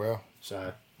footballer. Wow.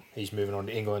 So he's moving on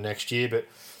to England next year. But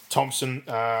Thompson,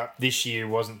 this year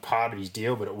wasn't part of his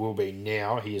deal, but it will be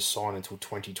now. He is signed until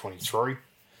 2023.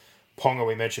 Ponga,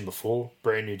 we mentioned before,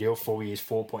 brand new deal, 4 years,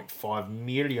 $4.5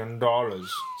 million.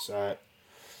 So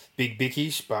big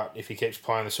bickies, but if he keeps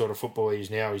playing the sort of football he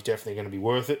is now, he's definitely going to be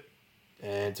worth it.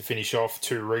 And to finish off,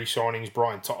 2 re-signings,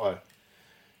 Brian Toto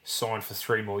signed for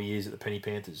 3 more years at the Penny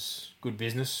Panthers. Good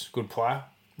business, good player.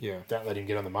 Yeah. Don't let him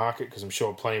get on the market because I'm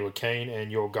sure plenty were keen.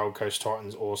 And your Gold Coast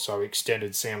Titans also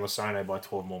extended Sam Lasone by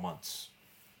 12 more months.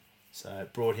 So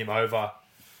it brought him over,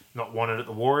 not wanted at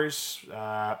the Warriors.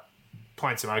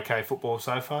 Playing some okay football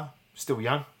so far. Still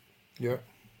young. Yeah.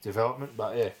 Development.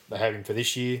 But yeah, they have him for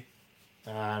this year.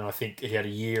 And I think he had a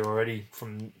year already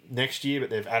from next year,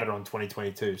 but they've added on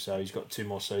 2022. So he's got 2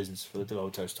 more seasons for the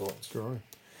Gold Coast Titans. Right.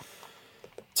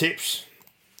 Tips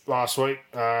last week,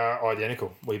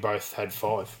 identical. We both had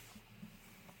 5.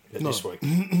 But this week.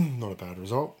 Not a bad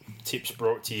result. Tips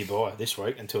brought to you by this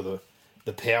week until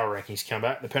the power rankings come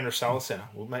back. The Penrith Solar Centre.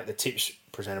 We'll make the tips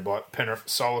presented by Penrith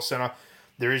Solar Centre.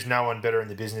 There is no one better in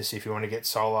the business if you want to get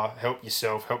solar. Help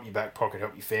yourself, help your back pocket,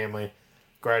 help your family.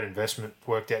 Great investment.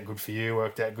 Worked out good for you,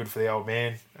 worked out good for the old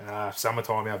man.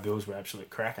 Summertime, our bills were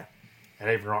absolute cracker. And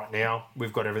even right now,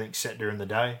 we've got everything set during the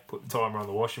day. Put the timer on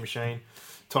the washing machine,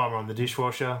 timer on the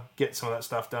dishwasher, get some of that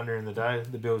stuff done during the day.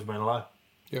 The bill's been low.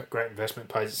 Yep. Great investment,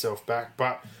 pays itself back.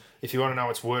 But if you want to know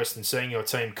what's worse than seeing your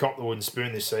team cop the wooden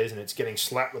spoon this season, it's getting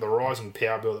slapped with a rising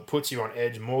power bill that puts you on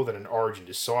edge more than an Origin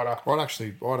decider. I'd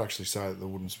actually say that the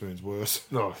wooden spoon's worse.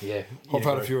 Oh, yeah. I've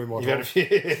had a few in my time.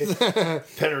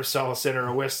 Penrith Solar Centre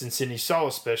are Western Sydney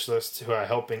solar specialists who are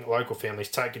helping local families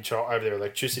take control over their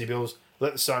electricity bills.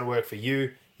 Let the sun work for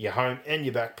you, your home and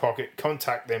your back pocket.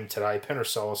 Contact them today, Penrith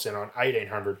Solar Centre on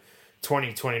 1800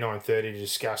 20 29 30 to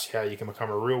discuss how you can become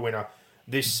a real winner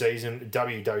this season.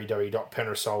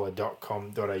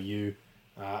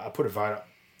 www.penrithsolar.com.au. I put a vote up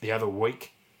the other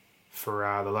week for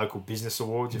the local business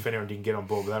awards. If anyone didn't get on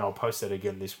board with that, I'll post that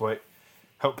again this week.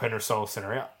 Help Penrith Solar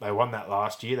Centre out. They won that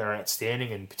last year. They're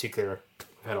outstanding. In particular,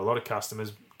 I've had a lot of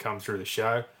customers come through the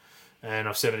show. And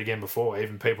I've said it again before,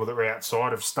 even people that were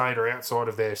outside of state or outside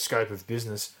of their scope of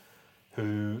business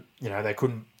who, they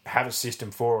couldn't have a system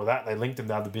for or that. They linked them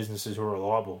to other businesses who are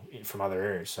reliable from other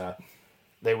areas. So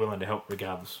they're willing to help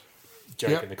regardless.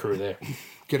 Jake and the crew there.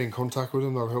 Get in contact with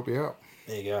them, they'll help you out.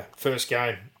 There you go. First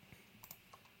game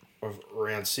of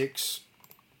round 6,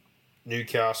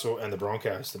 Newcastle and the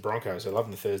Broncos. The Broncos, they're loving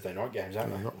the Thursday night games,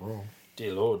 aren't they? Not wrong.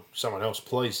 Dear Lord. Someone else,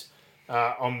 please.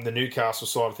 On the Newcastle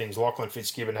side of things, Lachlan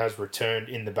Fitzgibbon has returned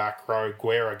in the back row.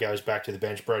 Guerra goes back to the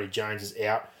bench. Brodie Jones is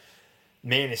out.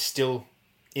 Man is still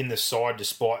in the side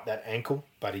despite that ankle,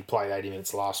 but he played 80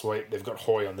 minutes last week. They've got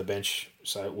Hoy on the bench,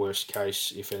 so worst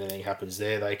case, if anything happens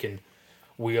there, they can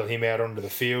wheel him out onto the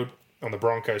field. On the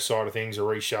Broncos side of things, a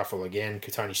reshuffle again.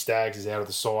 Katoni Staggs is out of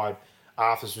the side.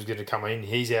 Arthurs was going to come in.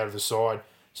 He's out of the side.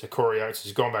 So Corey Oates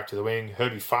has gone back to the wing.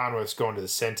 Herbie Farnworth's gone to the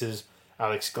centres.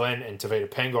 Alex Glenn and Tavita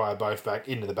Pengai are both back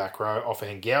into the back row. Offa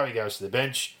Hengawi goes to the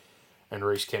bench. And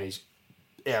Reece Kenny's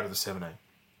out of the 17.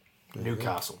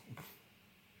 Newcastle.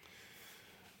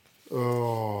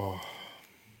 Oh.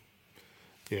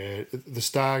 Yeah, the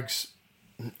Stags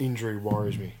injury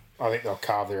worries me. I think they'll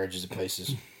carve their edges to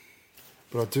pieces.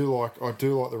 But I do like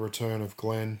the return of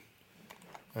Glenn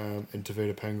and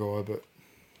Tavita Pengai, but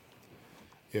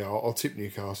yeah, I'll tip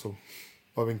Newcastle.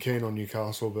 I've been keen on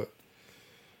Newcastle, but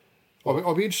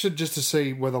I'll be interested just to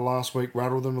see whether last week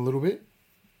rattled them a little bit.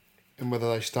 and whether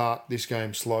they start this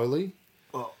game slowly.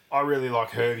 Well, I really like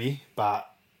Herbie, but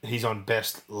he's on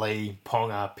Best, Lee,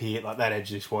 Ponga, Peart, like that edge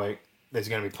this week. There's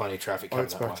going to be plenty of traffic coming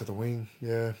It's that back way. to the wing,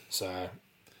 yeah. So,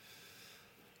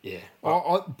 yeah.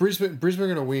 Brisbane are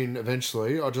going to win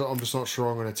eventually. I'm just not sure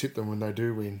I'm going to tip them when they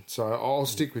do win. So I'll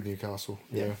stick with Newcastle.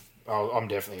 Yeah. I'm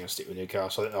definitely going to stick with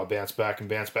Newcastle. I think they'll bounce back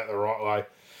the right way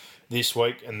this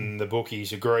week. And the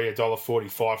bookies agree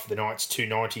 $1.45 for the Knights,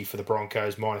 $2.90 for the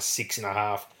Broncos,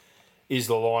 -6.5 is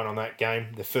the line on that game.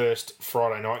 The first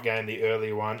Friday night game, the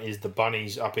earlier one, is the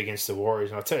Bunnies up against the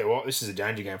Warriors. And I'll tell you what, this is a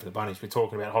danger game for the Bunnies. We're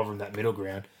talking about hovering that middle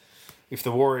ground. If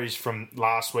the Warriors from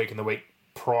last week and the week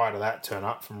prior to that turn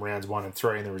up from rounds 1 and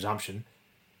 3 in the resumption,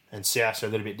 and South are a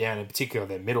little bit down, in particular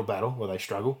their middle battle where they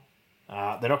struggle,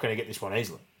 they're not going to get this one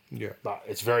easily. Yeah. But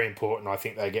it's very important. I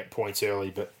think they get points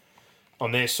early. But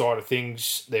on their side of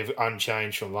things, they've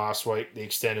unchanged from last week. The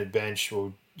extended bench,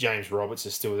 well, James Roberts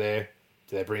is still there.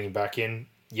 They're bringing back in,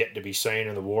 yet to be seen,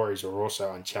 and the Warriors are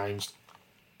also unchanged.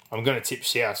 I'm going to tip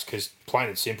South because, plain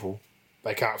and simple,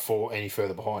 they can't fall any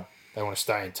further behind. They want to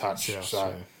stay in touch.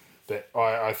 But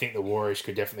I think the Warriors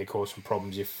could definitely cause some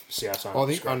problems if South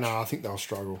aren't. I think they'll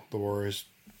struggle, the Warriors,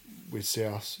 with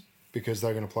South, because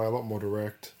they're going to play a lot more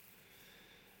direct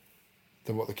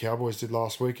than what the Cowboys did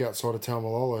last week outside of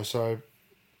Taumalolo. So,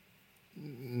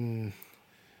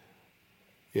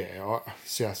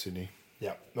 South Sydney.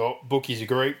 Yeah. Well, bookies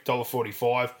agree.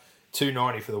 $1.45,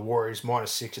 $2.90 for the Warriors,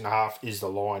 -6.5 is the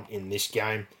line in this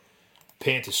game.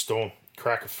 Panthers Storm,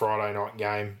 cracker Friday night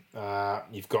game.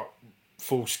 You've got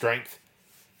full strength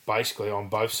basically on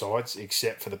both sides,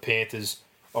 except for the Panthers.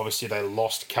 Obviously, they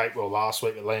lost Capewell last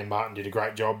week, but Liam Martin did a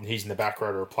great job, and he's in the back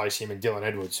row to replace him. And Dylan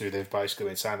Edwards, who they've basically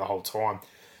been saying the whole time,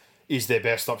 is their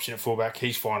best option at fullback.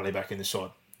 He's finally back in the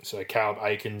side. So Caleb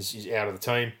Aikens is out of the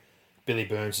team. Billy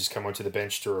Burns has come onto the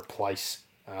bench to replace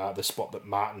the spot that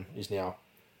Martin is now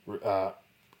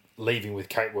leaving, with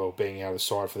Capewell being out of the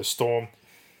side for the Storm.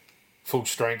 Full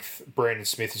strength. Brandon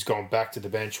Smith has gone back to the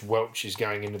bench. Welch is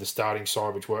going into the starting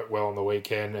side, which worked well on the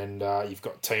weekend. And you've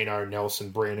got Tino,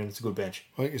 Nelson, Brandon. It's a good bench.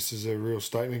 I think this is a real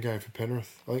statement game for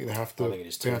Penrith. I think they have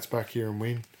to bounce back here and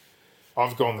win.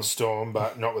 I've gone the Storm,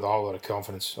 but not with a whole lot of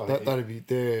confidence. That'd be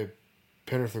there.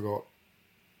 Penrith have got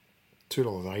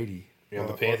 $2.80. On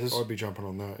the Panthers? I'd be jumping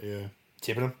on that, yeah.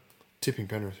 Tipping them? Tipping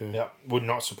Penrith, yeah. Yep. Would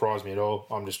not surprise me at all.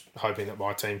 I'm just hoping that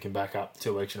my team can back up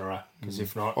 2 weeks in a row. Because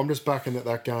if not... I'm just backing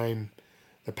that game,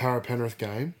 the Para-Penrith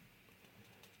game.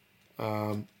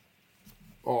 I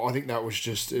think that was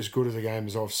just as good as a game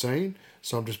as I've seen.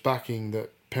 So I'm just backing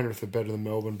that Penrith are better than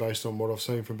Melbourne based on what I've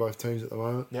seen from both teams at the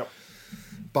moment. Yep.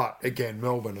 But, again,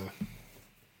 Melbourne are...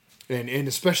 And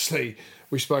especially,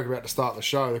 we spoke about to start the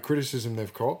show, the criticism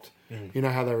they've copped. You know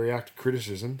how they react to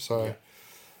criticism. So,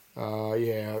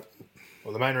 Well,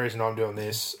 the main reason I'm doing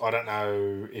this, I don't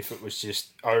know if it was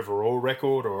just overall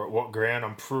record or at what ground.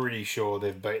 I'm pretty sure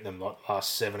they've beaten them like the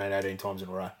last 17, 18 times in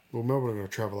a row. Well, Melbourne are going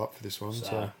to travel up for this one.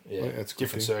 So yeah, that's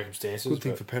different circumstances. Good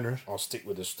thing for Penrith. I'll stick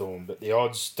with the Storm. But the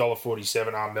odds,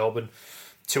 $1.47 are Melbourne.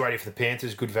 $2.80 for the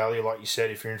Panthers. Good value, like you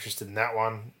said, if you're interested in that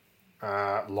one.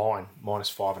 Line,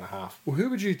 -5.5. Well, who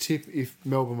would you tip if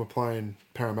Melbourne were playing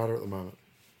Parramatta at the moment?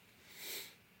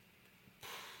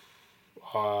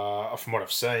 From what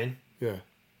I've seen,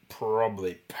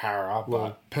 probably Para.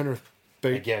 But Penrith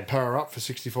beat again, Para up for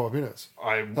 65 minutes.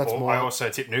 I also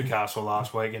tipped Newcastle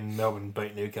last week, and Melbourne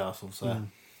beat Newcastle. So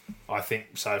I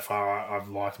think so far I've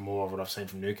liked more of what I've seen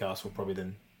from Newcastle probably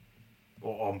than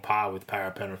or on par with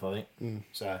Para Penrith. I think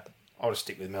so. I'll just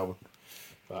stick with Melbourne,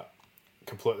 but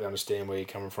completely understand where you're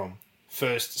coming from.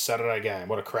 First Saturday game,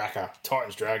 what a cracker!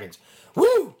 Titans Dragons,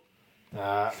 woo!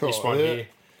 This one here.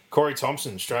 Corey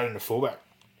Thompson, straight into fullback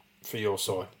for your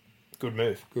side. Good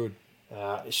move. Good.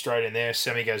 Straight in there.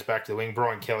 Semi goes back to the wing.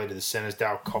 Brian Kelly to the centres.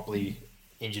 Dale Copley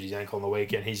injured his ankle on the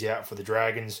weekend. He's out for the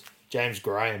Dragons. James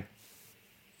Graham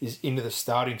is into the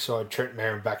starting side. Trent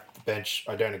Merrin back to the bench.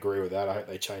 I don't agree with that. I hope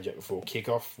they change that before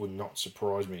kickoff. Would not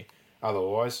surprise me.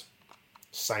 Otherwise,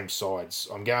 same sides.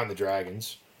 I'm going the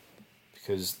Dragons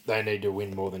because they need to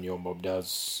win more than your mob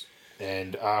does.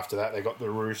 And after that, they got the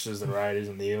Roosters, the Raiders,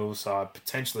 and the Eels. So I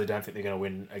potentially don't think they're going to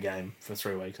win a game for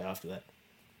 3 weeks after that.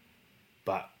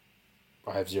 But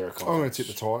I have zero confidence. I'm going to tip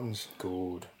the Titans.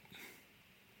 Good.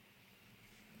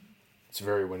 It's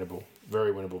very winnable.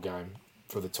 Very winnable game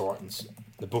for the Titans.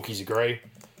 The bookies agree.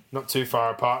 Not too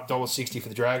far apart. $1.60 for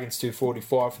the Dragons, $2.45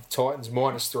 for the Titans.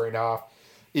 -3.5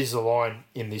 is the line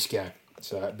in this game.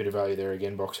 So a bit of value there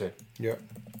again, Boxhead. Yep.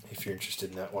 If you're interested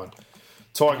in that one.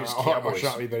 Tigers, Cowboys. I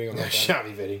shan't be betting on that. Shan't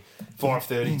be betting.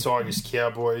 5:30, Tigers,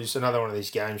 Cowboys. Another one of these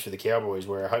games for the Cowboys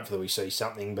where hopefully we see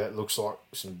something, but it looks like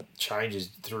some changes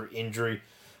through injury.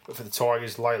 But for the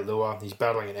Tigers, Leilua, he's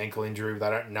battling an ankle injury. They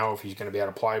don't know if he's going to be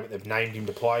able to play, but they've named him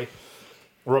to play.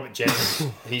 Robert Jennings,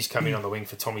 he's come in on the wing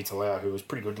for Tommy Talau, who was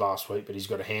pretty good last week, but he's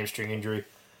got a hamstring injury.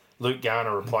 Luke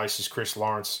Garner replaces Chris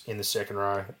Lawrence in the second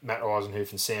row. Matt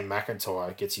Eisenhuth and Sam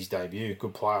McIntyre gets his debut.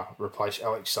 Good player. Replace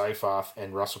Alex Seyfarth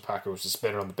and Russell Packer was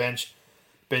suspended on the bench.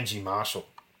 Benji Marshall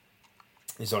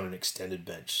is on an extended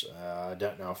bench. I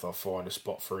don't know if they'll find a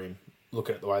spot for him.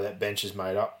 Looking at the way that bench is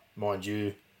made up, mind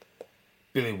you,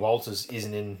 Billy Walters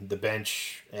isn't in the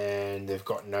bench and they've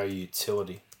got no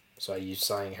utility. So you're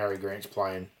saying Harry Grant's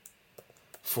playing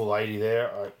full 80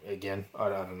 there. I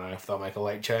don't know if they'll make a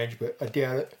late change, but I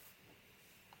doubt it.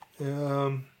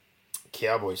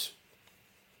 Cowboys.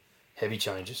 Heavy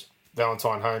changes.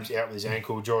 Valentine Holmes out with his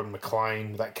ankle. Jordan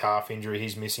McLean with that calf injury,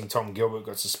 he's missing. Tom Gilbert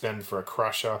got suspended for a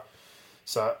crusher.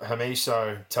 So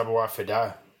Hamiso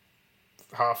Tabuai-Fida,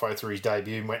 halfway through his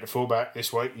debut, went to fullback.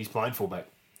 This week he's playing fullback.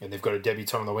 And they've got a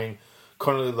debutant on the wing.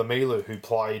 Connolly Lamilu, who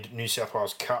played New South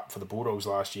Wales Cup for the Bulldogs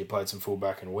last year, played some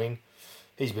fullback and wing.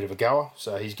 He's a bit of a goer,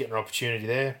 so he's getting an opportunity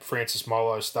there. Francis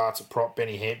Molo starts at prop.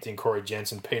 Benny Hampton, Corey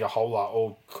Jensen, Peter Hola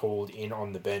all called in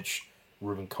on the bench.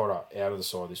 Ruben Cotter out of the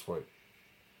side this week.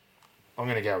 I'm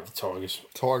going to go with the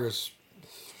Tigers.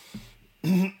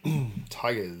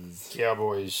 Tigers.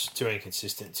 Cowboys, too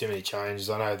inconsistent, too many changes.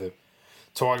 I know the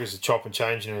Tigers are chop and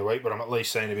changing every week, but I'm at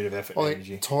least seeing a bit of effort and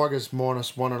energy. Tigers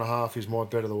 -1.5 is my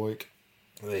bet of the week.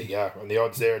 There you go. And the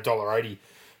odds there, $1.80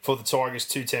 for the Tigers,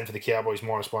 2.10 for the Cowboys,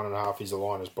 -1.5 is the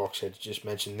line, as Box had just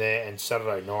mentioned there. And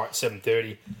Saturday night,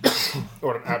 7:30,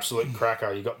 what an absolute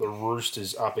cracker. You got the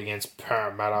Roosters up against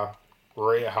Parramatta.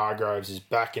 Rhea Hargraves is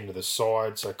back into the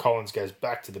side, so Collins goes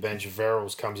back to the bench.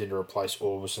 Verrills comes in to replace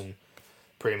Orbison.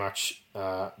 Pretty much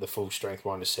the full strength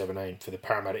 1-17 for the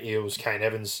Parramatta Eels. Kane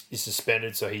Evans is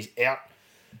suspended, so he's out.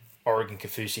 Oregon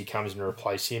Kaufusi comes in to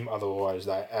replace him. Otherwise,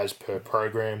 they as per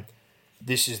program.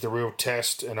 This is the real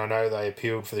test, and I know they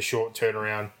appealed for the short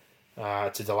turnaround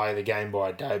to delay the game by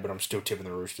a day, but I'm still tipping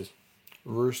the Roosters.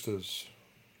 Roosters.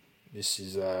 This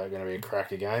is going to be a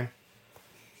cracker game.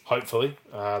 Hopefully,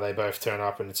 they both turn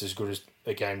up and it's as good as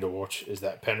a game to watch as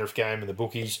that Penrith game and the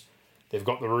bookies. They've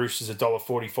got the Roosters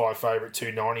 $1.45 favourite,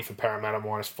 $2.90 for Parramatta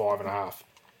 -5.5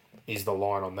 is the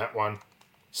line on that one.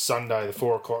 Sunday, the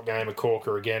 4 o'clock game, a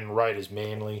corker again, Raiders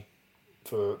Manly.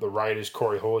 For the Raiders,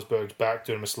 Corey Horsburgh's back.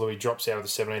 Dunamis Maslui drops out of the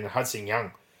 17 and Hudson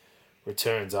Young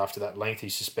returns after that lengthy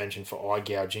suspension for eye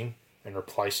gouging and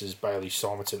replaces Bailey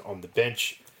Simonson on the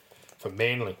bench. For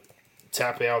Manly,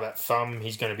 Tapau, that thumb,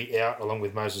 he's going to be out along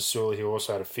with Moses Suli, who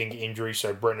also had a finger injury.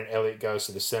 So Brendan Elliott goes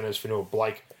to the centres. Fanua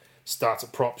Blake starts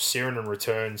at prop. Sirenen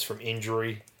returns from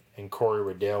injury and Corey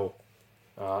Riddell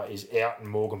is out and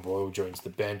Morgan Boyle joins the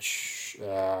bench.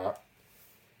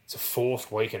 It's a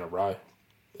 4th week in a row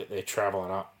that they're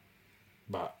travelling up.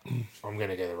 But I'm going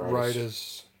to go the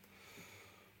Raiders.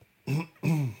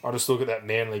 I'll just look at that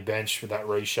Manly bench with that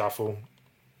reshuffle.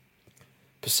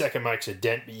 Paseka makes a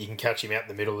dent, but you can catch him out in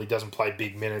the middle. He doesn't play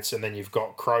big minutes. And then you've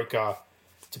got Croker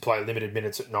to play limited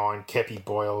minutes at 9. Kepi,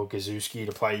 Boyle, Gazuski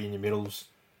to play in your middles.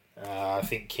 I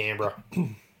think Canberra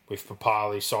with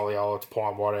Papali, Soliola,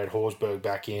 Tapine Whitehead, Horsburgh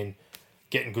back in.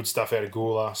 Getting good stuff out of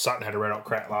Gula. Sutton had a red hot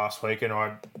crack last week, and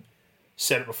I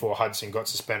said it before Hudson got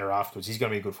suspended afterwards. He's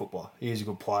going to be a good footballer. He is a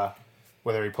good player.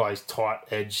 Whether he plays tight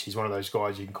edge, he's one of those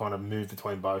guys you can kind of move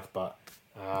between both. But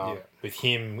with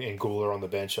him and Gula on the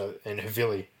bench and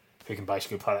Havili, who can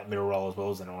basically play that middle role as well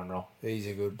as the 9 role. He's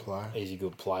a good player. He's a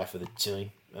good player for the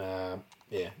team. They're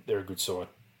a good side.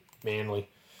 Manly.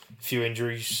 A few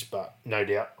injuries, but no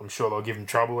doubt, I'm sure they'll give them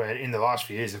trouble. And in the last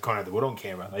few years, they've kind of had the wood on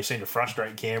Canberra. They seem to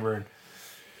frustrate Canberra and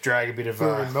drag a bit of...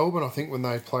 in Melbourne, I think, when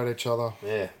they played each other.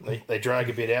 Yeah, they drag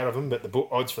a bit out of them, but the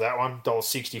odds for that one,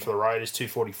 $1.60 for the Raiders,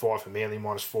 $2.45 for Manly,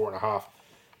 -4.5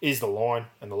 is the line.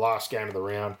 And the last game of the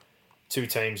round, 2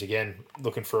 teams, again,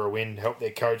 looking for a win, help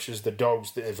their coaches. The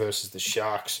Dogs versus the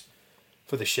Sharks.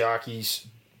 For the Sharkies,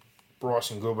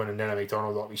 Bryson Goodwin and Nana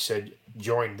McDonald, like we said,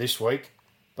 joined this week.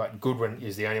 But Goodwin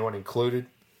is the only one included.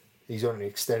 He's on an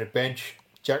extended bench.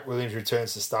 Jack Williams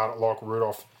returns to start at Lock.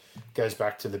 Rudolph goes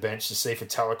back to the bench to see for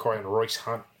Talakai and Royce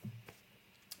Hunt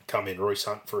come in. Royce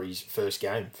Hunt for his first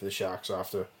game for the Sharks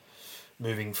after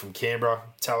moving from Canberra.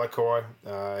 Talakai,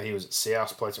 he was at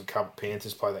South, played some Cup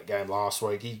Panthers, played that game last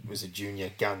week. He was a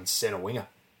junior gun centre winger.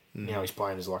 Now he's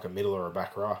playing as like a middle or a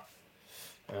back row.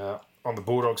 On the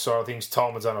Bulldogs side of things,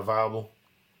 Tolman's unavailable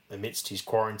amidst his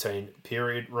quarantine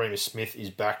period. Remus Smith is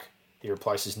back. He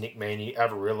replaces Nick Meaney.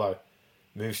 Avarillo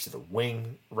moves to the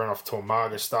wing. Renouf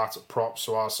Tormaga starts at prop.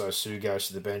 Suaso Su goes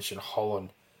to the bench. And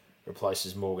Holland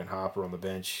replaces Morgan Harper on the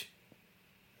bench.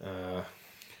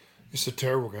 It's a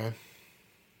terrible game.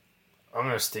 I'm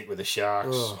going to stick with the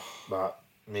Sharks, but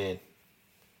man,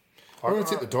 I'm going to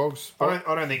take the Dogs. I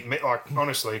don't think, like,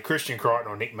 honestly, Christian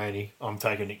Crichton or Nick Meaney, I'm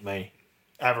taking Nick Meaney.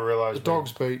 Avarillo's The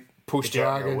Dogs beat pushed the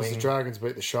out in the Dragons. wing. The Dragons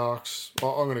beat the Sharks.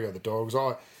 I'm going to go the Dogs.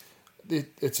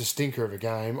 It's a stinker of a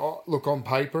game. Look, on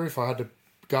paper, if I had to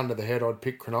gun to the head, I'd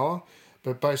pick Cronulla.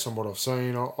 But based on what I've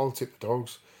seen, I'll tip the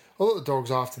Dogs. I thought the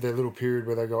Dogs, after their little period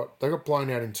where they got blown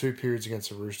out in 2 periods against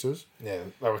the Roosters. Yeah,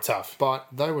 they were tough. But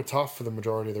they were tough for the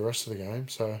majority of the rest of the game.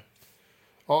 So,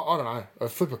 I don't know. I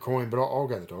flip a coin, but I'll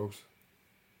go the Dogs.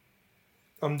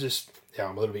 I'm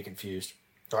a little bit confused.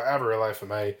 Like, Avarillo for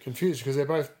me. Confused because they're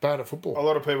both bad at football. A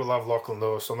lot of people love Lachlan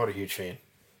Lewis. I'm not a huge fan.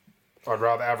 I'd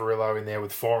rather Avarillo in there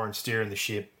with Foran steering the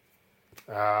ship.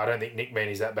 I don't think Nick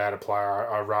Meaney's that bad a player.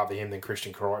 I'd rather him than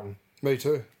Christian Crichton. Me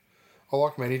too. I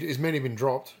like Meaney. Is Meaney been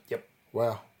dropped? Yep.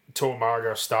 Wow. Tor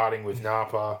Margo starting with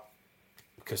Napa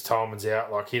because Tolman's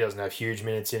out. Like, he doesn't have huge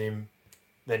minutes in him.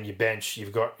 Then your bench,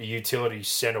 you've got a utility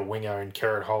centre winger in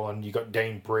Kerrod Holland. You've got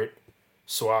Dean Britt,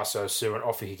 Suaso, Sue, and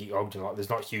Ofahiki Ogden. Like, there's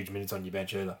not huge minutes on your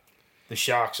bench either. The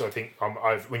Sharks, I think,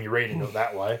 when you read into it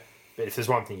that way, but if there's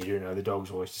one thing you do know, the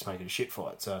Dogs always just make it a shit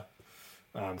fight. So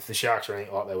if the Sharks are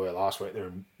anything like they were last week,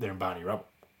 they're in Barney rubble.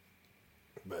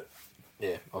 But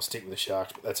yeah, I'll stick with the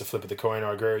Sharks. But that's a flip of the coin.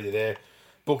 I agree with you there.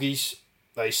 Bookies,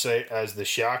 they see it as the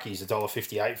Sharkies,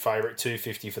 $1.58 favourite,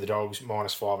 $2.50 for the Dogs,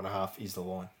 -5.5 is the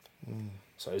line.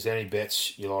 So is there any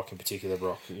bets you like in particular,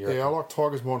 Brock? I like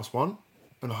Tigers -1.5.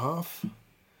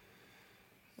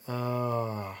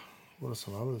 What are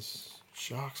some others?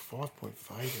 Sharks 5-point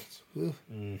favourites.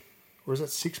 Or is that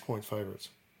 6-point favourites?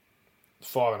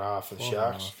 5.5 for the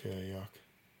Sharks. Yeah, yuck.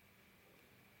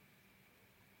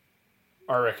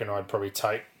 I reckon I'd probably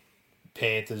take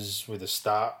Panthers with a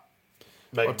start.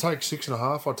 Maybe. I'd take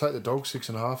 6.5. I'd take the Dogs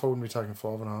 6.5. I wouldn't be taking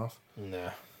 5.5.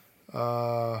 No.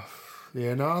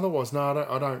 Otherwise, no.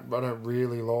 I don't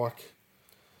really like.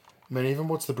 I mean, even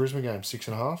what's the Brisbane game?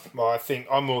 6.5. Well, I think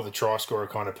I'm more the try scorer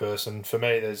kind of person. For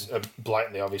me, there's a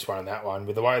blatantly obvious one in that one.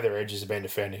 With the way their edges have been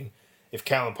defending, if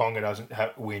Callum Ponga doesn't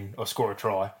win or score a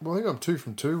try, Well, I think I'm 2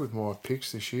 from 2 with my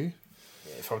picks this year.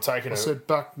 if I'm taking I said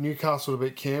back Newcastle to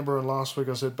beat Canberra, and last week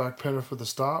I said back Penrith with the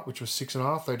start, which was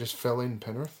 6.5. They just fell in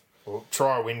Penrith. well,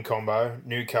 try a win combo,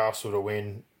 Newcastle to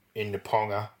win into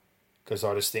Ponga, because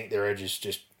I just think their edges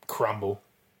just crumble.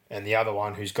 And the other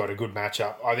one who's got a good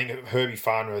matchup, I think Herbie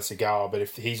Farnworth's a goer, but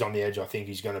if he's on the edge, I think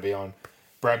he's going to be on.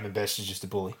 Bradman Best is just a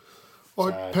bully.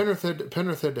 Penrith head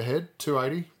to head,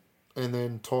 280, and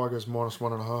then Tigers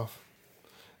 -1.5.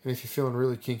 And if you're feeling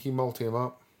really kinky, multi them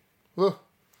up. Ugh.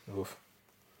 Oof.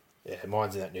 Yeah,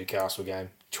 mine's in that Newcastle game.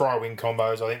 Try win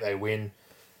combos, I think they win.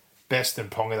 Best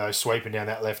and Ponga, though, sweeping down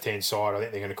that left-hand side, I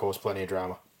think they're going to cause plenty of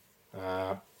drama.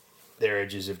 Their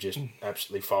edges have just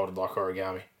absolutely folded like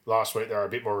origami. Last week they were a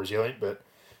bit more resilient, but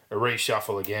a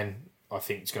reshuffle again, I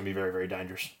think it's going to be very, very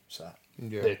dangerous. So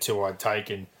they're two I'd take,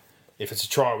 and if it's a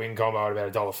try-win combo at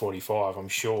about $1.45, I'm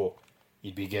sure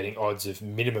you'd be getting odds of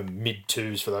minimum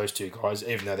mid-twos for those two guys,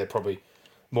 even though they're probably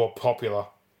more popular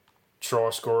try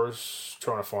scorers.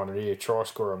 Trying to find it here. Try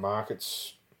scorer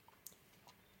markets.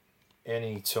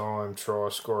 Anytime try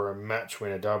scorer match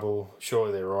winner double.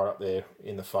 Surely they're right up there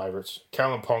in the favourites.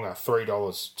 Callum Ponga,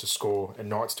 $3 to score and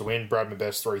Knights to win. Bradman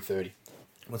Best, $3.30.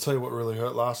 I'll tell you what really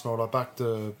hurt last night. I backed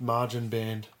the margin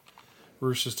band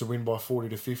Roosters to win by 40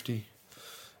 to 50.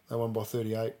 They won by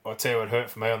 38. I'll tell you what hurt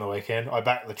for me on the weekend. I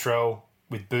backed Latrell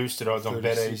with boosted odds on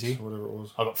BetEasy. Whatever it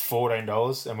was. I got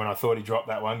 $14, and when I thought he dropped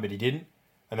that one, but he didn't.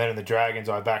 And then in the Dragons,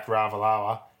 I backed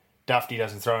Ravalawa. Dufty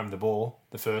doesn't throw him the ball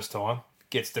the first time.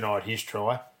 Gets denied his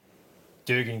try.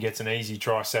 Dugan gets an easy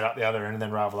try set up the other end, and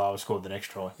then Ravalawa scored the next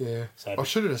try. Yeah. So I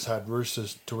should have just had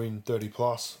Roosters to win 30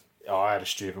 plus. I had a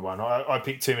stupid one. I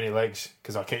picked too many legs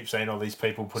because I keep seeing all these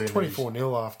people put in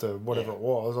 24-0 after whatever it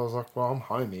was. I was like, well, I'm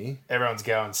homey. Everyone's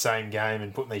going same game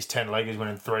and putting these 10 leggers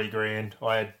winning $3,000.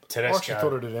 I had Tedesco. I actually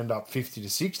thought it'd end up 50 to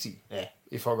 60. Yeah.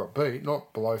 If I got beat.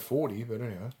 Not below 40, but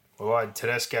anyway. Well, I had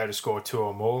Tedesco to score 2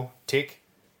 or more. Tick.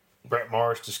 Brett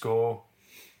Morris to score.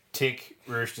 Tick.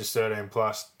 Roosters 13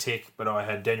 plus. Tick. But I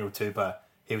had Daniel Tupou.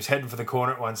 He was heading for the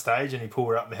corner at one stage and he pulled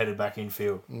her up and headed back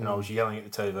infield. And I was yelling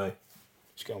at the TV.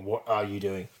 Just going, what are you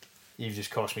doing? You've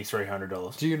just cost me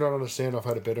 $300. Do you not understand I've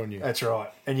had a bet on you? That's right.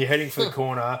 And you're heading for the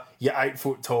corner. You're 8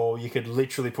 foot tall. You could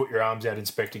literally put your arms out,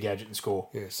 Inspector Gadget, and score.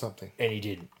 Yeah, something. And he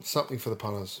didn't. Something for the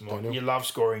punters, Daniel. You love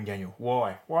scoring, Daniel.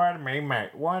 Why? Why to me,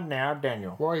 mate? Why now,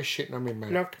 Daniel? Why are you shitting on me,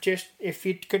 mate? Look, just if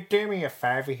you could do me a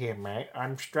favour here, mate.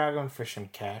 I'm struggling for some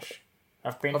cash.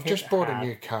 I've just bought a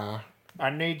new car. I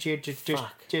need you to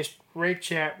just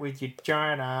reach out with your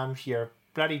giant arms, your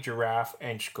bloody giraffe,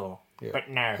 and score. Yeah. But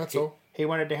no, That's all. He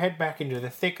wanted to head back into the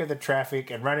thick of the traffic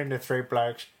and run into 3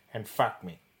 blokes and fuck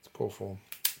me. It's poor form.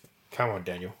 Come on,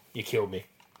 Daniel. You killed me.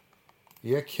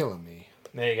 You're killing me.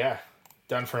 There you go.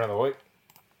 Done for another week.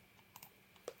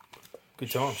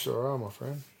 Good times. Sure are, my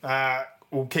friend.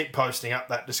 We'll keep posting up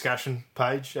that discussion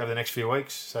page over the next few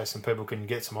weeks so some people can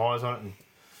get some eyes on it and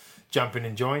jump in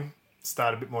and join.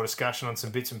 Start a bit more discussion on some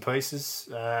bits and pieces.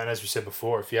 And as we said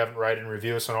before, if you haven't rated and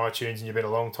reviewed us on iTunes and you've been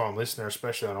a long time listener,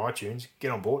 especially on iTunes,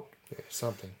 get on board. Yeah,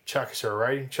 something. Chuck us a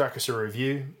rating, chuck us a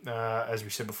review. As we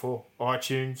said before,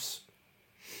 iTunes,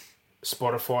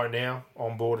 Spotify now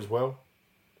on board as well.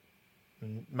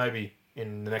 And maybe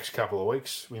in the next couple of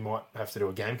weeks, we might have to do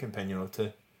a game companion or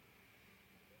two.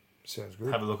 Sounds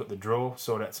good. Have a look at the draw,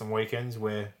 sort out some weekends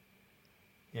where,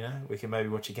 you know, we can maybe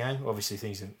watch a game. Obviously,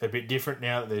 things are a bit different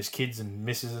now that there's kids and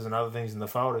missuses and other things in the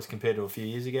fold as compared to a few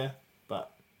years ago. But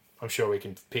I'm sure we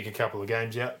can pick a couple of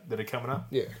games out that are coming up.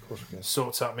 Yeah, of course we can.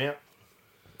 Sort something out.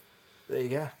 There you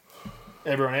go.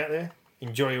 Everyone out there,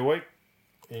 enjoy your week.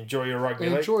 Enjoy your rugby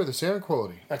league. Enjoy the sound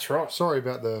quality. That's right. Sorry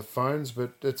about the phones,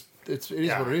 but it is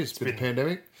what it is. It's been the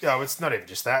pandemic. Yeah, it's not even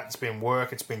just that. It's been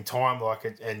work. It's been time.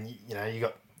 And you know, you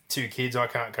got 2 kids. I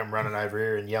can't come running over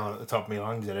here and yelling at the top of my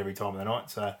lungs at every time of the night.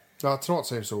 So no, tonight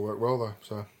seems to work well though.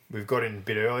 So we've got in a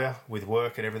bit earlier with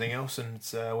work and everything else, and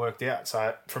it's worked out.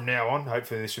 So from now on,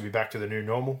 hopefully this will be back to the new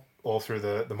normal, all through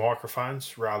the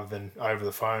microphones rather than over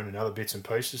the phone and other bits and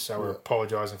pieces. So we're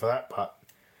apologising for that, but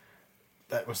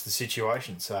that was the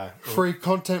situation. So free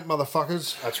content,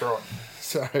 motherfuckers. That's right.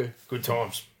 So good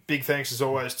times. Big thanks as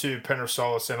always to Penrith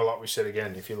Solar Centre. Like we said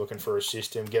again, if you're looking for a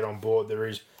system, get on board. There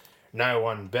is no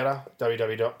one better.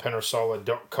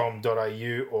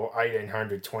 www.penrithsolar.com.au or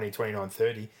 1800 20 29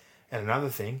 30. And another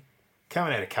thing,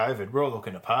 coming out of COVID, we're all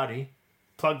looking to party.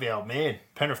 Plug the old man,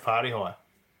 Penrith Party Hire.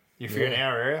 If you're in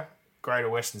our area, Greater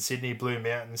Western Sydney, Blue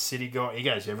Mountains, City guy, he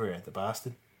goes everywhere, the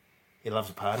bastard. He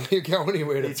loves a party. You go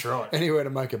anywhere. That's right. Anywhere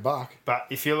to make a buck. But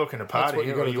if you're looking to party or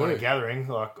you want a gathering,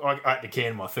 like I had to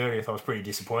can my 30th, I was pretty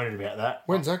disappointed about that.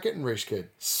 When's that getting rescheduled?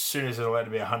 As soon as it's allowed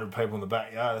to be 100 people in the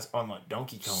backyard, that's on like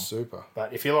Donkey Kong. Super.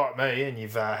 But if you're like me and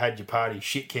you've had your party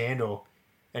shit canned or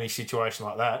any situation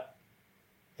like that,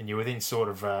 and you're within sort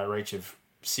of reach of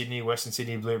Sydney, Western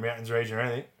Sydney, Blue Mountains region or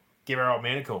anything, give our old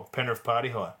man a call. Penrith Party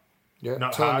Hire. Yeah,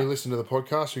 not tell hard. them you listen to the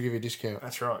podcast, we'll give you a discount.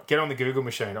 That's right. Get on the Google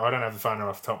machine. I don't have the phone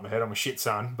number off the top of my head. I'm a shit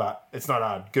son, but it's not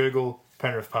hard. Google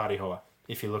Penrith Party Hire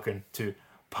if you're looking to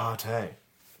partay.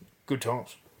 Good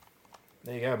times.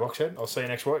 There you go, Boxhead. I'll see you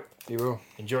next week. You will.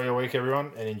 Enjoy your week,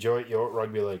 everyone, and enjoy your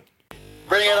rugby league.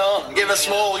 Bring it on. Give us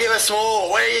more. Give us more.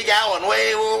 Where are you going?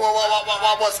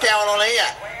 What's going on here?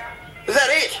 Is that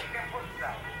it?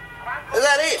 Is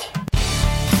that it?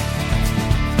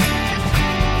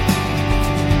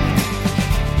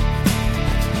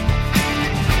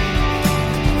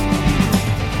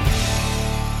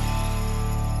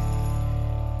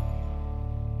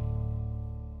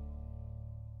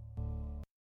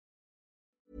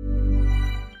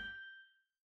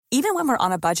 Even when we're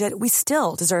on a budget, we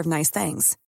still deserve nice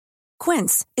things.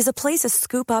 Quince is a place to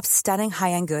scoop up stunning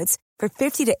high-end goods for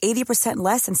 50 to 80%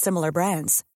 less than similar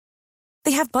brands.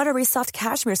 They have buttery soft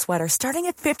cashmere sweaters starting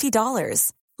at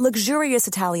 $50, luxurious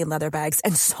Italian leather bags,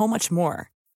 and so much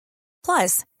more.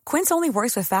 Plus, Quince only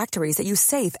works with factories that use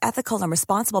safe, ethical, and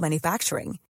responsible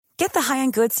manufacturing. Get the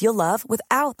high-end goods you'll love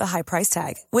without the high price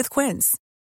tag with Quince.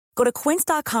 Go to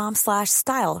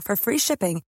quince.com/style for free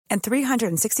shipping and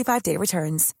 365-day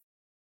returns.